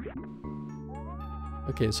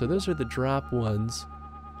 Okay, so those are the drop ones.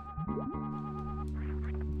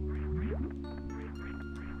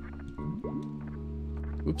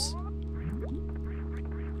 Oops.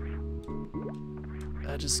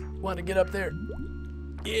 I just want to get up there.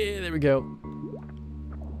 Yeah, there we go.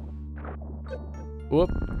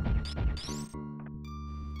 Whoop.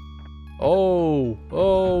 Oh,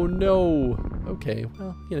 oh no. Okay,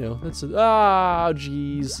 well, you know, that's a, ah,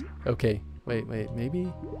 jeez. Okay, wait,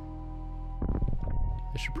 maybe?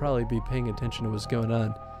 I should probably be paying attention to what's going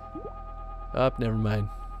on. Oh, never mind.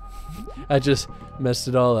 I just messed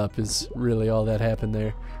it all up is really all that happened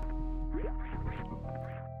there.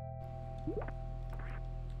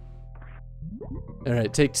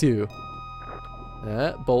 Alright, take two.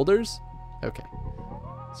 Boulders? Okay.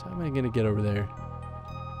 So how am I gonna get over there?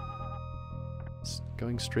 Just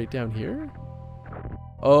going straight down here?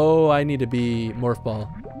 Oh, I need to be Morph Ball.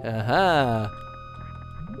 Aha!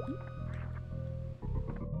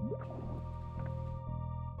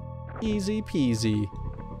 Easy peasy.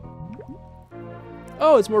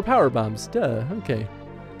 Oh, it's more power bombs. Duh. Okay.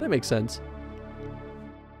 That makes sense.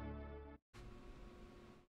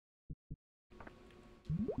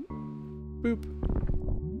 Boop.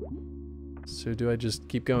 So do I just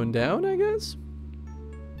keep going down, I guess?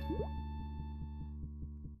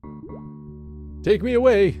 Take me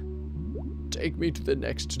away. Take me to the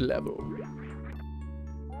next level.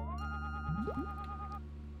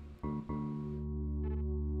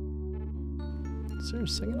 Is there a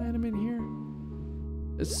second item in here?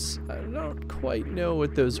 I don't quite know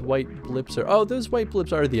what those white blips are. Oh, those white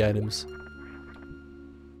blips are the items.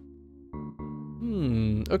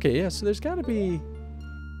 Okay, yeah, so there's gotta be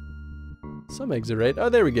some exit, right? Oh,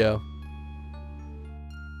 there we go.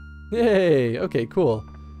 Yay! Okay, cool.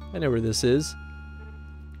 I know where this is.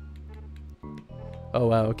 Oh,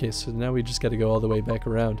 wow, okay, so now we just gotta go all the way back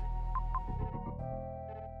around.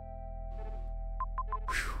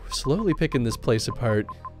 Whew, slowly picking this place apart.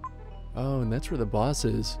 Oh, and that's where the boss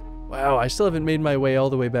is. Wow, I still haven't made my way all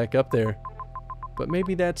the way back up there. But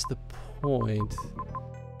maybe that's the point.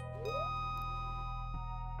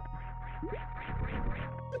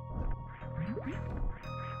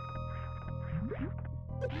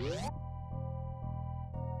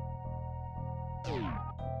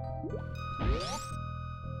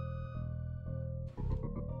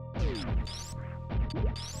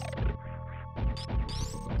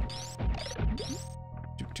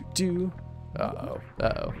 Uh-oh,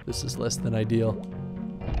 uh-oh. This is less than ideal.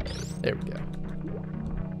 There we go.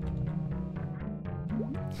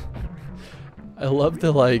 I love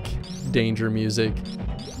the, like, danger music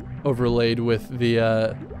overlaid with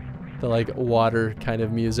the like, water kind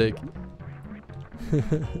of music.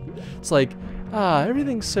 It's like,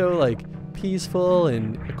 everything's so, like, peaceful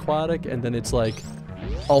and aquatic, and then it's like,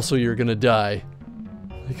 also you're gonna die.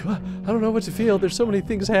 Like, what? I don't know what to feel. There's so many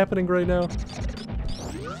things happening right now.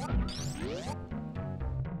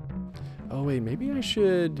 Oh wait, maybe I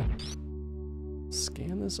should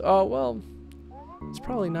scan this. Oh, well, it's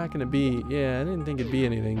probably not gonna be, yeah, I didn't think it'd be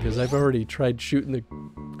anything because I've already tried shooting the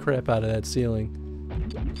crap out of that ceiling.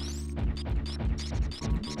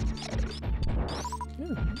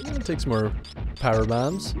 Yeah, I'll take some more power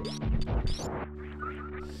bombs.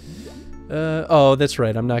 Oh, that's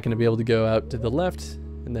right. I'm not going to be able to go out to the left.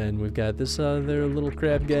 And then we've got this other little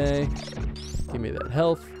crab guy. Give me that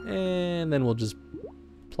health. And then we'll just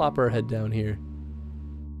plop our head down here.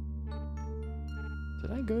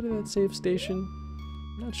 Did I go to that save station?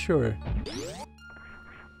 I'm not sure.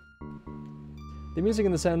 The music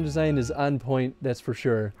and the sound design is on point, that's for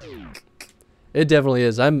sure. It definitely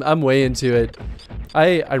is. I'm way into it.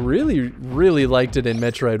 I really liked it in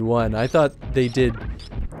Metroid 1. I thought they did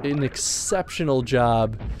an exceptional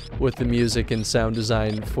job with the music and sound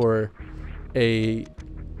design for a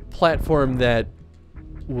platform that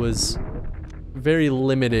was very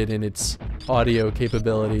limited in its audio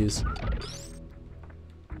capabilities.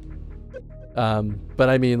 But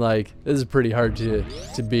I mean, like, this is pretty hard to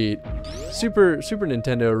beat. Super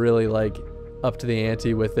Nintendo really, like, upped the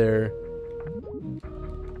ante with their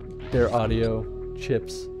audio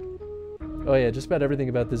chips. Oh yeah, just about everything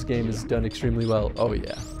about this game is done extremely well. Oh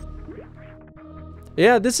yeah.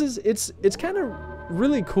 Yeah, it's kind of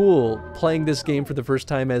really cool playing this game for the first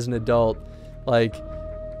time as an adult. Like,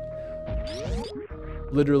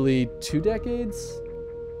 literally 2 decades?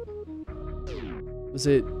 Was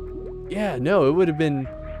it? Yeah, no, it would have been,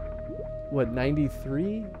 what,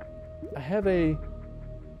 93? I have a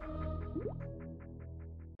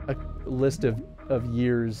list of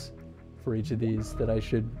years for each of these that I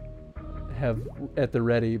should have at the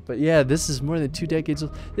ready. But yeah, this is more than 2 decades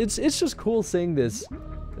old. It's just cool seeing this,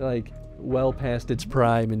 like, well past its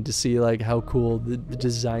prime, and to see, like, how cool the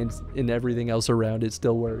designs and everything else around it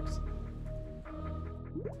still works.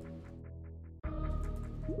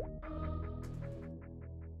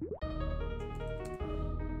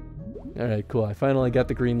 Alright, cool. I finally got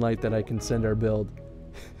the green light that I can send our build.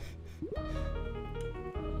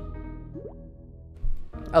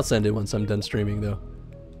 I'll send it once I'm done streaming, though.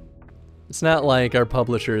 It's not like our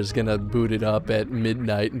publisher is gonna boot it up at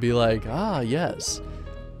midnight and be like, ah, yes,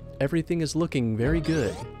 everything is looking very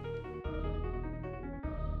good.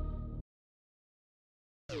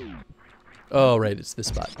 Oh, right, it's this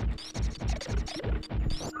spot.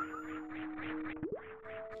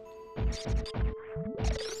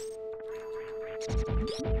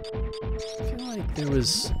 I feel like there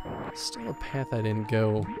was still a path I didn't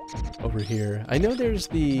go over here. I know there's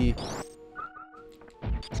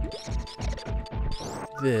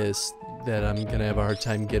this that I'm gonna have a hard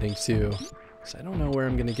time getting to, because I don't know where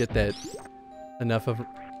I'm gonna get that enough of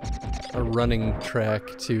a running track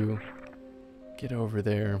to get over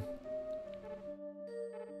there.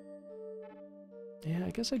 Yeah,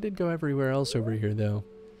 I guess I did go everywhere else over here though.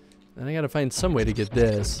 And I gotta find some way to get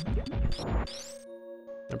this.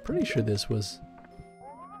 I'm pretty sure this was...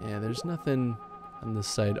 Yeah, there's nothing on this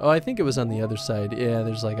side. Oh, I think it was on the other side. Yeah,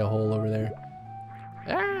 there's like a hole over there.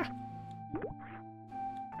 Ah!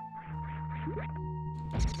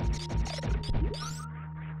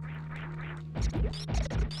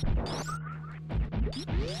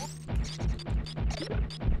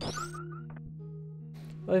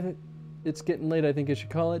 Well, I think it's getting late. I think I should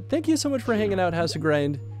call it. Thank you so much for hanging out, House of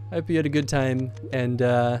Grind. I hope you had a good time. And,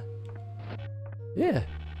 yeah.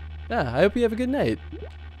 I hope you have a good night.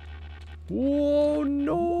 Whoa,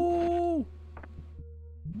 no!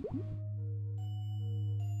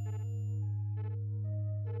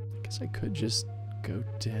 I guess I could just go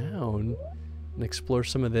down and explore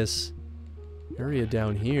some of this area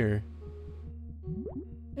down here.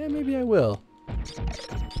 Yeah, maybe I will.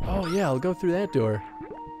 Oh yeah, I'll go through that door.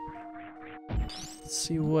 Let's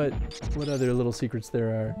see what other little secrets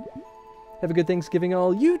there are. Have a good Thanksgiving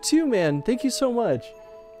all. You too, man. Thank you so much.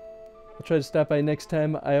 I'll try to stop by next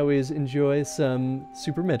time. I always enjoy some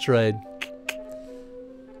Super Metroid.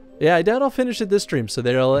 Yeah, I doubt I'll finish it this stream, so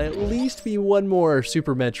there'll at least be one more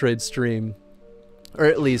Super Metroid stream. Or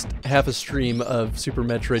at least half a stream of Super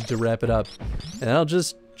Metroid to wrap it up. And I'll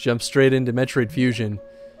just jump straight into Metroid Fusion.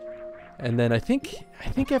 And then I think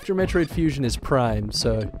after Metroid Fusion is Prime,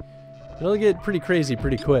 so it'll get pretty crazy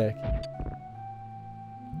pretty quick.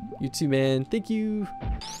 You too, man. Thank you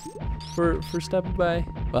for stopping by.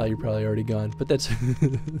 Well, you're probably already gone, but that's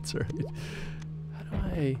that's alright. How do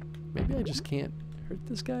I... Maybe I just can't hurt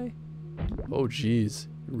this guy? Oh, jeez.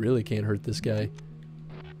 You really can't hurt this guy.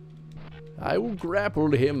 I will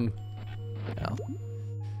grapple him. Well,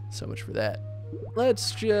 so much for that.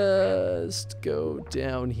 Let's just go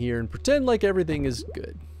down here and pretend like everything is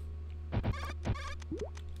good.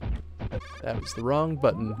 That was the wrong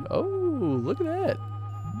button. Oh, look at that.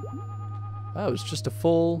 Wow, it was just a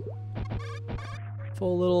full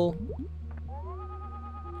little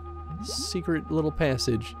secret little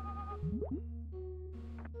passage.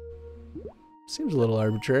 Seems a little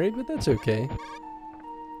arbitrary, but that's okay.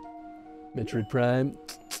 Metroid Prime.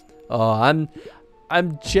 Oh,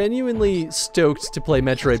 I'm genuinely stoked to play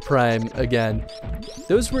Metroid Prime again.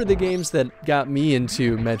 Those were the games that got me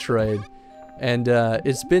into Metroid, and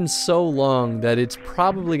it's been so long that it's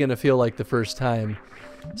probably gonna feel like the first time.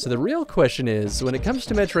 So the real question is, when it comes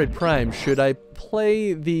to Metroid Prime, should I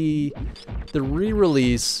play the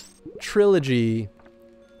re-release trilogy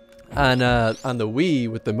on the Wii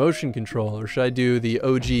with the motion control, or should I do the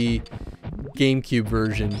OG GameCube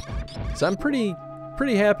version? So I'm pretty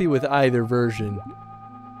happy with either version.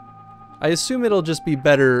 I assume it'll just be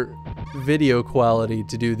better video quality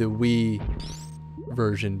to do the Wii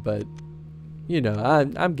version, but you know,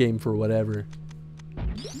 I'm game for whatever.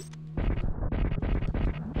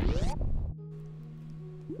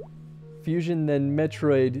 Fusion, then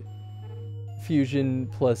Metroid Fusion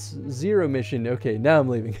plus Zero mission. Okay, now I'm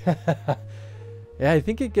leaving. Yeah, I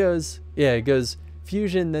think it goes, yeah, it goes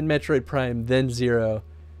Fusion, then Metroid Prime, then Zero.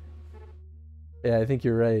 Yeah, I think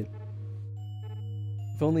you're right.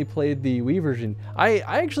 I've only played the Wii version. I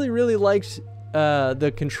actually really liked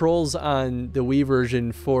the controls on the Wii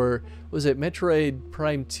version for, was it Metroid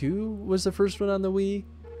Prime 2 was the first one on the Wii?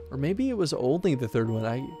 Or maybe it was only the third one.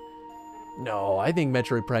 No, I think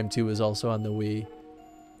Metroid Prime 2 was also on the Wii.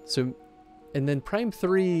 So, and then Prime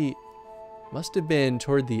 3 must have been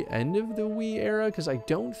toward the end of the Wii era, because I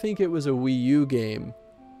don't think it was a Wii U game.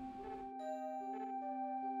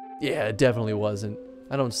 Yeah, it definitely wasn't.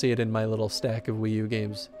 I don't see it in my little stack of Wii U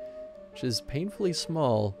games, which is painfully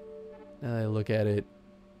small now that I look at it.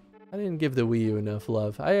 I didn't give the Wii U enough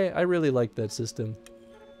love. I really liked that system.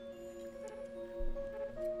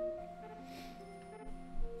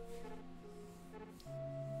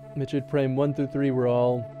 Metroid Prime 1 through 3 were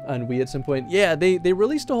all on Wii at some point. Yeah, they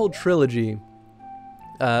released a whole trilogy.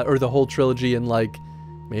 Or the whole trilogy in, like,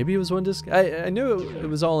 maybe it was one disc? I knew it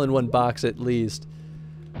was all in one box at least.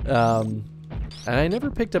 And I never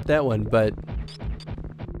picked up that one, but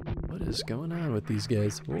what is going on with these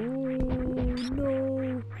guys? Oh,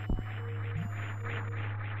 no.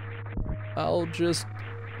 I'll just...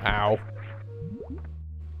 Ow.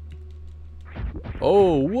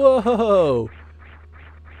 Oh, whoa!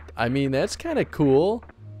 I mean, that's kind of cool.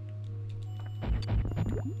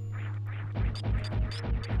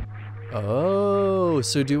 Oh,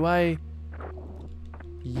 so do I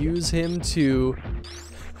use him to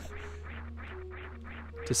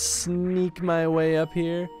sneak my way up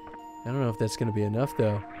here? I don't know if that's gonna be enough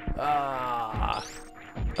though. Ah.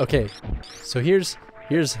 Okay, so here's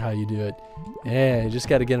how you do it. Yeah, you just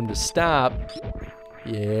gotta get him to stop.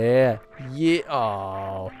 Yeah. Yeah.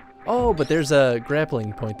 Oh. Oh, but there's a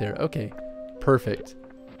grappling point there. Okay. Perfect.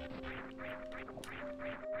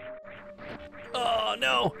 Oh,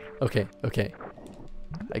 no. Okay, okay.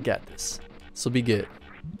 I got this. This will be good.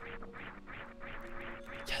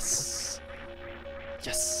 Yes.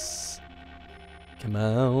 Yes. Come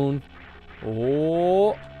on.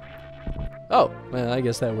 Oh. Oh, well, I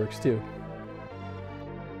guess that works too.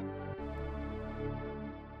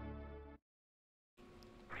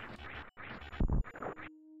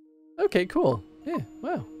 Okay, cool. Yeah,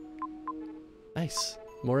 wow. Nice.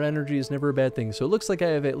 More energy is never a bad thing. So it looks like I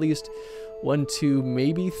have at least 1, 2,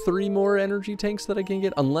 maybe 3 more energy tanks that I can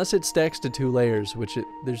get, unless it stacks to 2 layers, which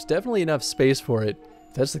there's definitely enough space for it.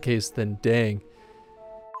 If that's the case, then dang.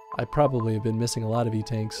 I probably have been missing a lot of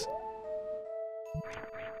E-tanks.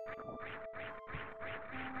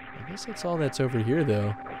 I guess that's all that's over here,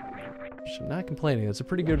 though. I'm not complaining. That's a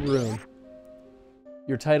pretty good room.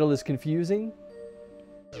 Your title is confusing?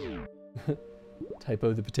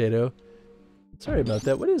 Typo the potato. Sorry about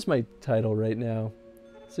that. What is my title right now?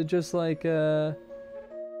 Is it just like, oh,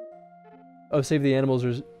 save the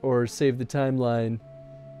animals or save the timeline?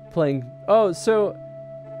 Playing, oh, so,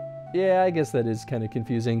 yeah, I guess that is kind of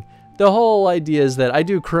confusing. The whole idea is that I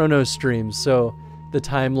do chrono streams, so the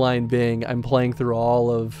timeline being I'm playing through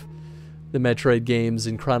all of the Metroid games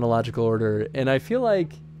in chronological order, and I feel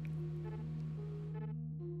like,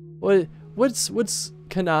 what's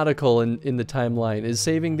canonical in the timeline? Is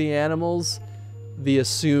saving the animals the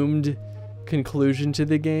assumed conclusion to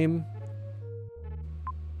the game?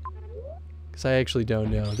 Because I actually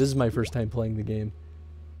don't know. This is my first time playing the game.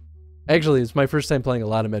 Actually, it's my first time playing a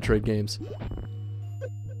lot of Metroid games.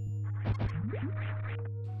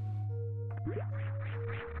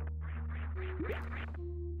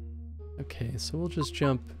 Okay, so we'll just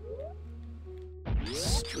jump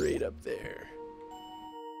straight up there.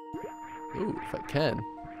 Ooh, if I can.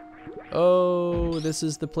 Oh, this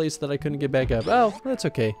is the place that I couldn't get back up. Oh, that's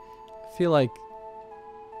okay. I feel like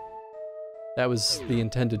that was the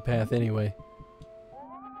intended path anyway.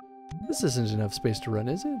 This isn't enough space to run,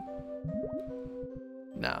 is it?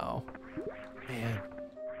 No. Man.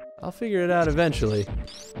 I'll figure it out eventually.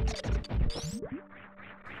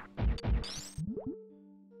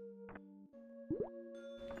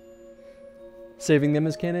 Saving them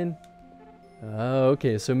as canon? Oh,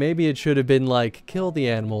 okay, so maybe it should have been like, kill the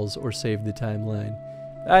animals or save the timeline.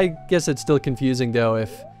 I guess it's still confusing though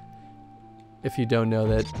if you don't know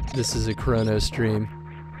that this is a chrono stream.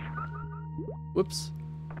 Whoops.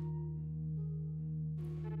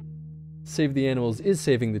 Save the animals is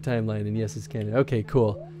saving the timeline, and yes, it's canon. Okay,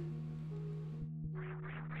 cool.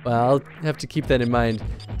 Well, I'll have to keep that in mind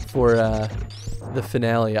for the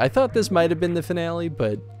finale. I thought this might have been the finale,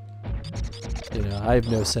 but you know, I have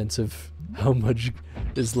no sense of how much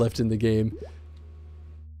is left in the game.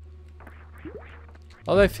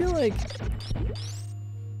 Although I feel like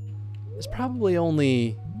there's probably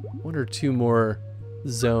only 1 or 2 more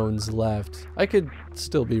zones left. I could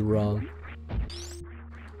still be wrong.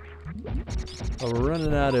 Oh, we're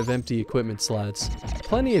running out of empty equipment slots.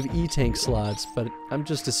 Plenty of E-tank slots, but I'm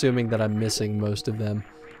just assuming that I'm missing most of them.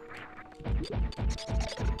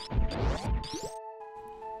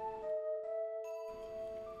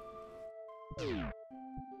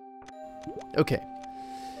 Okay.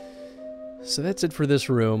 So that's it for this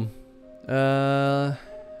room. Yeah,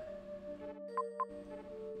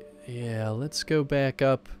 let's go back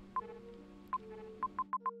up.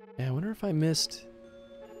 Yeah, I wonder if I missed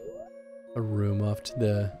a room off to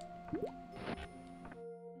the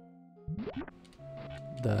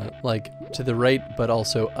like to the right, but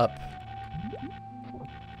also up.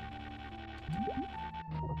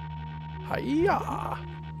 Hiya!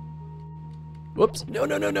 Whoops! No,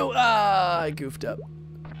 no, no, no! Ah, I goofed up.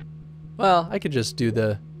 Well, I could just do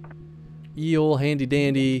the ye ol' handy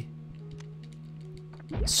dandy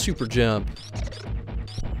super jump.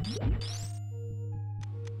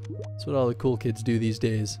 That's what all the cool kids do these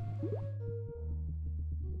days.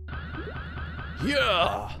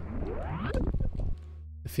 Yeah!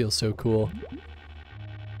 It feels so cool.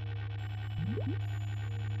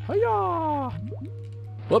 Hiya!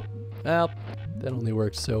 Whoop! Well, that only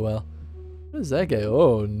worked so well. What is that guy?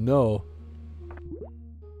 Oh no.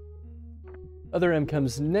 Other M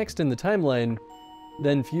comes next in the timeline,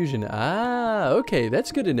 then fusion. Ah, okay,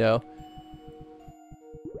 that's good to know.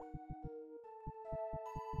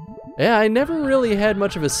 Yeah, I never really had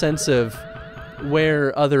much of a sense of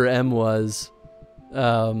where Other M was. But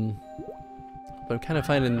I'm kind of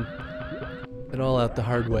finding it all out the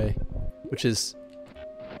hard way, which is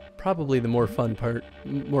probably the more fun part,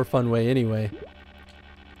 more fun way anyway.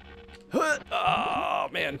 Oh,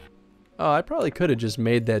 man. Oh, I probably could have just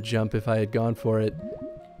made that jump if I had gone for it.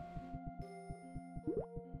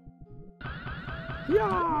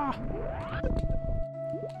 Yeah!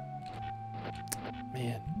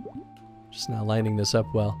 Man, just not lining this up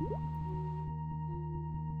well.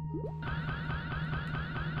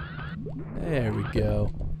 There we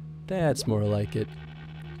go. That's more like it.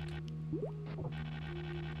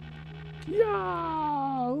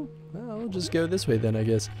 Yeah! Well, we'll just go this way then, I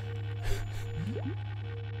guess.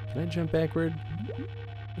 Can I jump backward?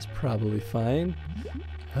 That's probably fine.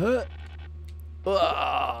 Huh.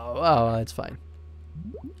 Oh, that's fine.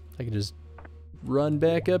 I can just run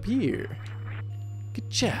back up here.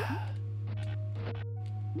 Ka-cha!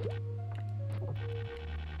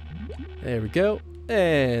 There we go.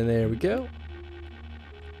 And there we go.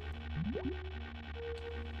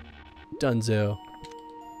 Dunzo.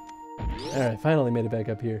 Alright, finally made it back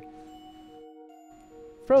up here.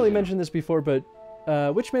 Probably mentioned this before, but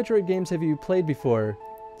which Metroid games have you played before?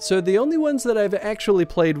 So the only ones that I've actually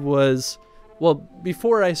played was, well,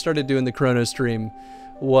 before I started doing the Chrono stream,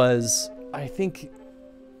 was, I think,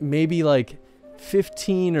 maybe like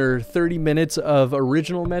 15 or 30 minutes of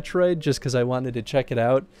original Metroid, just because I wanted to check it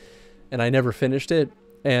out, and I never finished it.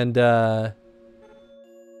 And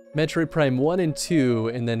Metroid Prime 1 and 2,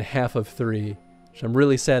 and then half of 3, which I'm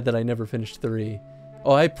really sad that I never finished 3.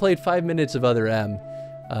 Oh, I played 5 minutes of Other M,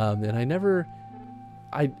 and I never...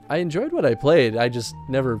 I enjoyed what I played, I just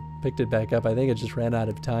never picked it back up. I think it just ran out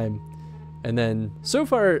of time. And then, so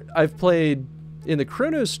far, I've played, in the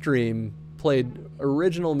Chrono stream, played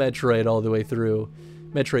original Metroid all the way through,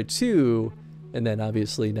 Metroid 2, and then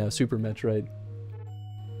obviously now Super Metroid.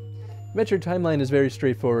 Metroid timeline is very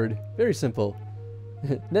straightforward, very simple.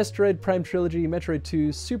 Nestroid Prime Trilogy, Metroid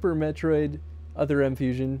 2, Super Metroid, Other M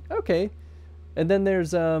Fusion, okay. And then there's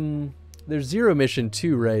Zero Mission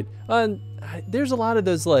too, right? There's a lot of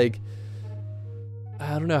those, like,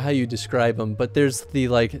 I don't know how you describe them, but there's the,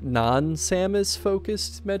 like, non-Samus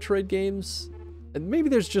focused Metroid games. And maybe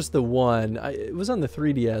there's just the one. It was on the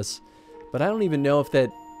 3DS, but I don't even know if that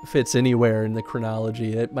fits anywhere in the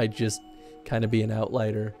chronology. It might just kind of be an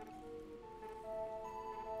outlier.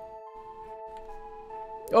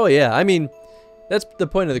 Oh yeah, I mean, that's the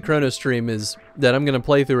point of the Chrono stream, is that I'm going to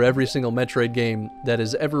play through every single Metroid game that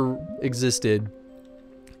has ever existed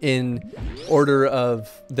in order of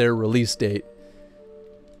their release date.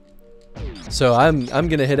 So I'm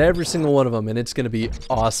going to hit every single one of them, and it's going to be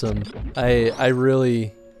awesome. I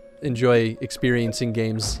really enjoy experiencing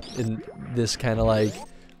games in this kind of like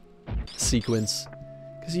sequence,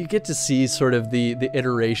 because you get to see sort of the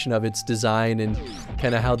iteration of its design and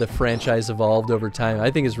kind of how the franchise evolved over time.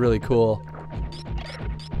 I think it's really cool.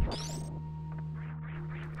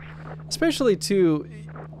 Especially too,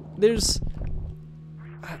 there's,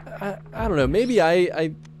 I don't know, maybe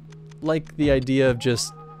I like the idea of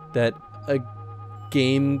just that a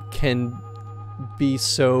game can be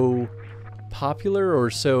so popular or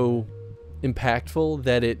so impactful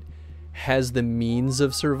that it has the means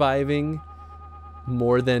of surviving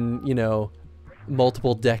more than, you know,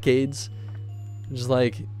 multiple decades. Just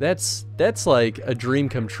like, that's like a dream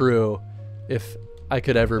come true if I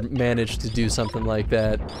could ever manage to do something like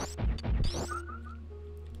that.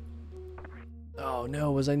 Oh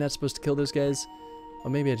no, was I not supposed to kill those guys? Oh,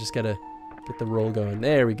 maybe I just gotta get the roll going.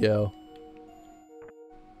 There we go.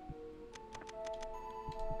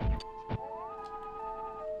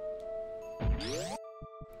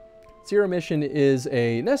 Zero Mission is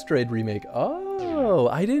a Metroid remake. Oh,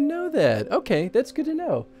 I didn't know that. Okay, that's good to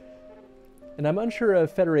know. And I'm unsure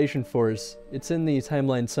of Federation Force. It's in the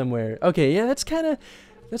timeline somewhere. Okay, yeah,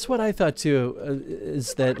 that's what I thought too,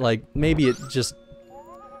 is that like maybe it just,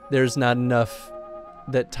 there's not enough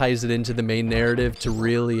that ties it into the main narrative to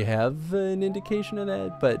really have an indication of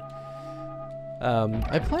that, but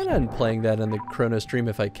I plan on playing that on the Chrono stream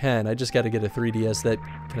if I can. I just got to get a 3DS that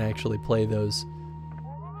can actually play those,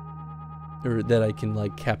 or that I can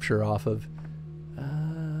like capture off of.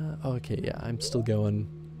 Okay, yeah, I'm still going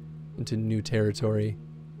into new territory,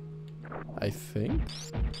 I think.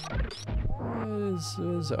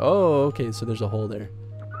 Oh, okay, so there's a hole there.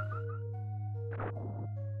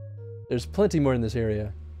 There's plenty more in this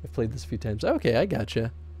area. I've played this a few times. Okay, I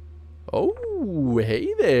gotcha. Oh,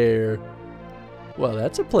 hey there. Well,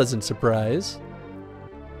 that's a pleasant surprise.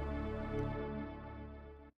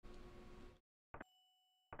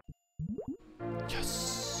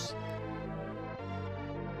 Yes.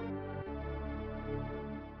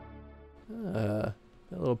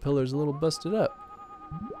 That little pillar's a little busted up,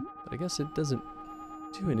 but I guess it doesn't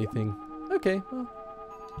do anything. Okay, well.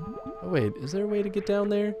 Oh wait, is there a way to get down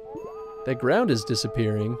there? That ground is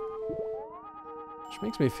disappearing, which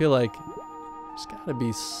makes me feel like there's gotta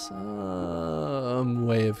be some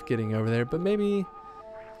way of getting over there, but maybe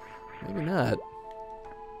not.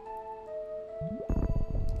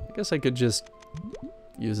 I guess I could just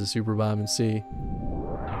use a super bomb and see.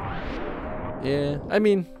 Yeah, I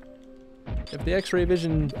mean, if the X-ray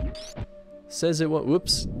vision says it won't,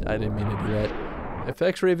 whoops, I didn't mean to do that. If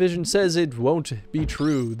X-ray vision says it won't be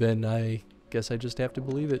true, then I guess I just have to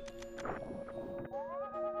believe it.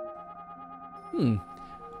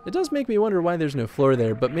 It does make me wonder why there's no floor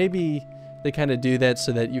there, but maybe they kind of do that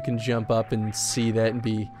so that you can jump up and see that and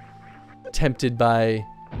be tempted by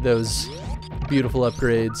those beautiful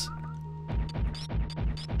upgrades.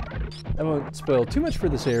 I won't spoil too much for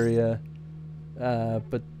this area,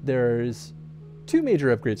 but there's 2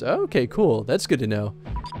 major upgrades. Oh, okay, cool. That's good to know.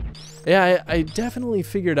 Yeah, I definitely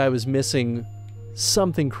figured I was missing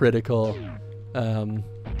something critical.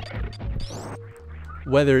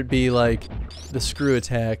 Whether it be like the screw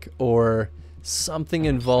attack or something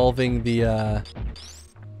involving the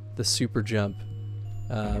super jump.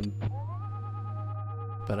 But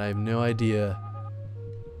I have no idea.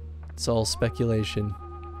 It's all speculation.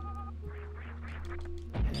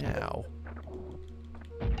 Ow.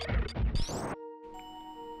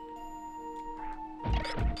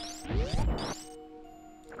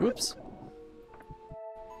 Whoops.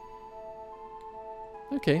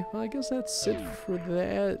 Okay, well I guess that's it for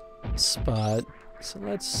that spot. So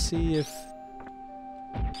let's see if...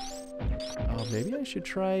 Oh, maybe I should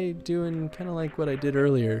try doing kind of like what I did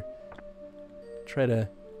earlier. Try to...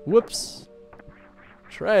 Whoops!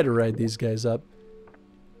 Try to ride these guys up.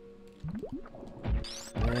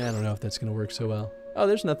 I don't know if that's going to work so well. Oh,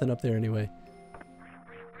 there's nothing up there anyway.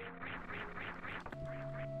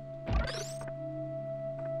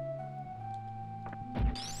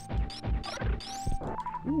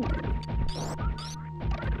 Ooh.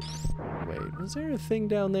 Wait, was there a thing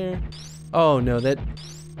down there? Oh no, that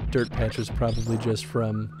dirt patch was probably just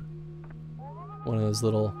from one of those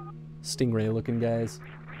little stingray looking guys.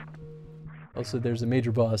 Also, there's a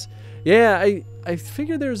major boss. Yeah, I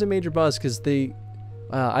figured there was a major boss because they...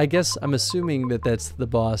 I guess I'm assuming that that's the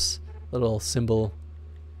boss little symbol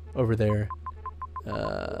over there.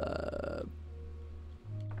 But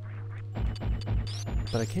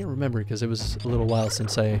I can't remember because it was a little while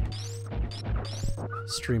since I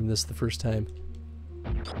streamed this the first time.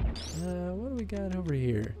 What do we got over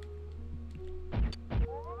here?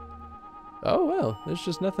 Oh, well, there's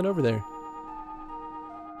just nothing over there.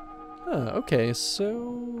 Okay,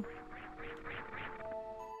 so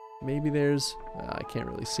maybe there's... I can't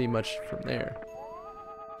really see much from there.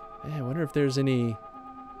 I wonder if there's any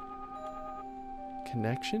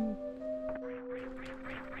connection?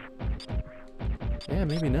 Yeah,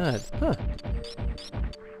 maybe not. Huh.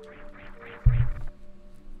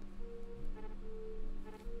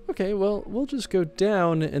 Okay, well, we'll just go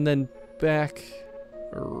down and then back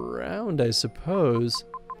around, I suppose.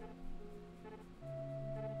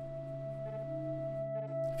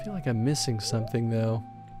 I feel like I'm missing something, though.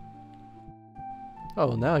 Oh,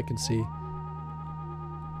 well, now I can see.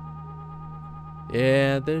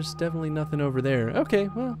 Yeah, there's definitely nothing over there. Okay,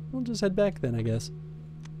 well, we'll just head back then, I guess.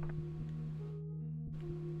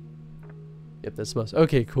 Yep, that's supposed.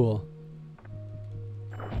 Okay, cool.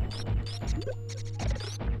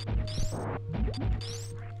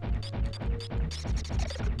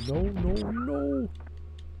 No, no, no.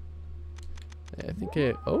 I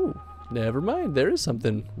think oh, never mind. There is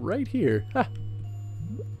something right here. Ha!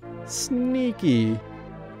 Sneaky.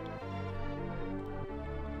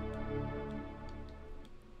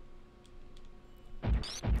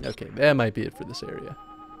 Okay, that might be it for this area.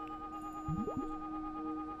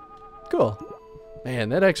 Cool. Man,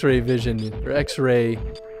 that X-ray vision, or X-ray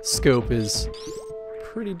scope is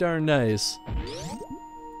pretty darn nice.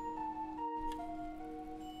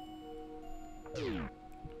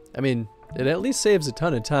 I mean, it at least saves a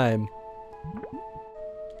ton of time.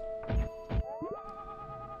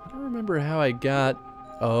 I don't remember how I got...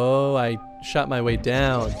 Oh, I shot my way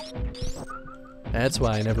down. That's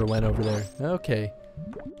why I never went over there. Okay.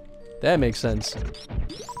 That makes sense.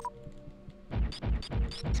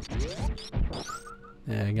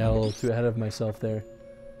 Yeah, I got a little too ahead of myself there.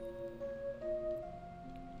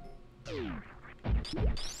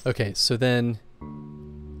 Okay, so then...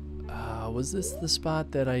 was this the spot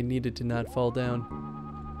that I needed to not fall down?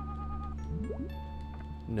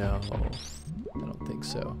 No, I don't think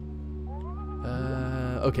so.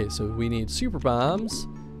 Okay, so we need super bombs.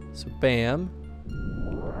 So bam.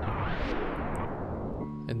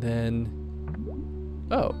 And then...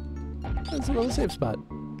 Oh, that's another safe spot.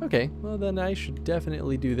 Okay, well then I should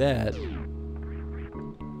definitely do that.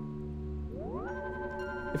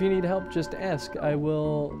 If you need help, just ask. I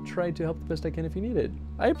will try to help the best I can if you need it.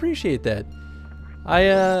 I appreciate that.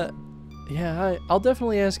 Yeah, I'll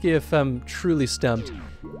definitely ask you if I'm truly stumped.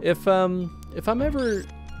 If I'm ever,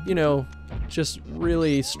 you know, just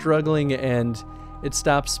really struggling and it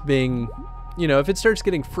stops being, you know, if it starts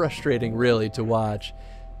getting frustrating really to watch,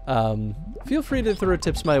 feel free to throw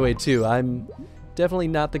tips my way too. I'm definitely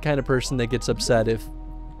not the kind of person that gets upset if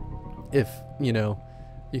you know,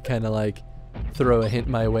 you kind of like throw a hint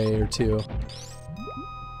my way or two.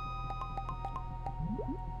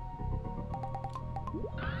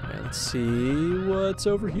 Right, let's see what's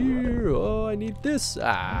over here. Oh, I need this.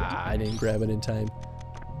 Ah, I didn't grab it in time.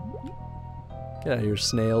 Get out of here,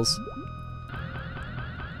 snails.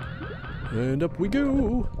 And up we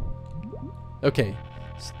go. Okay,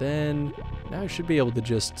 so then now I should be able to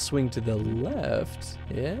just swing to the left,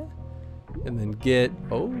 yeah? And then get,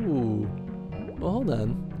 oh, well, hold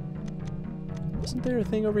on. Wasn't there a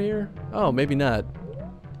thing over here? Oh, maybe not.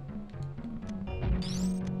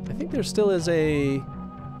 I think there still is a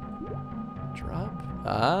drop.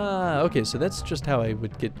 Ah, okay, so that's just how I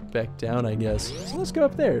would get back down, I guess. So let's go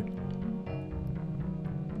up there.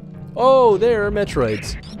 Oh, there are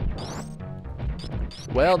Metroids.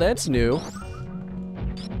 Well, that's new.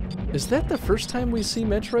 Is that the first time we see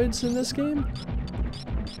Metroids in this game?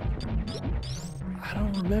 I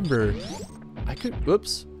don't remember. I could,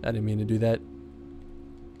 whoops, I didn't mean to do that.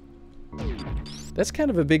 That's kind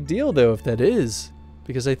of a big deal though if that is,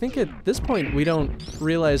 because I think at this point we don't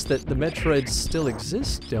realize that the Metroids still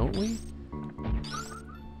exist, don't we?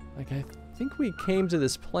 Like I think we came to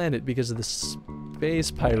this planet because of the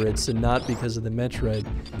space pirates and not because of the Metroid.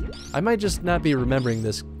 I might just not be remembering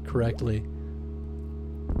this correctly.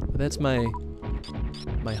 But that's my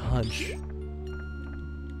hunch.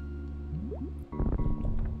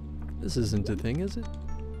 This isn't a thing, is it?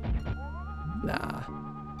 Nah.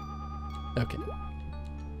 Okay.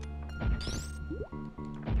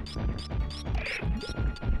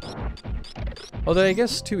 Although I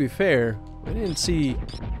guess to be fair, we didn't see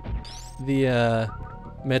the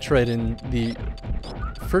Metroid in the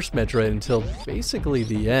first Metroid until basically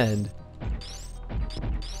the end.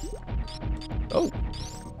 Oh,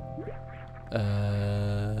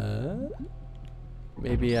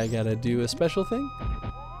 maybe I gotta do a special thing?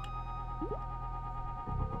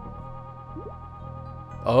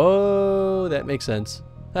 Oh, that makes sense.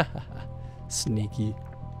 Sneaky.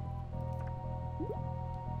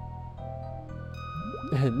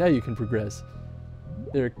 Now you can progress.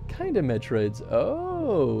 They're kind of Metroids.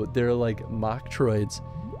 Oh, they're like mock-troids.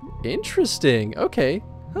 Interesting. Okay.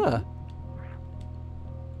 Huh.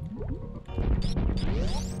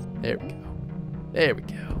 There we go. There we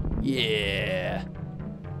go. Yeah.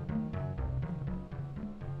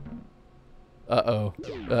 Uh-oh.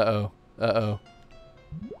 Uh-oh. Uh-oh.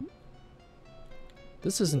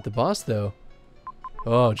 This isn't the boss, though.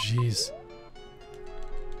 Oh, jeez.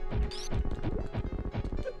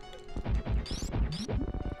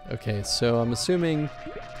 Okay, so I'm assuming...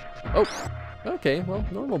 Oh! Okay, well,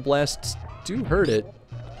 normal blasts do hurt it.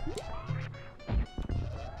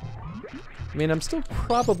 I mean, I'm still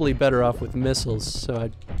probably better off with missiles, so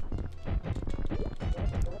I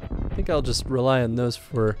think I'll just rely on those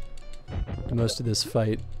for most of this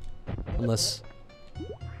fight. Unless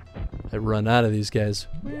I run out of these guys,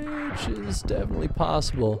 which is definitely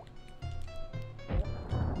possible.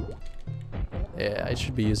 Yeah, I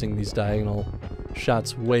should be using these diagonal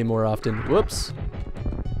shots way more often. Whoops!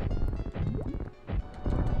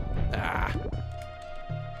 Ah!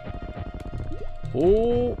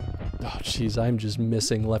 Oh! Oh, jeez, I'm just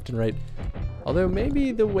missing left and right. Although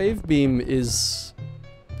maybe the wave beam is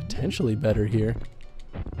potentially better here.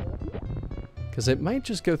 Because it might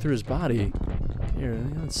just go through his body. Here,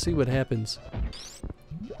 let's see what happens.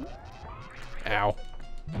 Ow.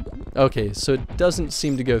 Okay, so it doesn't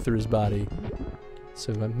seem to go through his body.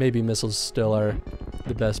 So maybe missiles still are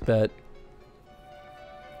the best bet.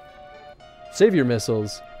 Save your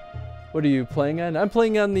missiles. What are you playing on? I'm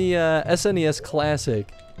playing on the SNES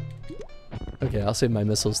Classic. Okay, I'll save my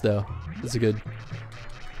missiles though. That's a good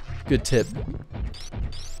tip.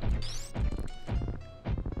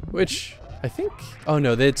 Which I think, oh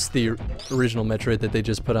no, that's the original Metroid that they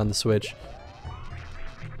just put on the Switch.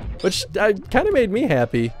 Which kind of made me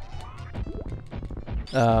happy.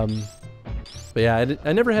 But yeah,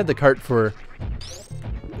 I never had the cart for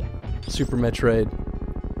Super Metroid.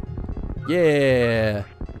 Yeah.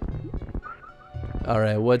 All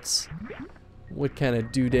right, what kind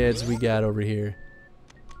of doodads we got over here?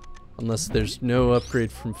 Unless there's no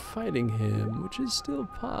upgrade from fighting him, which is still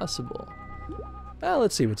possible.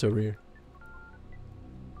 Let's see what's over here.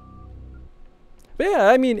 But yeah,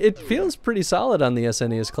 I mean, it feels pretty solid on the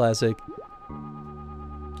SNES Classic.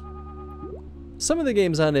 Some of the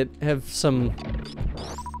games on it have some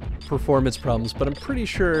performance problems, but I'm pretty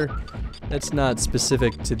sure that's not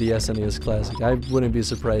specific to the SNES Classic. I wouldn't be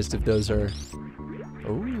surprised if those are...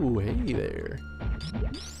 Oh, hey there.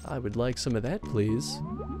 I would like some of that, please.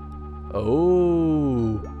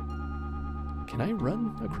 Oh. Can I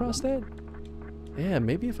run across that? Yeah,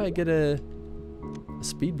 maybe if I get a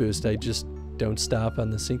speed boost, I just don't stop on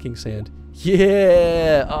the sinking sand.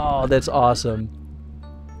 Yeah! Oh, that's awesome.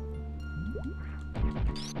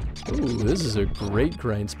 Ooh, this is a great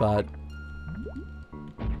grind spot.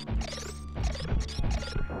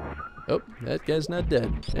 Oh, that guy's not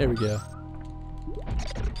dead. There we go.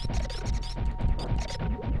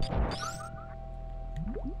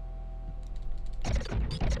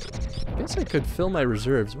 I guess I could fill my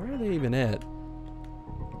reserves. Where are they even at?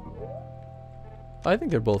 I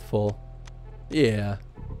think they're both full. Yeah.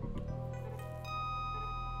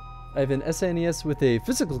 I have an SNES with a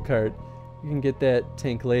physical cart. You can get that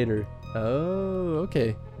tank later. Oh,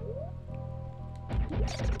 okay.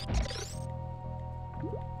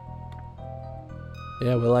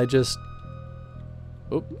 Yeah, well, I just...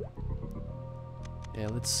 Oh. Yeah,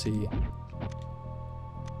 let's see.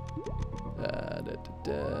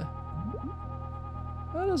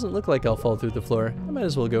 That doesn't look like I'll fall through the floor. I might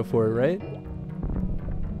as well go for it, right?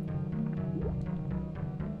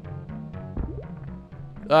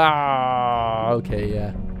 Ah, okay,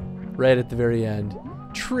 yeah. Right at the very end.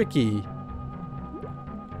 Tricky.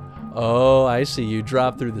 Oh, I see. You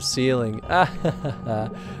drop through the ceiling.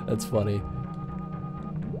 That's funny.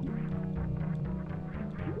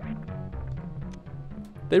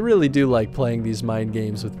 They really do like playing these mind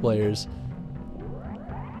games with players.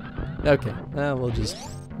 Okay, we'll just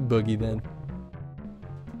boogie then.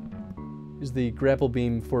 Use the grapple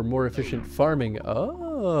beam for more efficient farming.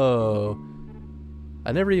 Oh.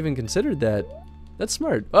 I never even considered that. That's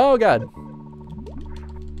smart. Oh, God.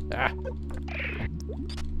 Ah.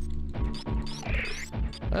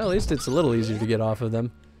 Well, at least it's a little easier to get off of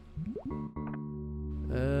them.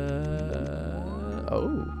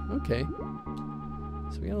 Oh, okay.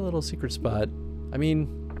 So we got a little secret spot. I mean,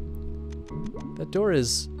 that door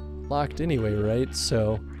is locked anyway, right?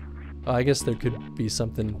 So, oh, I guess there could be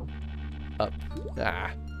something up.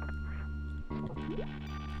 Ah.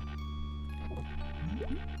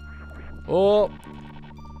 Oh.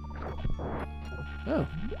 Oh.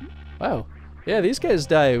 Wow. Yeah, these guys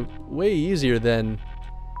die way easier than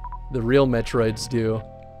the real Metroids do.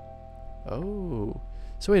 Oh.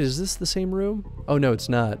 So wait, is this the same room? Oh, no, it's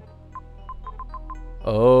not.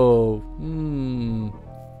 Oh. Hmm.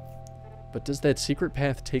 But does that secret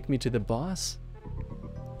path take me to the boss?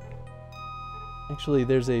 Actually,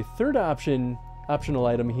 there's a third optional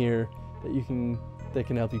item here that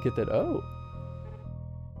can help you get that. Oh.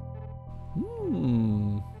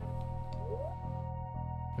 Hmm.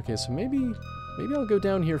 Okay, so maybe I'll go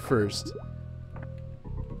down here first.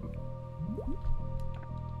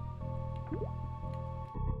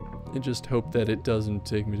 And just hope that it doesn't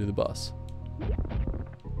take me to the boss.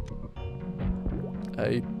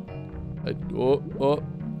 Oh.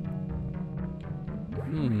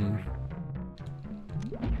 Hmm.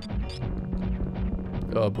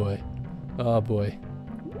 Oh boy. Oh boy.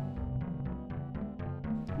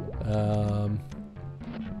 I'm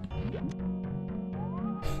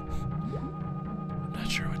not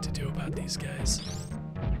sure what to do about these guys.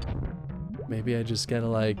 Maybe I just gotta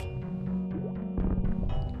like...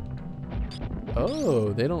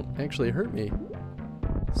 Oh, they don't actually hurt me.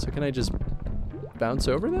 So can I just bounce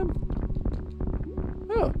over them?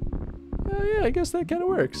 Oh. Yeah, I guess that kind of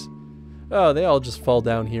works. Oh, they all just fall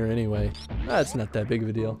down here anyway. That's not that big of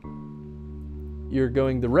a deal. You're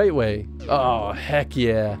going the right way. Oh, heck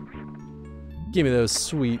yeah. Give me those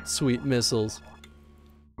sweet, sweet missiles.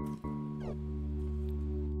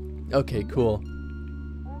 Okay, cool.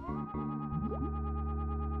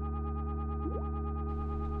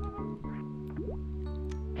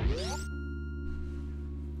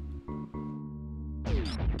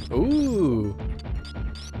 Ooh.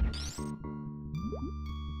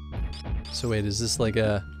 So wait, is this like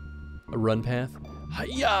a run path?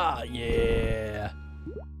 Hiya! Yeah!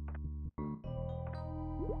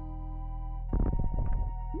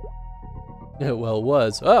 Well, it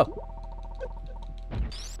was. Oh!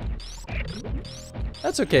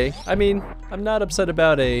 That's okay. I mean, I'm not upset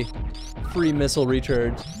about a free missile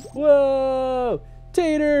recharge. Whoa!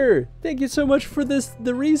 Tater! Thank you so much for the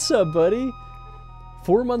resub, buddy!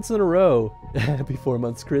 4 months in a row. Happy 4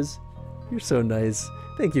 months, Chris. You're so nice.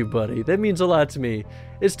 Thank you, buddy. That means a lot to me.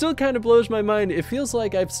 It still kind of blows my mind. It feels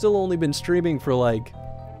like I've still only been streaming for like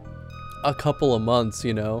a couple of months,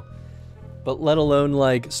 you know? But let alone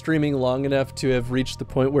like streaming long enough to have reached the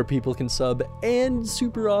point where people can sub, and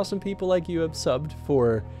super awesome people like you have subbed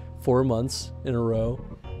for 4 months in a row.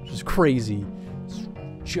 Which is crazy. It's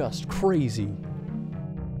just crazy.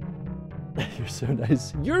 You're so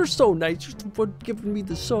nice. You're so nice just for giving me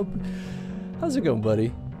the sub. How's it going,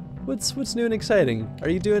 buddy? What's new and exciting? Are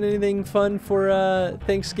you doing anything fun for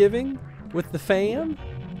Thanksgiving with the fam?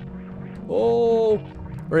 Oh,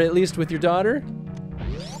 or at least with your daughter?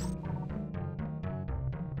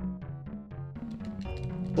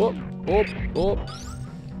 Oh.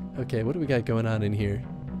 Okay, what do we got going on in here?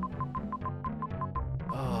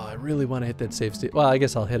 Oh, I really want to hit that save station. Well, I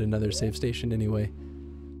guess I'll hit another save station anyway.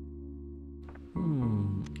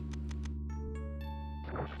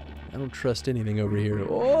 I don't trust anything over here.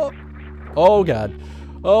 Oh! Oh, God.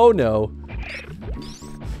 Oh, no.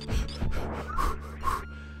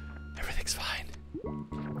 Everything's fine.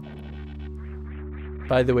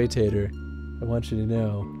 By the way, Tater, I want you to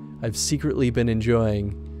know, I've secretly been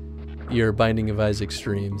enjoying your Binding of Isaac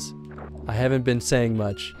streams. I haven't been saying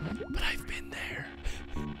much, but I've been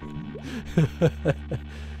there.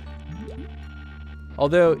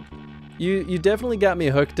 Although... You definitely got me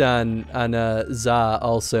hooked on Za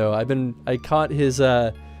also. I caught his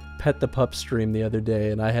Pet the Pup stream the other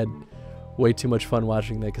day, and I had way too much fun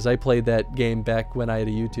watching that because I played that game back when I had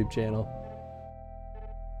a YouTube channel.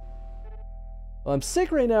 Well, I'm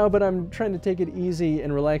sick right now, but I'm trying to take it easy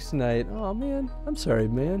and relax tonight. Oh man, I'm sorry,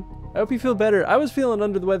 man. I hope you feel better. I was feeling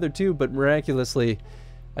under the weather too, but miraculously,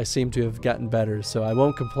 I seem to have gotten better, so I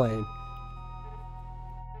won't complain.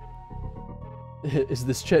 Is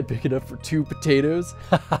this chat big enough for 2 potatoes?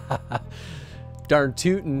 Darn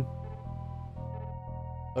tootin'.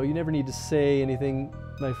 Oh, you never need to say anything,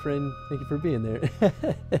 my friend. Thank you for being there.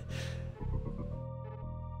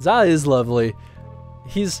 Za is lovely.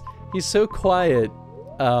 He's so quiet,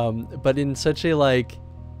 but in such a like,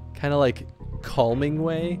 kind of like calming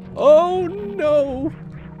way. Oh no!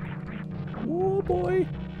 Oh boy.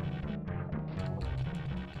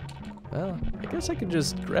 Well, I guess I could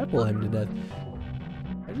just grapple him to death.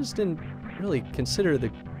 I just didn't really consider the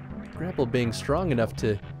grapple being strong enough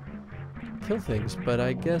to kill things, but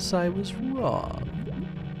I guess I was wrong.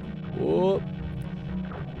 Whoop.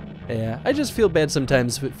 Yeah, I just feel bad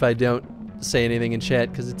sometimes if I don't say anything in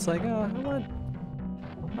chat, because it's like, oh,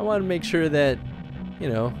 I want to make sure that, you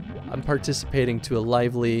know, I'm participating to a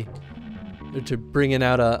lively, or to bringing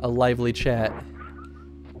out a lively chat.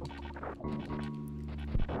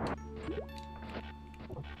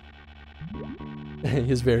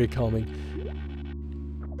 He's very calming.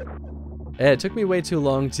 Yeah, it took me way too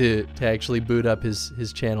long to actually boot up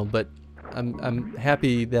his channel, but I'm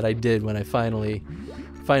happy that I did when I finally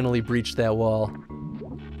breached that wall.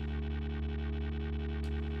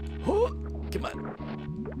 Oh, come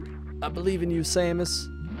on. I believe in you, Samus.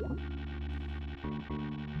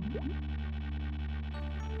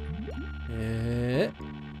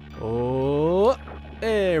 Oh,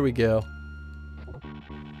 there we go.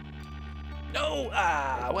 No!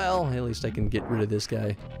 Ah, well, at least I can get rid of this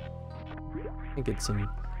guy. And get some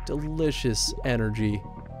delicious energy.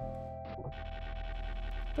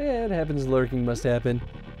 But yeah, it happens. Lurking must happen.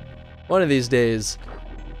 One of these days,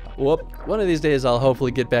 one of these days I'll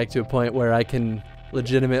hopefully get back to a point where I can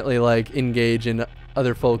legitimately, like, engage in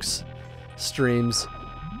other folks' streams.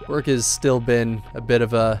 Work has still been a bit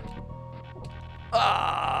of a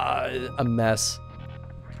mess.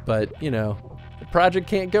 But, you know, the project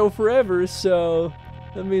can't go forever, so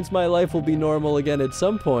that means my life will be normal again at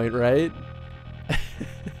some point, right?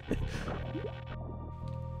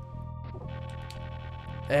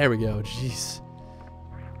 There we go, jeez.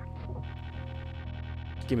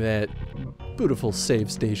 Give me that beautiful save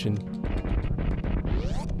station.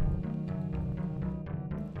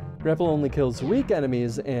 Grapple only kills weak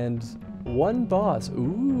enemies and one boss.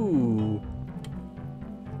 Ooh.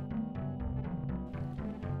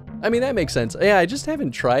 I mean, that makes sense. Yeah, I just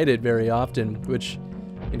haven't tried it very often, which,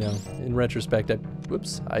 you know, in retrospect,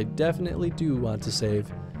 I definitely do want to save.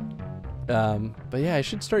 But yeah, I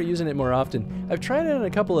should start using it more often. I've tried it on a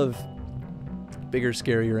couple of bigger,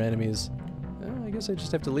 scarier enemies. I guess I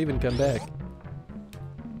just have to leave and come back.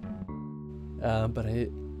 But I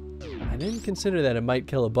didn't consider that it might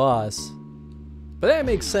kill a boss. But that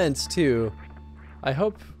makes sense too. I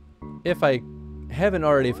hope if I haven't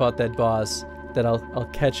already fought that boss, that I'll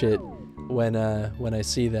catch it when I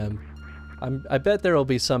see them. I bet there will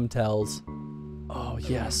be some tells. Oh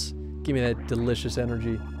yes, give me that delicious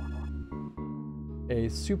energy. A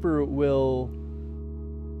super will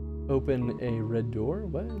open a red door?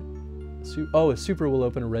 What? Oh, a super will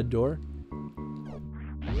open a red door?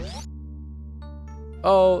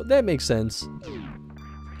 Oh, that makes sense.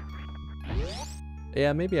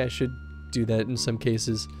 Yeah, maybe I should do that in some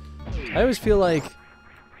cases. I always feel like...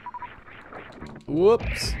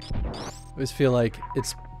 Whoops. I always feel like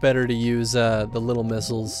it's better to use the little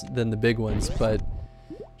missiles than the big ones, but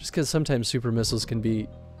just because sometimes super missiles can be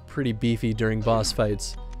pretty beefy during boss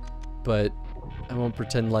fights, but I won't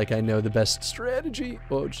pretend like I know the best strategy.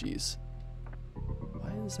 Oh jeez.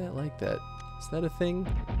 Why is that like that? Is that a thing?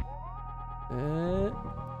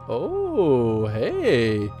 Oh,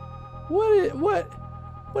 hey.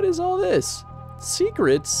 What is all this?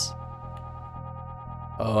 Secrets?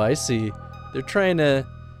 Oh, I see. They're trying to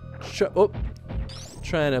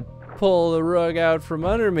pull the rug out from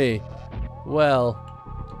under me. Well,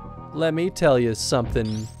 let me tell you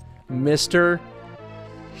something, mister.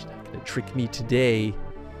 You're not gonna trick me today.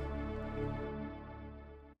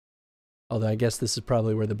 Although I guess this is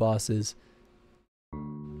probably where the boss is.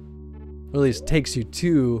 Or at least takes you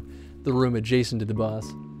to the room adjacent to the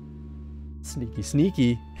boss. Sneaky,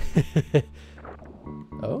 sneaky.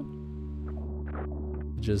 Oh?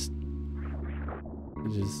 Just...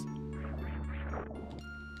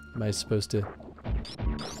 Am I supposed to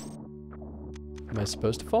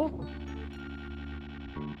fall?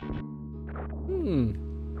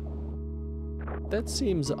 That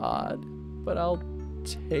seems odd, but I'll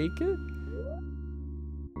take it.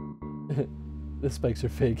 The spikes are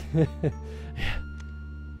fake. Yeah.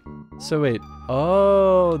 So wait,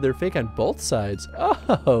 oh, they're fake on both sides.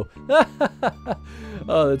 Oh,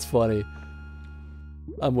 oh, that's funny.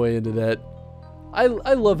 I'm way into that. I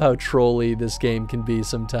love how trolly this game can be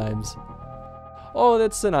sometimes. Oh,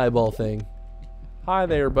 that's an eyeball thing. Hi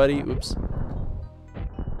there, buddy. Oops.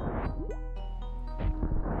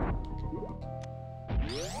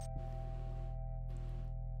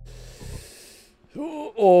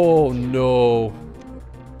 Oh no.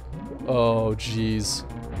 Oh jeez.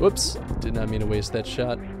 Whoops. Did not mean to waste that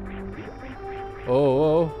shot.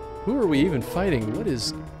 Oh, who are we even fighting? What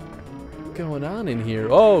is going on in here?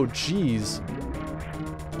 Oh jeez.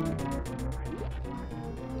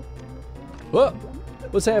 Whoa!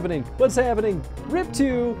 What's happening? What's happening? Rip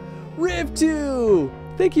 2! Rip 2!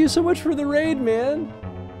 Thank you so much for the raid, man.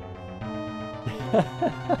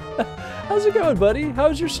 How's it going, buddy?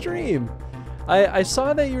 How's your stream? I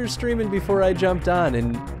saw that you were streaming before I jumped on,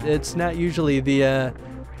 and it's not usually the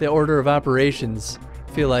order of operations.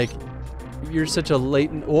 I feel like you're such a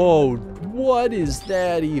latent... Whoa, what is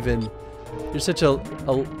that even? You're such a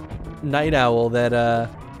night owl that I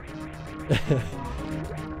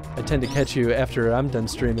tend to catch you after I'm done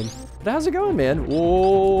streaming. But how's it going, man?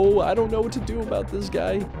 Whoa, I don't know what to do about this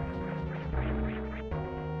guy.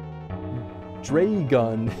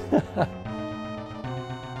 Dragon.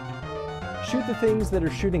 Shoot the things that are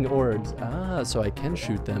shooting orbs. Ah, so I can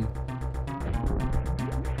shoot them.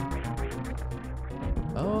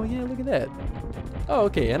 Oh yeah, look at that. Oh,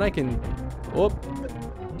 okay, and I can... Whoop.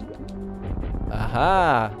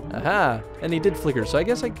 Aha! Aha! And he did flicker, so I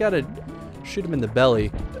guess I gotta shoot him in the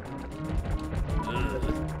belly.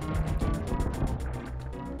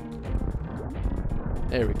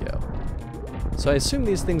 There we go. So I assume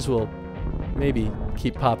these things will maybe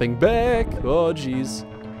keep popping back. Oh, jeez.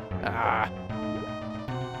 Ah.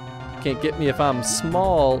 Can't get me if I'm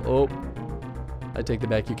small. Oh. I take the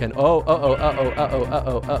back, you can. Oh, uh-oh, uh-oh, uh-oh,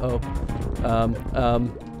 uh-oh,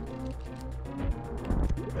 uh-oh.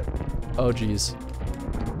 Oh, jeez.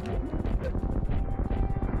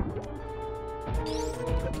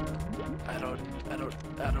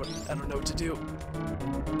 I don't know what to do.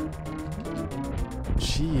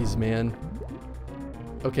 Jeez, man.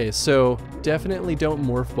 Okay, so definitely don't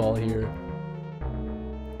morph ball here.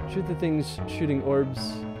 Shoot the things shooting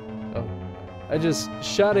orbs. Oh, I just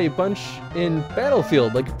shot a bunch in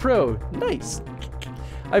Battlefield like a pro. Nice.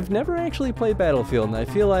 I've never actually played Battlefield, and I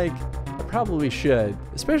feel like I probably should,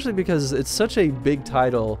 especially because it's such a big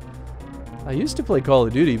title. I used to play Call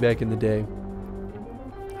of Duty back in the day.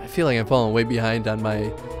 I feel like I'm falling way behind on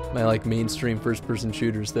my like mainstream first-person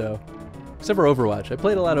shooters though. Except for Overwatch. I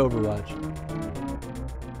played a lot of Overwatch.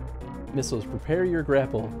 Missiles, prepare your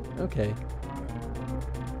grapple. Okay.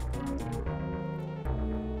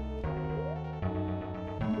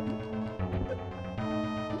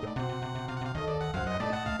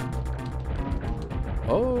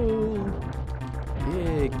 Oh,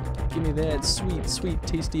 yeah, give me that sweet, sweet,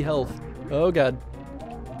 tasty health. Oh god.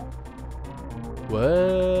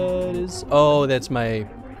 What is... Oh, that's my...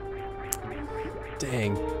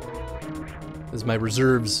 Dang. This is my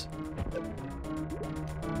reserves.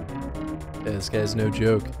 Yeah, this guy's no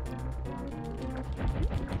joke.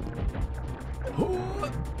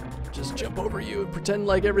 Just jump over you and pretend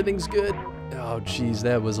like everything's good. Oh, jeez,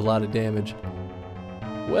 that was a lot of damage.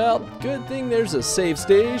 Well, good thing there's a save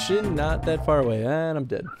station not that far away, and I'm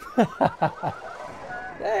dead.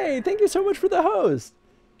 Hey, thank you so much for the host.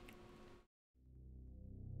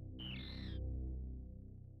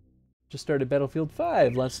 Just started Battlefield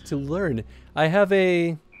 5, lots to learn. I have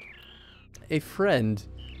a friend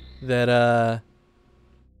that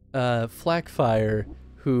Flackfire,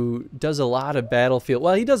 who does a lot of Battlefield.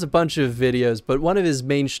 Well, he does a bunch of videos, but one of his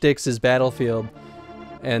main shticks is Battlefield.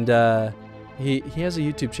 And he has a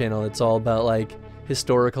YouTube channel that's all about like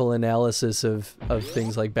historical analysis of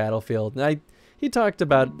things like Battlefield. And he talked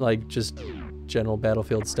about like just general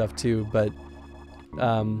Battlefield stuff too, but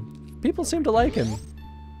people seem to like him.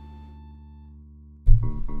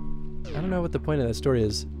 I don't know what the point of that story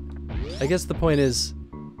is. I guess the point is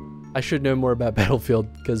I should know more about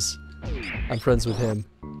Battlefield because I'm friends with him,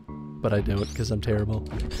 but I don't because I'm terrible.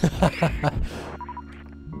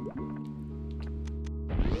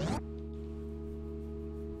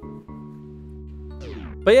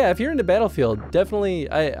 But yeah, if you're into Battlefield, definitely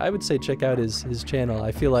I would say check out his channel.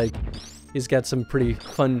 I feel like he's got some pretty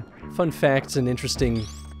fun facts and interesting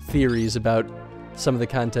theories about some of the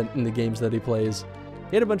content in the games that he plays.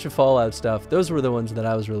 He had a bunch of Fallout stuff. Those were the ones that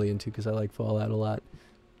I was really into because I like Fallout a lot.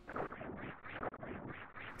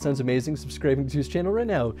 Sounds amazing. Subscribing to his channel right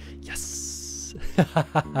now. Yes!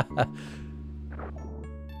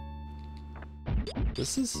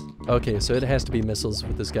 This is... Okay, so it has to be missiles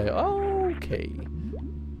with this guy. Okay.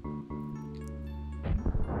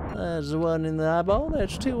 That's one in the eyeball,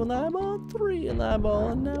 that's two in the eyeball, three in the eyeball,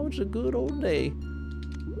 and now it's a good old day.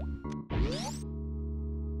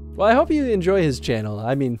 Well, I hope you enjoy his channel.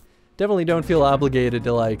 I mean, definitely don't feel obligated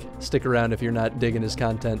to, like, stick around if you're not digging his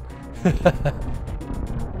content.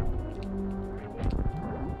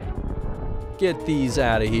 Get these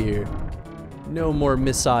out of here. No more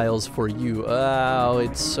missiles for you. Oh,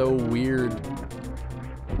 it's so weird.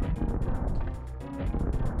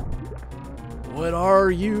 What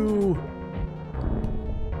are you?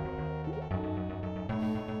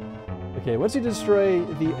 Okay, once you destroy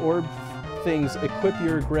the orb things, equip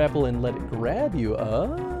your grapple and let it grab you.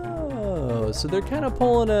 Oh, though, so they're kind of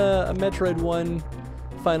pulling a Metroid 1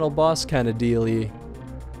 final boss kind of dealy.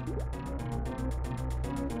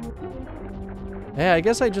 Yeah, I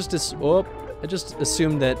guess I just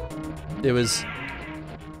assumed that it was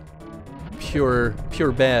pure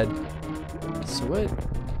bad. So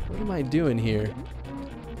what am I doing here?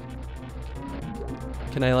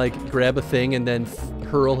 Can I like grab a thing and then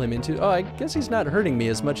hurl him into? Oh, I guess he's not hurting me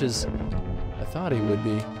as much as I thought he would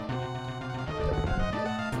be.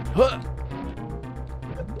 Huh!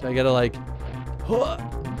 I gotta like, huh!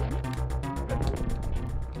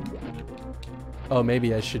 Oh,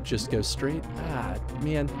 maybe I should just go straight. Ah,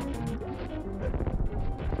 man.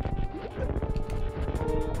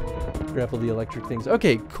 Grapple the electric things.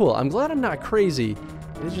 Okay, cool. I'm glad I'm not crazy.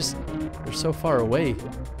 They're so far away.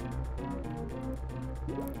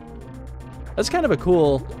 That's kind of a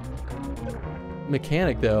cool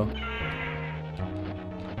mechanic, though.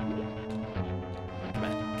 Come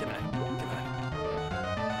on.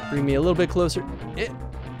 Bring me a little bit closer.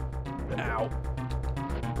 Ow.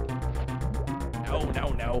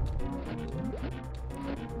 No.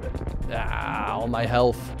 Ah, all my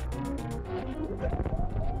health.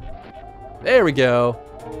 There we go.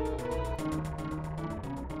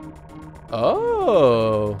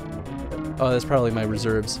 Oh, that's probably my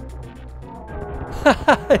reserves.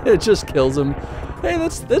 It just kills him. Hey,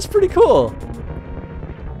 that's pretty cool.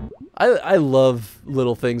 I love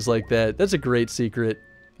little things like that. That's a great secret.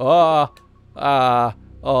 Oh,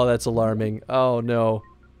 that's alarming. Oh no.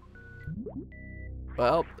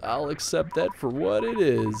 Well, I'll accept that for what it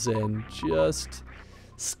is and just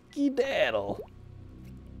skedaddle.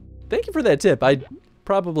 Thank you for that tip. I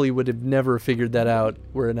probably would have never figured that out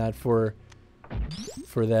were it not for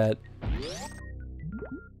that.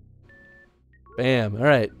 Bam. All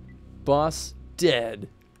right. Boss dead.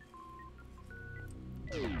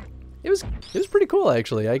 It was pretty cool,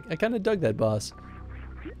 actually. I kind of dug that boss.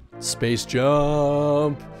 Space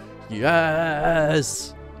jump.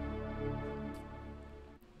 Yes.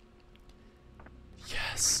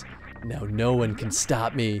 Yes. Now no one can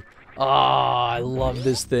stop me. Ah, I love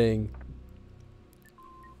this thing.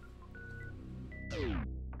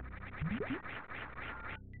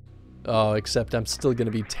 Oh, except I'm still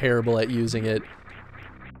gonna be terrible at using it.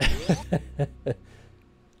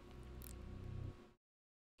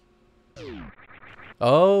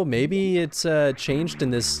 Oh, maybe it's changed in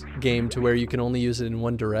this game to where you can only use it in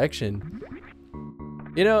one direction.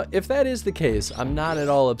 You know, if that is the case, I'm not at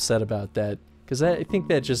all upset about that, because I think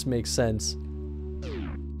that just makes sense.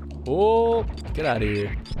 Oh, get out of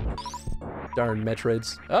here. Darn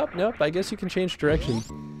Metroids. Oh, nope, I guess you can change direction.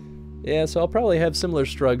 Yeah, so I'll probably have similar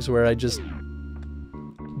struggles where I just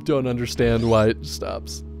don't understand why it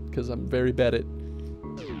stops, because I'm very bad at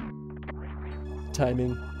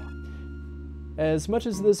timing. As much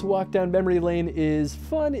as this walk down memory lane is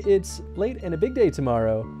fun, it's late and a big day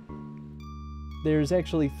tomorrow. There's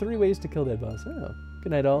actually 3 ways to kill that boss. Oh,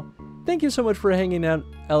 good night all. Thank you so much for hanging out,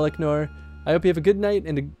 Elecnor. I hope you have a good night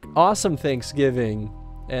and an awesome Thanksgiving.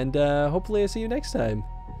 And hopefully I see you next time.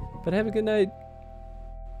 But have a good night.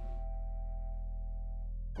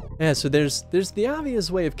 Yeah, so there's the obvious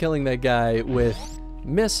way of killing that guy with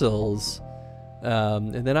missiles.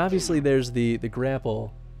 And then obviously there's the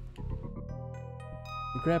grapple.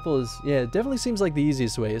 The grapple is, yeah, it definitely seems like the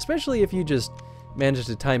easiest way, especially if you just manage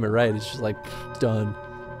to time it right. It's just like, done.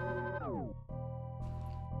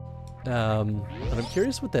 But I'm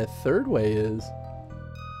curious what that third way is.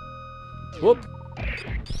 Whoop.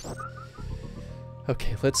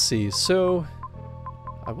 Okay, let's see. So,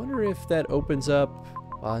 I wonder if that opens up.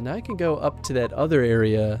 Now I can go up to that other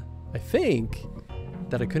area, I think,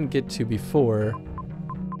 that I couldn't get to before.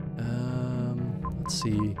 Let's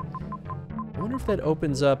see. I wonder if that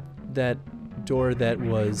opens up that door that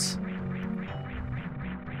was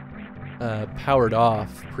powered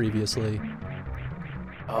off previously.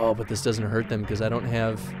 Oh, but this doesn't hurt them because I don't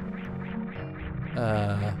have...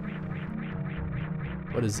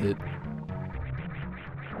 what is it?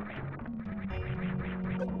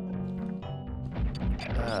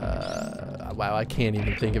 Wow, I can't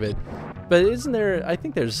even think of it. But isn't there... I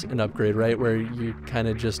think there's an upgrade, right? Where you kind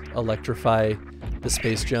of just electrify the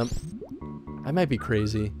space jump. I might be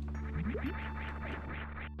crazy.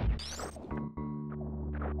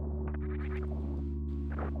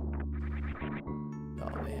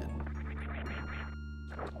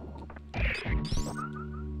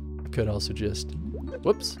 Could also just...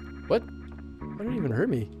 Whoops. What? That didn't even hurt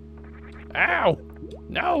me. Ow!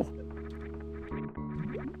 No!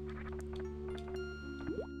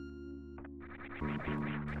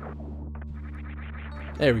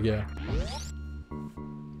 There we go.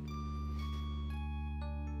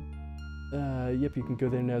 Yep, you can go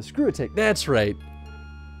there now. Screw attack. That's right.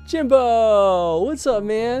 Jimbo! What's up,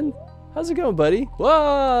 man? How's it going, buddy?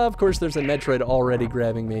 Whoa! Of course, there's a Metroid already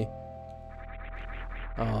grabbing me.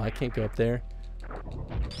 Oh, I can't go up there.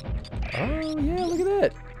 Oh, yeah, look at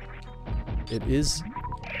that. It is,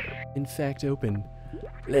 in fact, open.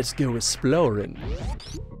 Let's go exploring.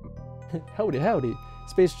 Howdy, howdy.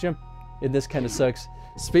 Space jump in this kind of sucks.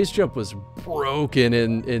 Space jump was broken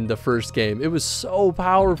in the first game. It was so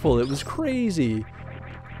powerful. It was crazy.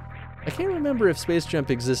 I can't remember if space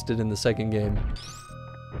jump existed in the second game.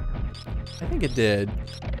 I think it did.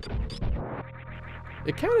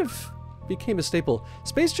 It kind of became a staple.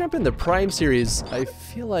 Space jump in the Prime series, I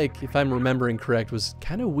feel like, if I'm remembering correct, was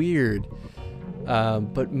kind of weird.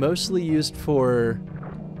 But mostly used for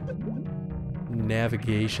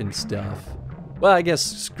navigation stuff. Well, I guess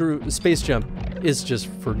space jump is just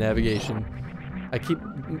for navigation. I keep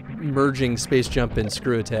merging space jump and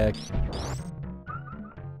screw attack.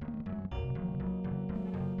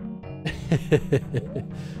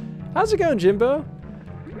 How's it going, Jimbo?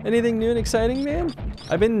 Anything new and exciting, man?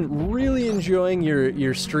 I've been really enjoying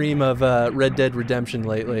your stream of Red Dead Redemption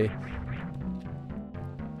lately.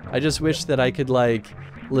 I just wish that I could, like,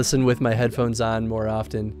 listen with my headphones on more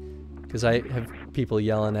often, because I have people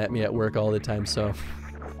yelling at me at work all the time, so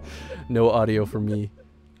no audio for me.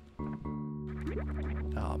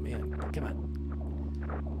 Oh, man. Come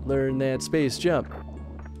on. Learn that space jump.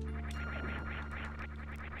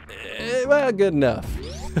 Well, good enough.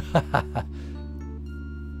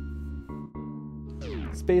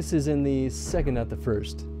 Space is in the second, not the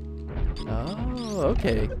first. Oh,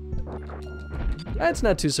 okay. That's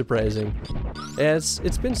not too surprising. Yeah,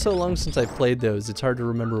 it's been so long since I played those, it's hard to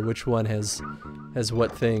remember which one has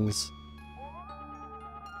what things.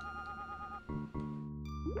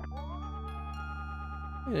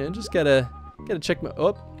 Yeah, just gotta check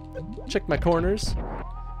my corners.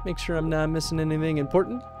 Make sure I'm not missing anything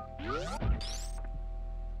important.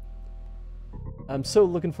 I'm so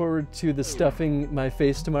looking forward to the stuffing my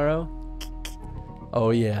face tomorrow.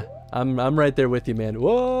 Oh yeah, I'm right there with you, man.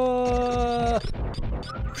 Whoa!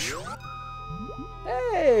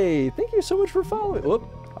 Hey, thank you so much for following. Whoop,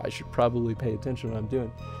 I should probably pay attention to what I'm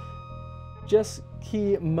doing. Jess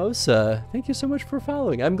Mosa, thank you so much for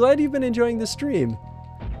following. I'm glad you've been enjoying the stream.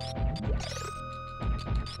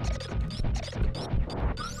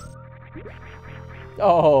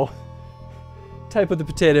 Oh, type of the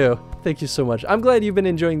potato. Thank you so much. I'm glad you've been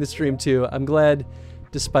enjoying the stream too. I'm glad,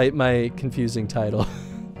 despite my confusing title,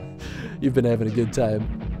 you've been having a good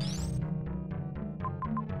time.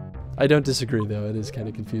 I don't disagree though, it is kind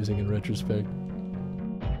of confusing in retrospect.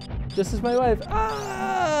 This is my wife.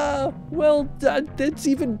 Ah! Well, that's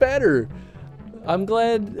even better. I'm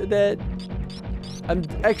glad that... I'm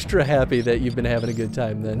extra happy that you've been having a good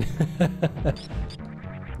time then.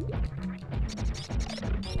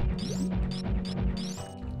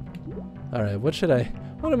 Alright, what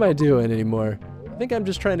am I doing anymore? I think I'm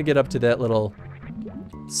just trying to get up to that little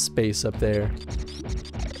space up there.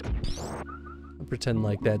 I'll pretend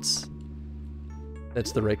like that's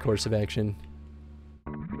the right course of action.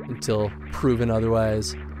 Until proven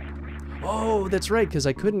otherwise. Oh, that's right, because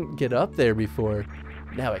I couldn't get up there before.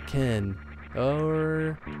 Now I can.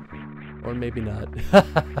 Or maybe not.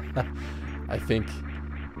 I think.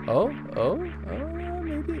 Maybe.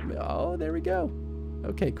 Oh, there we go.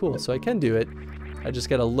 Okay, cool. So I can do it. I just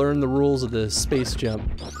gotta learn the rules of the space jump.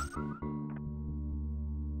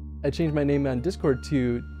 I changed my name on Discord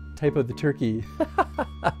to Typo the Turkey.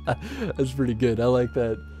 That's pretty good. I like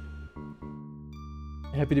that.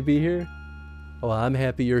 Happy to be here? Oh, I'm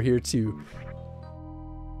happy you're here too.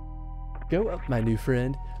 Go up, my new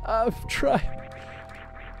friend. I've tried.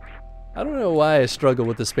 I don't know why I struggle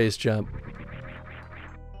with the space jump.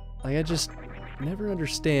 Like, I just never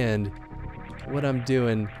understand what I'm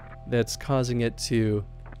doing that's causing it to...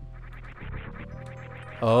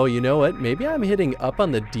 Oh, you know what? Maybe I'm hitting up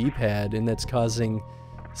on the D-pad and that's causing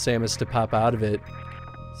Samus to pop out of it.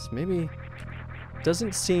 So maybe it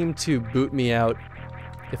doesn't seem to boot me out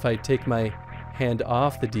if I take my hand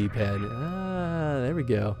off the D-pad. Ah, there we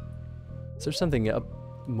go. Is there something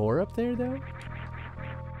more up there though?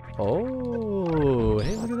 Oh,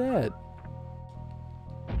 hey, look at that.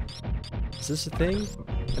 Is this a thing?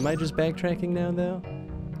 Am I just backtracking now, though?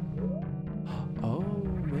 Oh,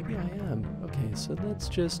 maybe I am. Okay, so let's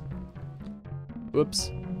just...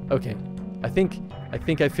 Whoops. Okay, I think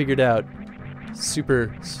I figured out Super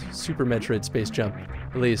Metroid space jump,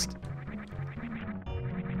 at least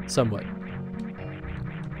somewhat.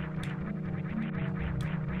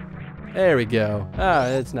 There we go. Ah,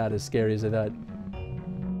 it's not as scary as I thought.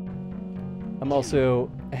 I'm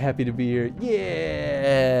also Happy to be here.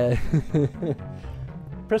 Yeah!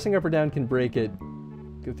 Pressing up or down can break it.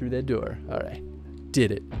 Go through that door. Alright.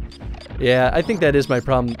 Did it. Yeah, I think that is my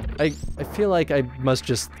problem. I feel like I must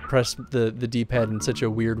just press the D-pad in such a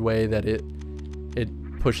weird way that it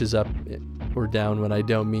pushes up or down when I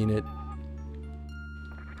don't mean it.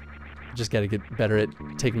 Just gotta get better at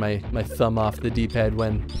taking my thumb off the D-pad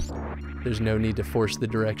when there's no need to force the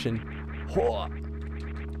direction.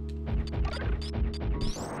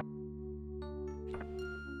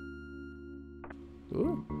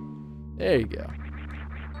 Ooh. There you go.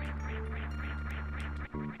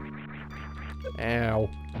 Ow.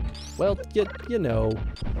 Well, you know.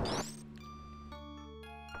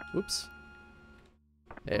 Whoops.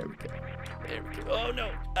 There we go. There we go. Oh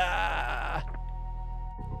no! Ah!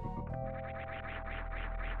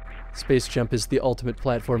 Space jump is the ultimate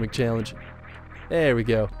platforming challenge. There we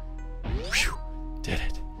go. Whew. Did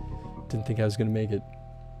it. Didn't think I was gonna make it.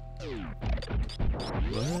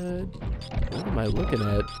 What am I looking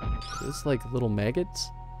at? Is this like little maggots?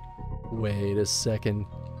 Wait a second.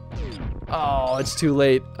 Oh, it's too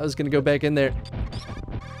late. I was gonna go back in there.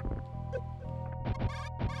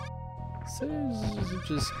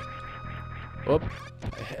 Just... Oh,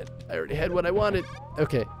 I already had what I wanted.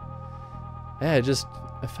 Okay. Yeah,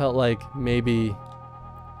 I felt like maybe...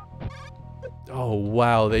 Oh,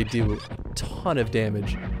 wow, they do a ton of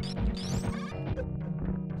damage.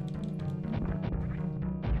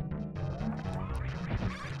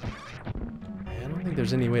 I don't think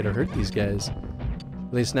there's any way to hurt these guys.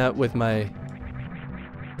 At least not with my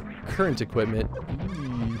current equipment.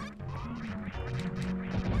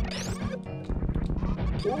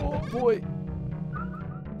 Oh boy.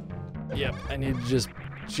 Yep, I need to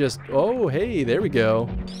just, oh hey, there we go.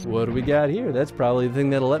 What do we got here? That's probably the thing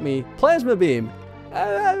that'll let me, plasma beam.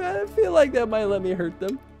 I feel like that might let me hurt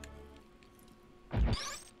them.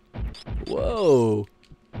 Whoa.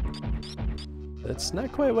 That's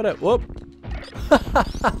not quite what I, whoop.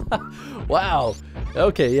 Wow.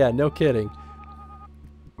 Okay, yeah, no kidding.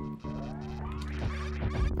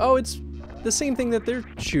 Oh, it's the same thing that they're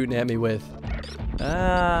shooting at me with.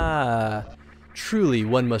 Ah. Truly,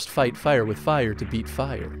 one must fight fire with fire to beat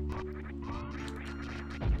fire.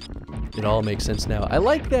 It all makes sense now. I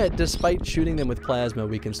like that despite shooting them with plasma,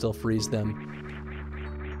 we can still freeze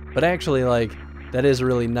them. But actually, like, that is a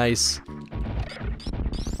really nice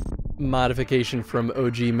modification from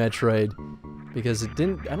OG Metroid. Because it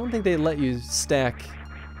didn't, I don't think they let you stack,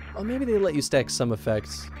 well maybe they let you stack some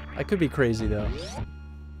effects. I could be crazy though.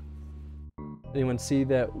 Anyone see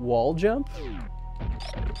that wall jump?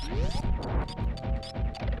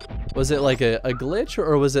 Was it like a glitch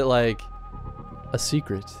or was it like a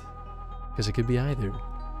secret? Because it could be either.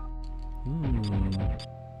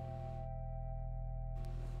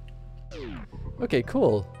 Okay,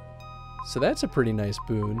 cool. So that's a pretty nice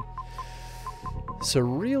boon. So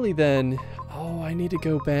really then, oh, I need to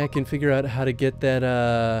go back and figure out how to get that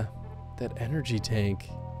that energy tank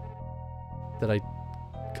that I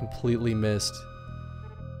completely missed.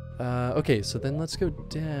 Okay, so then let's go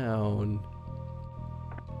down.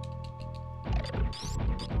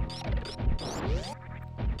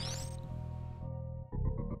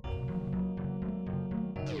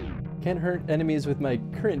 Can't hurt enemies with my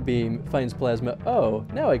current beam, finds plasma. Oh,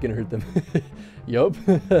 now I can hurt them. Yup.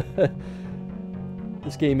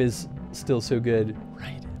 This game is still so good.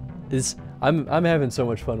 Right. I'm having so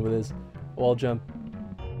much fun with this. Wall jump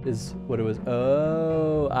is what it was.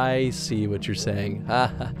 Oh, I see what you're saying.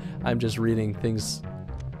 I'm just reading things,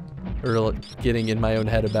 or getting in my own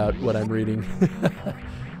head about what I'm reading.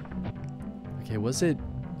 Okay, was it?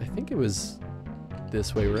 I think it was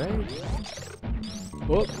this way, right?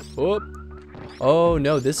 Whoop, whoop. Oh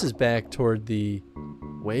no, this is back toward the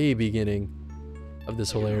way beginning of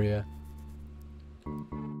this whole area.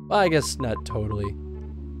 Well, I guess not totally.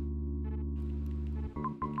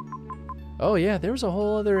 Oh yeah, there was a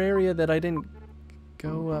whole other area that I didn't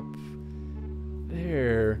go up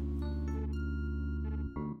there.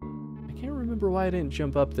 I can't remember why I didn't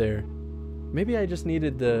jump up there. Maybe I just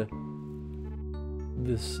needed the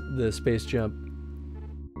space jump.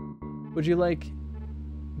 Would you like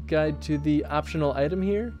guide to the optional item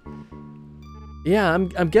here? Yeah,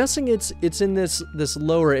 I'm guessing it's in this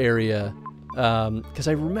lower area. Because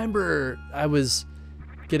I remember I was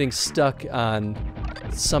getting stuck on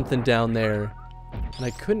something down there and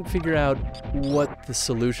I couldn't figure out what the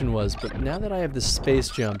solution was, but now that I have the space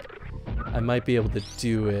jump I might be able to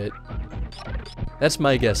do it. That's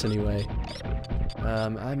my guess anyway. I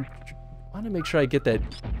want to make sure I get that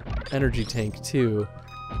energy tank too,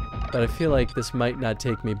 but I feel like this might not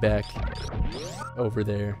take me back over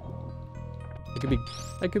there.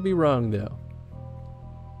 I could be wrong though.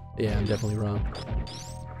 Yeah, I'm definitely wrong.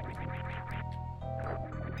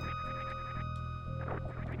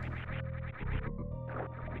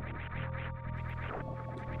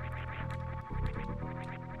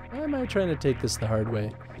 Why am I trying to take this the hard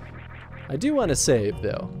way? I do want to save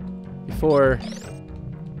though, before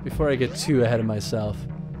I get too ahead of myself.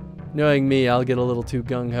 Knowing me, I'll get a little too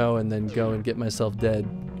gung-ho and then go and get myself dead.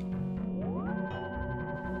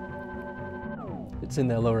 It's in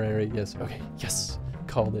that lower area, yes. Okay, yes,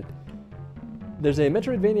 called it. There's a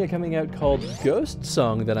Metroidvania coming out called Ghost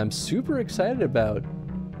Song that I'm super excited about.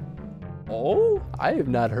 Oh, I have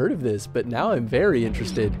not heard of this, but now I'm very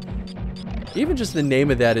interested. Even just the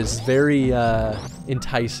name of that is very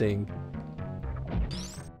enticing.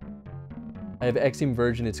 I have Axiom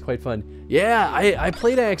Verge and it's quite fun. Yeah, I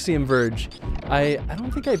played Axiom Verge. I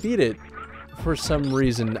don't think I beat it for some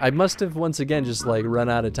reason. I must have once again just like run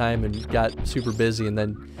out of time and got super busy and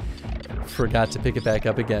then forgot to pick it back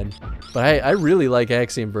up again. But I really like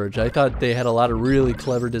Axiom Verge. I thought they had a lot of really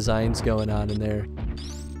clever designs going on in there.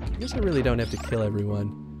 I guess I really don't have to kill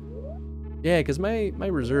everyone. Yeah, because my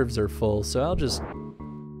reserves are full, so I'll just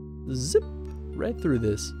zip right through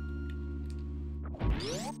this.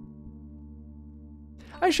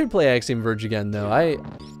 I should play Axiom Verge again, though. I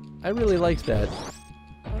really liked that.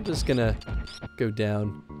 I'm just gonna go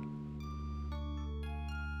down.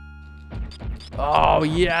 Oh,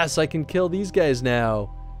 yes! I can kill these guys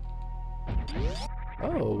now!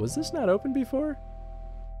 Oh, was this not open before?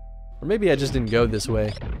 Or maybe I just didn't go this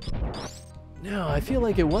way. No, I feel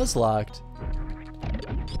like it was locked.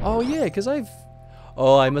 Oh, yeah, because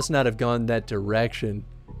Oh, I must not have gone that direction.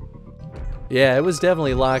 Yeah, it was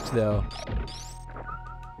definitely locked, though.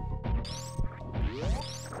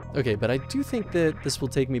 Okay, but I do think that this will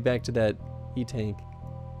take me back to that E-Tank.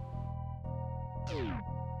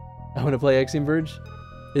 I want to play Axiom Verge?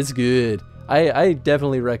 It's good. I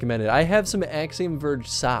definitely recommend it. I have some Axiom Verge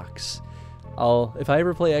socks. If I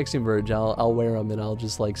ever play Axiom Verge, I'll wear them and I'll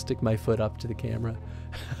just like stick my foot up to the camera.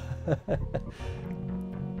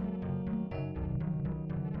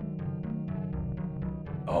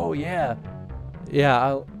 Oh yeah. Yeah,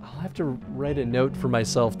 I'll have to write a note for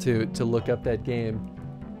myself to look up that game.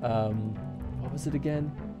 What was it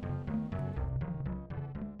again?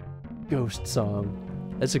 Ghost Song.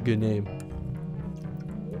 That's a good name.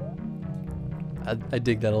 I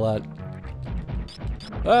dig that a lot.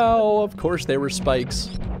 Oh, of course there were spikes.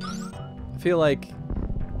 I feel like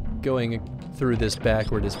going through this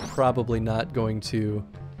backward is probably not going to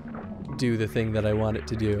do the thing that I want it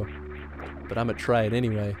to do. But I'm gonna try it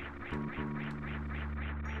anyway.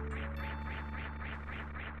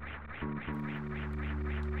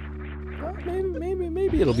 Well,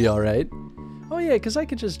 maybe it'll be alright. Oh yeah, because I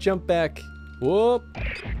could just jump back. Whoop!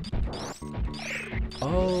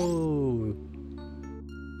 Oh!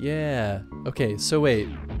 Yeah. Okay, so wait.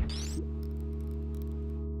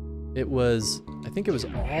 I think it was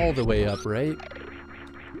all the way up, right?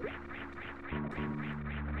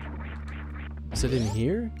 Is it in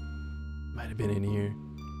here? Might have been in here.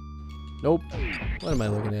 Nope. What am I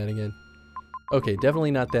looking at again? Okay, definitely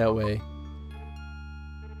not that way.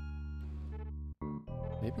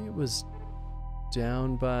 Maybe it was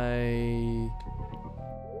down by...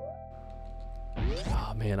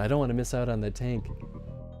 Oh man, I don't want to miss out on the tank.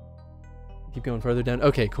 Keep going further down.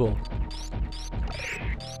 Okay, cool.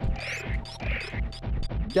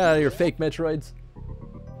 Get out of here, fake Metroids.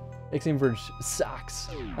 Axiom Verge sucks.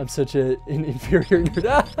 I'm such an inferior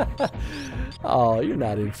nerd. Oh, you're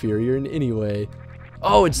not inferior in any way.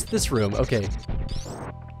 Oh, it's this room. Okay.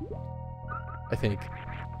 I think.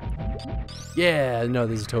 Yeah, no,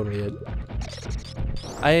 this is totally it.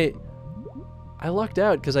 I lucked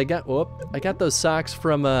out because I got those socks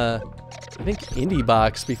from I think Indie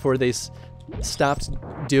Box before they stopped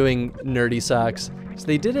doing nerdy socks. So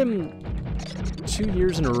they did them 2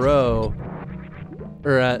 years in a row,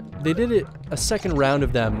 or they did it a second round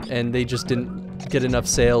of them, and they just didn't get enough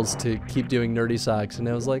sales to keep doing nerdy socks. And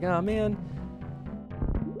I was like, oh man,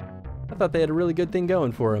 I thought they had a really good thing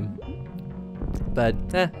going for them. But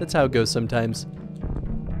that's how it goes sometimes.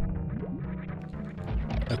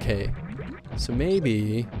 Okay, so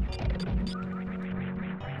maybe.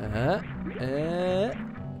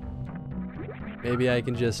 Maybe I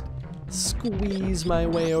can just squeeze my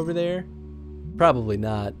way over there? Probably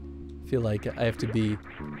not. I feel like I have to be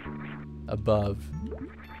above.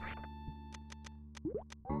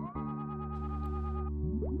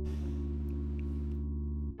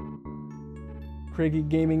 Craigie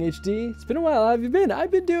Gaming HD, it's been a while. How have you been? I've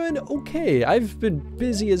been doing okay. I've been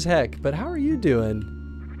busy as heck, but how are you doing?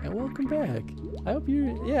 and welcome back. I hope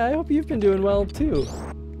you've been doing well too.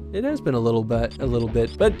 It has been a little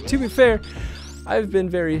bit, but to be fair, I've been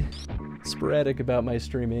very sporadic about my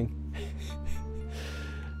streaming.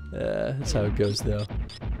 That's how it goes though.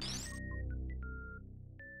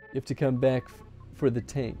 You have to come back for the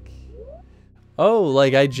tank. Oh,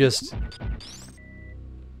 like I just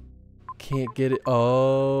can't get it.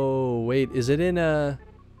 Oh, wait, is it in a...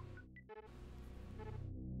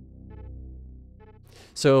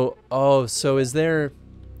 So, oh, so is there...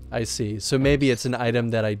 I see. So maybe it's an item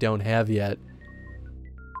that I don't have yet.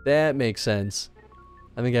 That makes sense.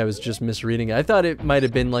 I think I was just misreading it. I thought it might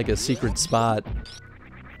have been like a secret spot.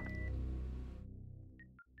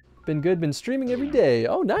 Been good, been streaming every day.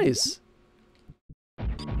 Oh, nice.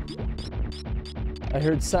 I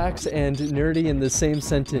heard socks and nerdy in the same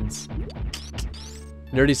sentence.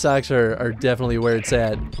 Nerdy socks are definitely where it's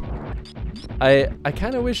at. I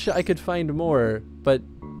kind of wish I could find more, but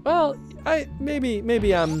well,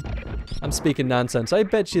 maybe I'm speaking nonsense. I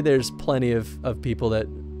bet you there's plenty of people that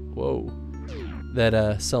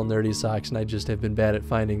that sell nerdy socks, and I just have been bad at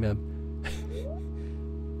finding them.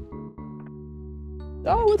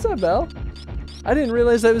 Oh, what's up, Belle? I didn't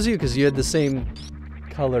realize that was you because you had the same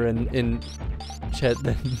color in chat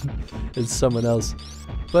than as someone else.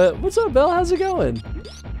 But what's up, Belle? How's it going?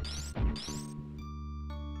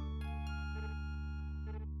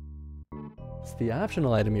 It's the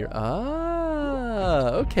optional item here. Ah,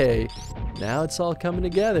 okay. Now it's all coming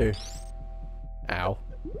together. Ow.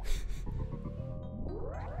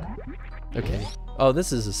 Okay. Oh,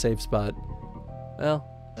 this is a safe spot. Well,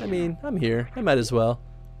 I mean, I'm here. I might as well.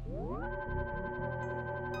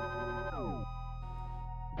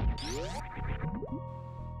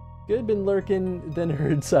 Good, been lurking, then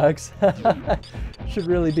heard socks. Should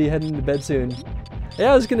really be heading to bed soon.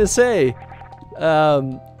 Yeah, I was gonna say,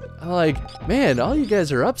 I'm like, man, all you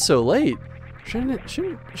guys are up so late.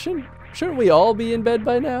 Shouldn't we all be in bed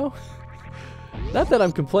by now? Not that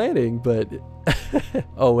I'm complaining, but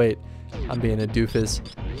oh wait, I'm being a doofus.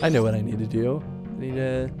 I know what I need to do. I need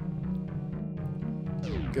to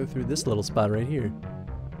go through this little spot right here.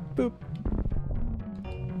 Boop.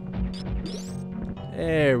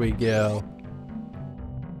 There we go.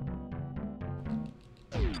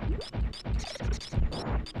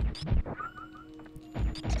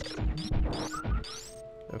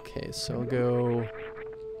 Okay, so I'll go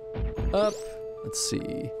up. Let's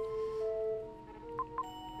see.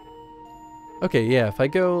 Okay, yeah, if I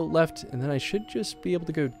go left, and then I should just be able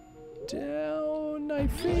to go down, I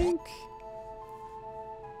think.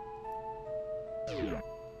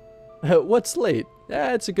 What's late?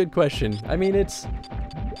 That's a good question. I mean, it's...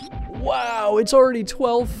 Wow, it's already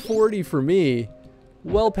 12:40 for me.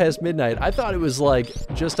 Well past midnight. I thought it was like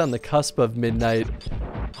just on the cusp of midnight.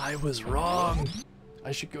 I was wrong.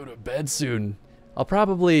 I should go to bed soon. I'll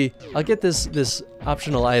get this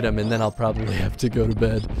optional item and then I'll probably have to go to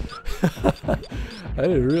bed. I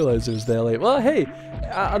didn't realize it was that late. Well, hey,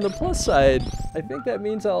 on the plus side, I think that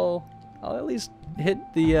means I'll at least hit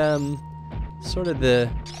the sort of the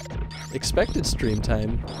expected stream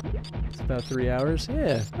time. It's about 3 hours.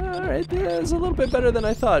 Yeah. All right. Yeah, it's a little bit better than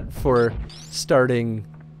I thought for starting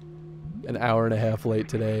an hour and a half late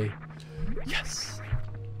today. Yes.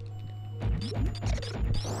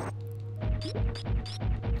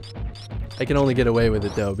 I can only get away with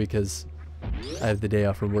it though because I have the day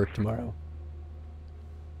off from work tomorrow.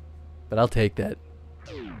 But I'll take that.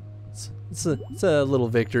 It's a little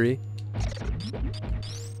victory.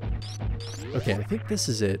 Okay, I think this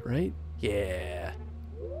is it, right? Yeah.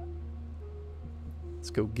 Let's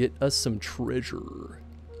go get us some treasure.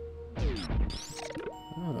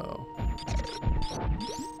 Oh.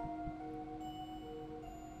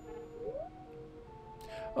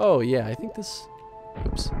 Oh, yeah, I think this...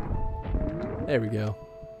 Oops. There we go.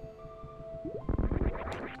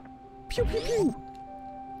 Pew, pew, pew!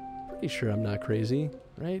 Pretty sure I'm not crazy,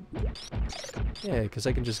 right? Yeah, because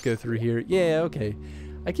I can just go through here. Yeah, okay.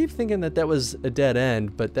 I keep thinking that was a dead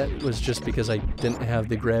end, but that was just because I didn't have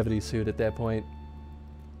the gravity suit at that point.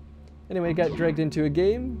 Anyway, got dragged into a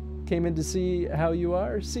game. Came in to see how you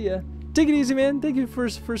are. See ya. Take it easy, man. Thank you for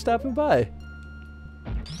stopping by.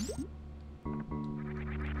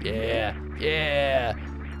 Yeah, yeah.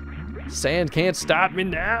 Sand can't stop me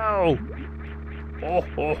now. Oh,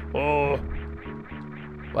 ho, ho.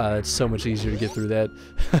 Wow, it's so much easier to get through that.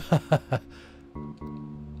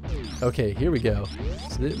 Okay, here we go.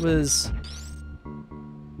 So it was...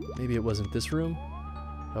 Maybe it wasn't this room?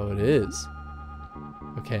 Oh, it is.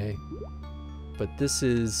 Okay. But this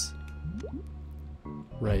is...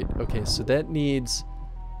 Right, okay, so that needs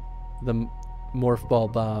the morph ball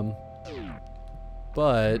bomb.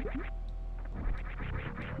 but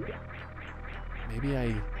maybe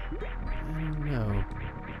I don't know.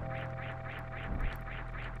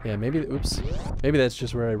 Yeah, maybe, oops. Maybe that's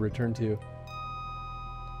just where I return to.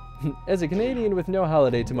 As a Canadian with no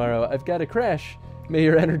holiday tomorrow, I've got to crash. May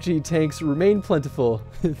your energy tanks remain plentiful.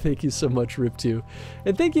 Thank you so much, Rip2.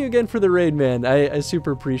 And thank you again for the raid, man. I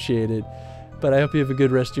super appreciate it. But I hope you have a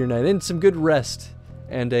good rest of your night. And some good rest.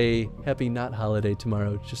 And a happy not holiday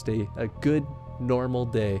tomorrow. Just a good, normal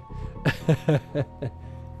day.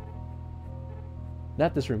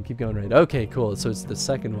 Not this room. Keep going right. Okay, cool. So it's the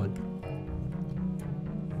second one.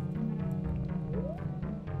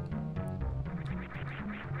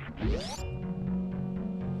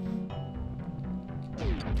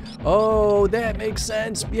 Oh, that makes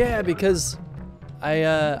sense. Yeah, because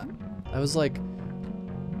I was like,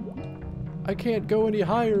 I can't go any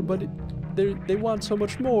higher, but they want so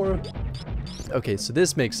much more. Okay, so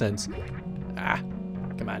this makes sense. Ah,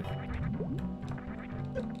 come on.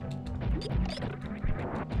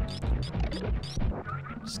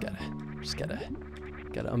 Just gotta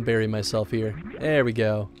unbury myself here. There we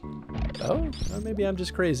go. Oh, or maybe I'm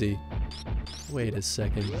just crazy. Wait a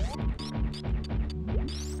second.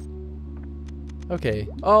 Okay.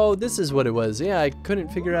 Oh, this is what it was. Yeah, I couldn't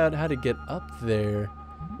figure out how to get up there.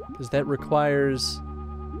 Because that requires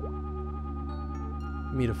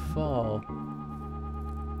me to fall.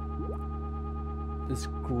 This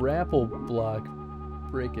grapple block.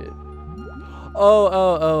 Break it.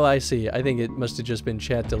 Oh, I see. I think it must have just been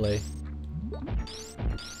chat delay.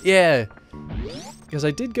 Yeah. Because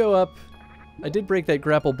I did go up. I did break that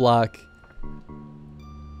grapple block.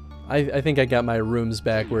 I think I got my rooms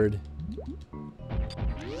backward.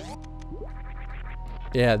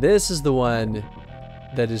 Yeah, this is the one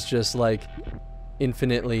that is just like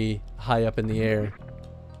infinitely high up in the air.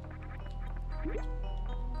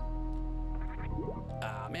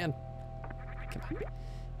 Ah, man. Come on.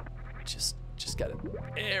 Just gotta.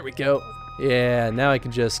 There we go. Yeah, now I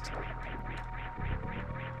can just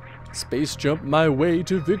space jump my way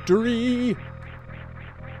to victory.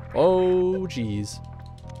 Oh, geez.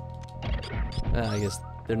 I guess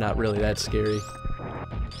they're not really that scary.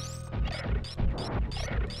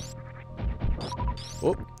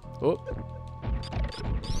 Oh, oh.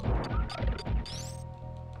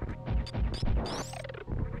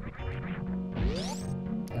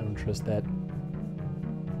 I don't trust that.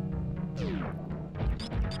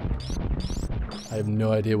 I have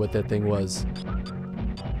no idea what that thing was.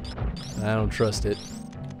 I don't trust it.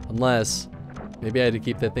 Unless, maybe I had to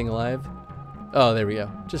keep that thing alive. Oh, there we go.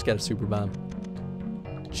 Just got a super bomb.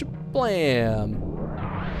 Shablam!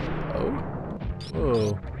 Oh.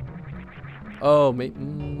 Whoa. Oh, mate.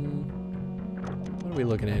 What are we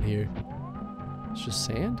looking at here? It's just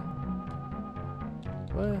sand?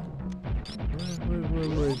 What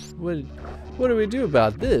do we do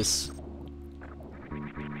about this?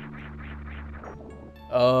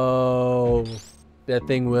 Oh, that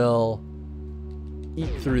thing will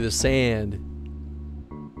eat through the sand.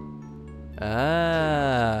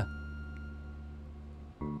 Ah.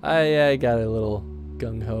 I got a little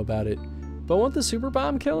gung-ho about it. But won't the super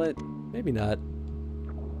bomb kill it? Maybe not.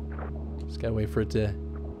 Just gotta wait for it to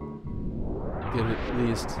get it at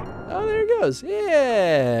least. Oh, there it goes.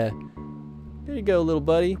 Yeah. There you go, little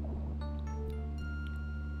buddy.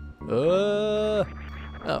 Oh.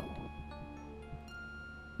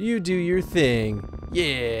 You do your thing.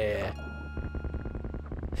 Yeah.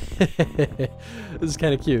 This is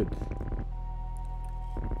kind of cute.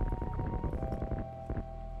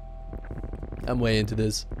 I'm way into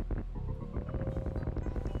this.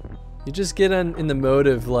 You just get in the mode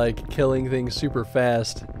of like killing things super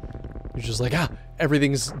fast. You're just like,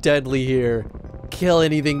 everything's deadly here. Kill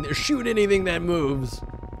anything, shoot anything that moves.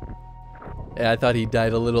 Yeah, I thought he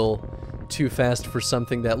died a little too fast for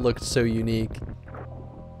something that looked so unique.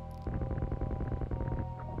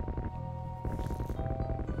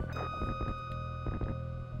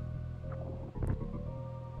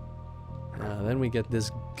 Then we get this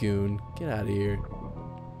goon. Get out of here.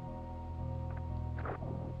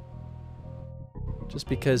 Just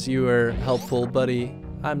because you are helpful, buddy,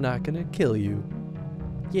 I'm not gonna kill you.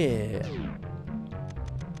 Yeah.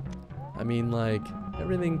 I mean, like,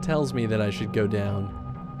 everything tells me that I should go down.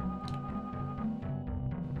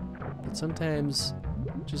 But sometimes,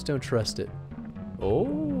 just don't trust it.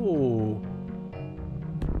 Oh.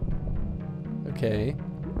 Okay.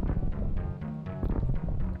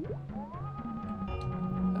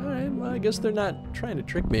 Alright, well, I guess they're not trying to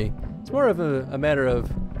trick me. It's more of a matter of,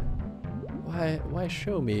 why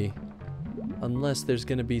show me unless there's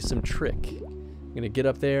gonna be some trick? I'm gonna get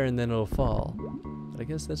up there and then it'll fall. But I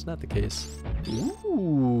guess that's not the case.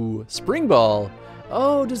 Ooh, spring ball.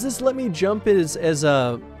 Oh, does this let me jump as in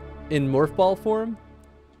morph ball form?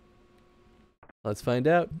 Let's find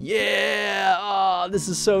out. Yeah! Oh, this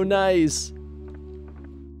is so nice.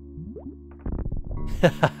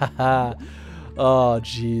 Oh,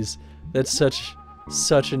 jeez. That's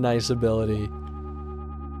such a nice ability.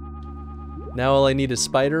 Now all I need is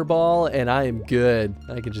spider ball and I am good.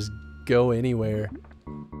 I can just go anywhere.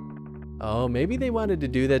 Oh, maybe they wanted to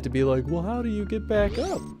do that to be like, well, how do you get back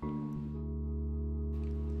up?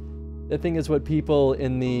 That thing is what people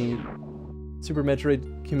in the Super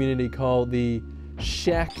Metroid community call the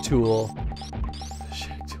shack tool.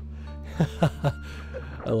 Shack tool.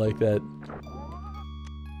 I like that.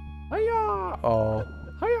 Hiya! Oh,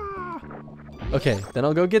 hiya! Okay, then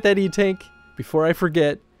I'll go get that E-Tank before I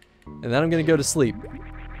forget, and then I'm gonna go to sleep.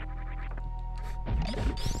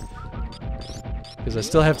 Because I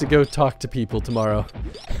still have to go talk to people tomorrow.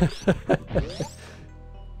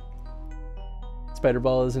 Spider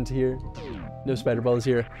ball isn't here. No spider ball is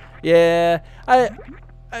here. Yeah, I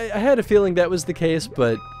had a feeling that was the case,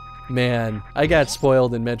 but man, I got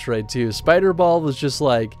spoiled in Metroid 2. Spider ball was just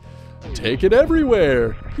like, take it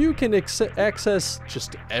everywhere. You can access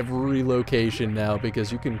just every location now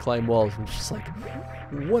because you can climb walls. I'm just like,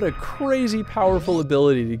 what a crazy powerful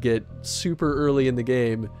ability to get super early in the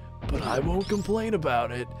game. But I won't complain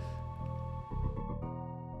about it.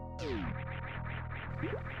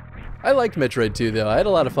 I liked Metroid 2 though. I had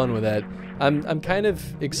a lot of fun with that. I'm kind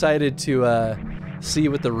of excited to see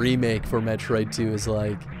what the remake for Metroid 2 is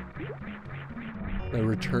like. The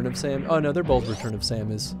Return of Sam. Oh no, they're both Return of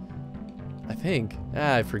Samus. I think.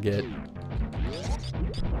 I forget.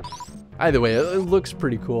 Either way, it looks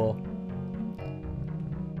pretty cool.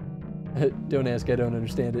 Don't ask, I don't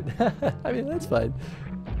understand it. I mean, that's fine.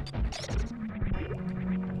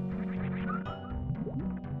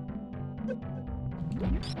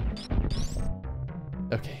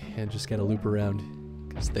 Okay, and just gotta loop around.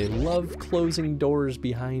 Because they love closing doors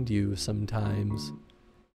behind you sometimes.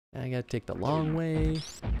 I gotta take the long way.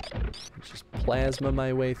 Just plasma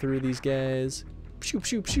my way through these guys. Pshoo,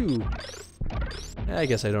 pshoo, pshoo. I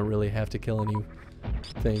guess I don't really have to kill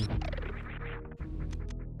anything.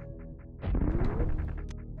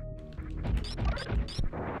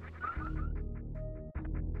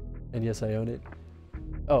 And yes, I own it.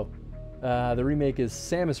 Oh, the remake is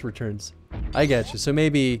Samus Returns. I got you. So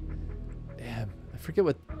maybe, yeah, I forget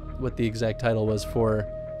what the exact title was for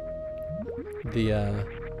the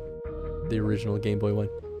original Game Boy one.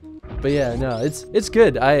 But yeah, no, it's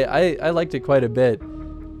good. I liked it quite a bit.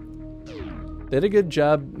 They did a good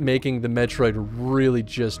job making the Metroid really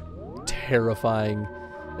just terrifying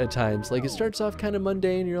at times. Like, it starts off kind of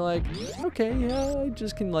mundane. You're like, okay, yeah, I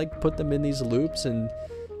just can like put them in these loops and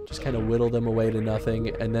just kind of whittle them away to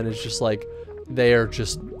nothing, and then it's just like they are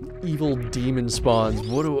just evil demon spawns.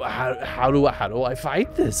 How do I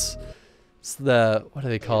fight this? It's the, what do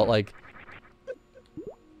they call it? Like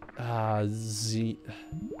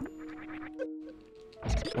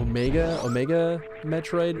Omega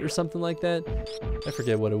Metroid or something like that. I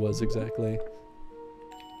forget what it was exactly.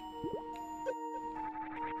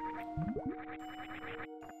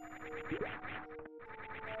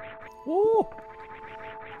 Woo!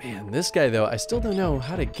 Man, this guy though, I still don't know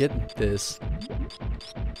how to get this.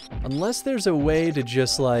 Unless there's a way to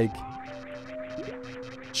just like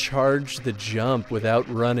charge the jump without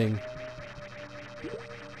running.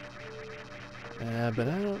 But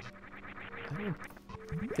I don't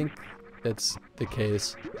think that's the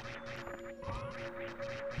case.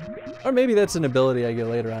 Or maybe that's an ability I get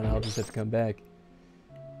later on. I'll just have to come back.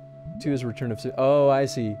 2 is Return of... Oh, I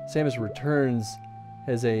see. Samus Returns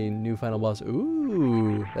has a new final boss.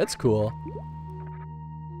 Ooh, that's cool.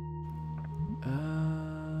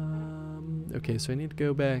 Okay, so I need to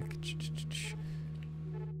go back.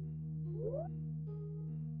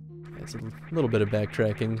 It's a little bit of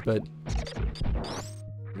backtracking, but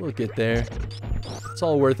we'll get there. It's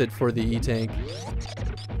all worth it for the E-Tank.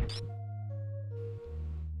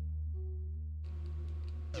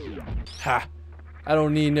 Ha! I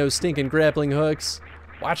don't need no stinking grappling hooks.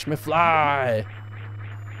 Watch me fly!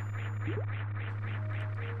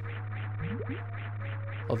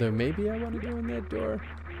 Although maybe I want to go in that door.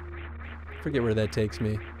 Forget where that takes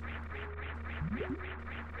me.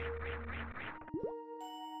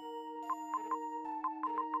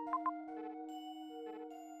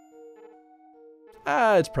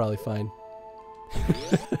 It's probably fine.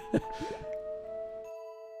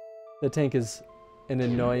 The tank is an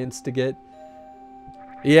annoyance to get.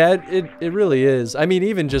 Yeah, it really is. I mean,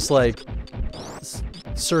 even just like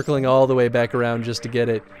circling all the way back around just to get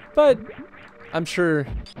it. But I'm sure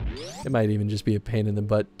it might even just be a pain in the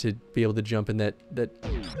butt to be able to jump in that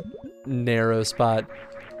narrow spot.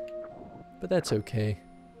 But that's okay.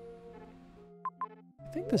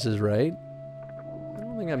 I think this is right. I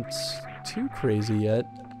don't think I'm too crazy yet.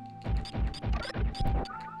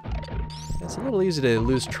 It's a little easy to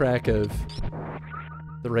lose track of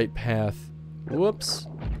the right path. Whoops.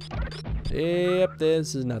 Yep,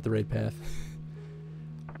 this is not the right path.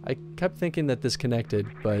 I kept thinking that this connected,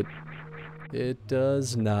 but it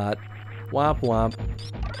does not. Womp womp.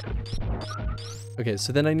 Okay,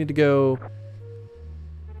 so then I need to go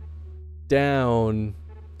down,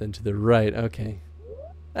 then to the right. Okay.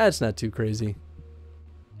 That's not too crazy.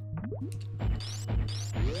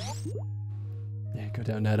 Yeah, go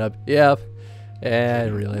down, not up. Yep. I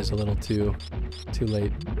realized a little too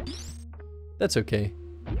late. That's okay.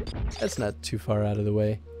 That's not too far out of the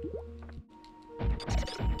way.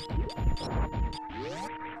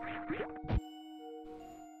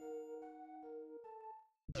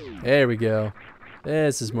 There we go.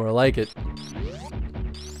 This is more like it.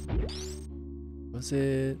 Was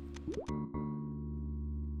it?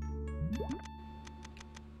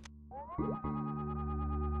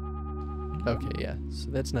 Okay, yeah. So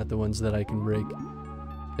that's not the ones that I can break.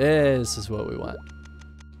 This is what we want.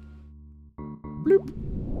 Bloop.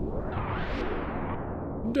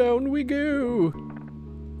 Down we go.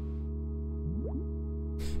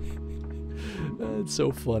 That's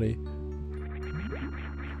so funny.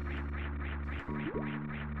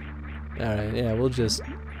 Alright, yeah, we'll just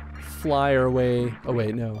fly our way. Oh,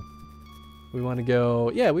 wait, no. We want to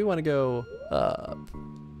go. Yeah, we want to go up.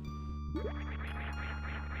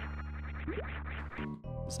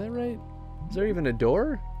 Is that right? Is there even a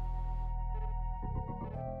door?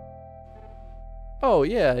 Oh,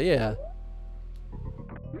 yeah, yeah.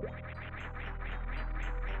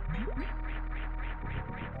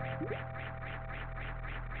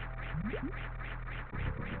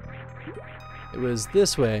 It was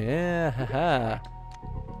this way. Yeah, haha.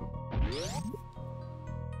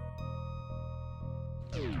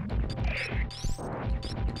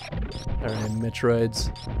 Alright, Metroids.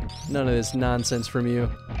 None of this nonsense from you.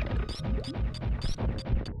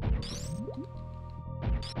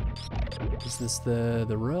 Is this the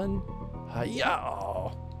run?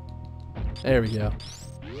 Hi-ya! There we go.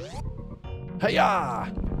 Hi-ya!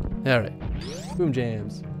 Alright. Boom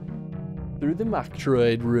jams. Through the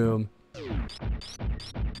Metroid room.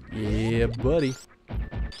 Yeah, buddy.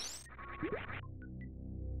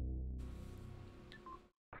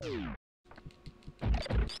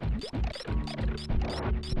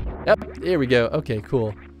 Yep, there we go. Okay,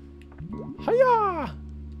 cool. Hiya!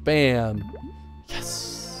 Bam.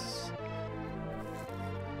 Yes.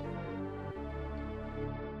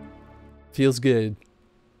 Feels good.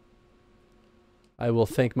 I will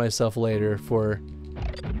thank myself later for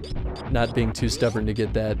not being too stubborn to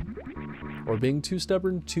get that. Or being too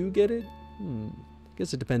stubborn to get it? I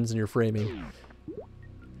guess it depends on your framing.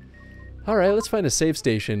 Alright, let's find a save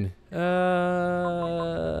station. Yeah,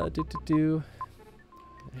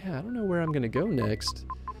 I don't know where I'm gonna go next.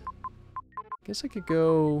 Guess I could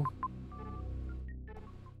go...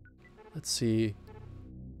 Let's see.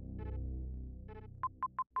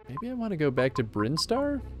 Maybe I want to go back to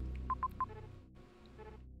Brinstar?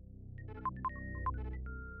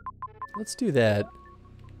 Let's do that.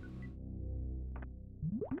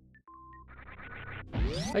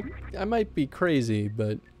 I might be crazy,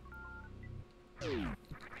 but...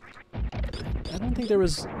 I don't think there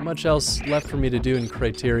was much else left for me to do in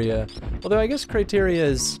Criteria. Although I guess Criteria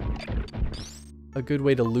is a good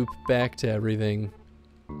way to loop back to everything.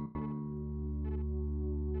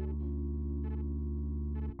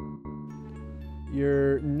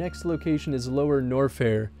 Your next location is Lower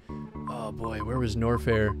Norfair. Oh boy, where was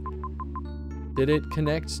Norfair? Did it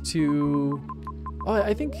connect to... Oh,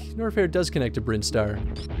 I think Norfair does connect to Brinstar.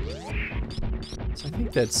 So I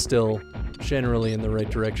think that's still generally in the right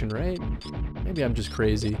direction, right? Maybe I'm just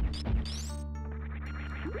crazy.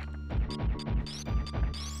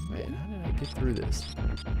 Wait, how did I get through this?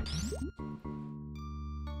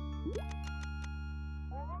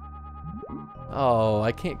 Oh,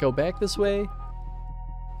 I can't go back this way?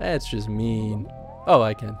 That's just mean. Oh,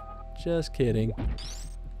 I can. Just kidding.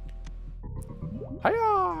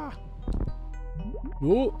 Hiya!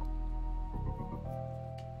 Whoa!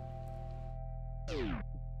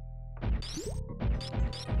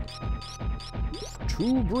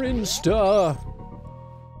 To Brinstar!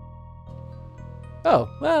 Oh,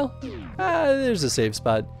 well, there's a safe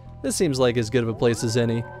spot. This seems like as good of a place as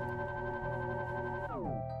any.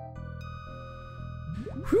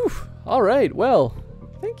 Whew! Alright, well,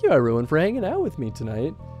 thank you everyone for hanging out with me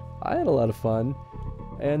tonight. I had a lot of fun.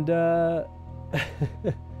 And, run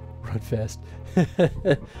fast.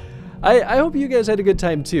 I hope you guys had a good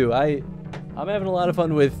time too. I'm having a lot of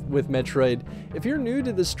fun with Metroid. If you're new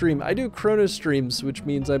to the stream, I do chrono streams, which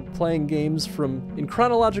means I'm playing games in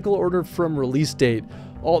chronological order from release date,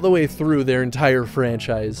 all the way through their entire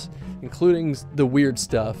franchise, including the weird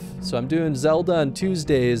stuff. So I'm doing Zelda on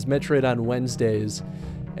Tuesdays, Metroid on Wednesdays,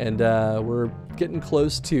 and we're getting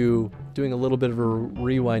close to doing a little bit of a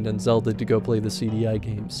rewind on Zelda to go play the CDI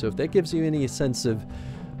games. So if that gives you any sense of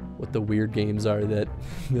what the weird games are that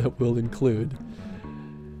we'll include,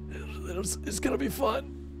 it's gonna be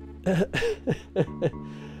fun.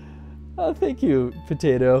 Oh, thank you,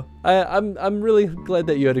 Potato. I'm really glad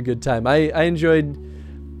that you had a good time. I enjoyed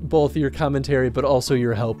both your commentary, but also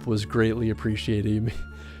your help was greatly appreciated.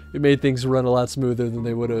 It made things run a lot smoother than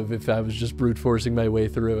they would have if I was just brute forcing my way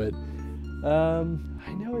through it.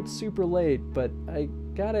 I know it's super late, but I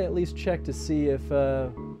gotta at least check to see if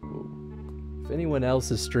anyone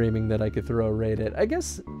else is streaming that I could throw a raid at. I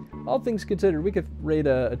guess, all things considered, we could raid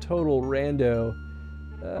a total rando,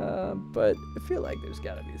 but I feel like there's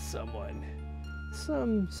gotta be someone,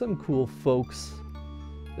 some cool folks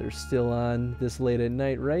that are still on this late at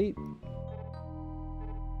night, right?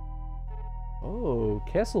 Oh,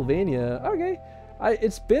 Castlevania. Okay.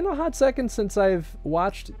 It's been a hot second since I've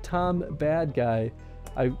watched Tom Bad Guy.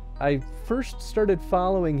 I first started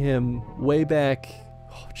following him way back,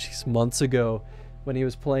 oh jeez, months ago, when he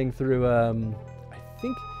was playing through, I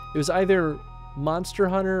think it was either Monster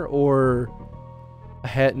Hunter or A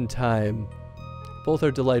Hat in Time. Both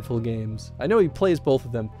are delightful games. I know he plays both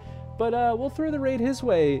of them, but we'll throw the raid his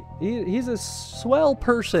way. He's a swell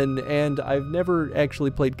person, and I've never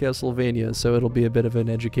actually played Castlevania, so it'll be a bit of an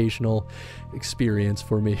educational experience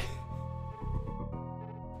for me.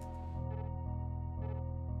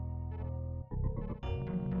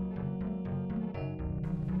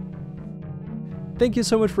 Thank you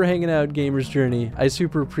so much for hanging out, Gamer's Journey. I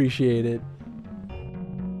super appreciate it.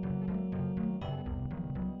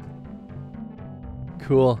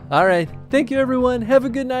 Cool. All right. Thank you, everyone. Have a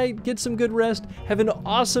good night. Get some good rest. Have an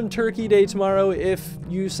awesome Turkey Day tomorrow if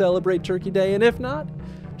you celebrate Turkey Day. And if not,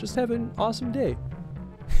 just have an awesome day.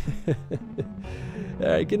 All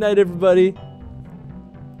right. Good night, everybody.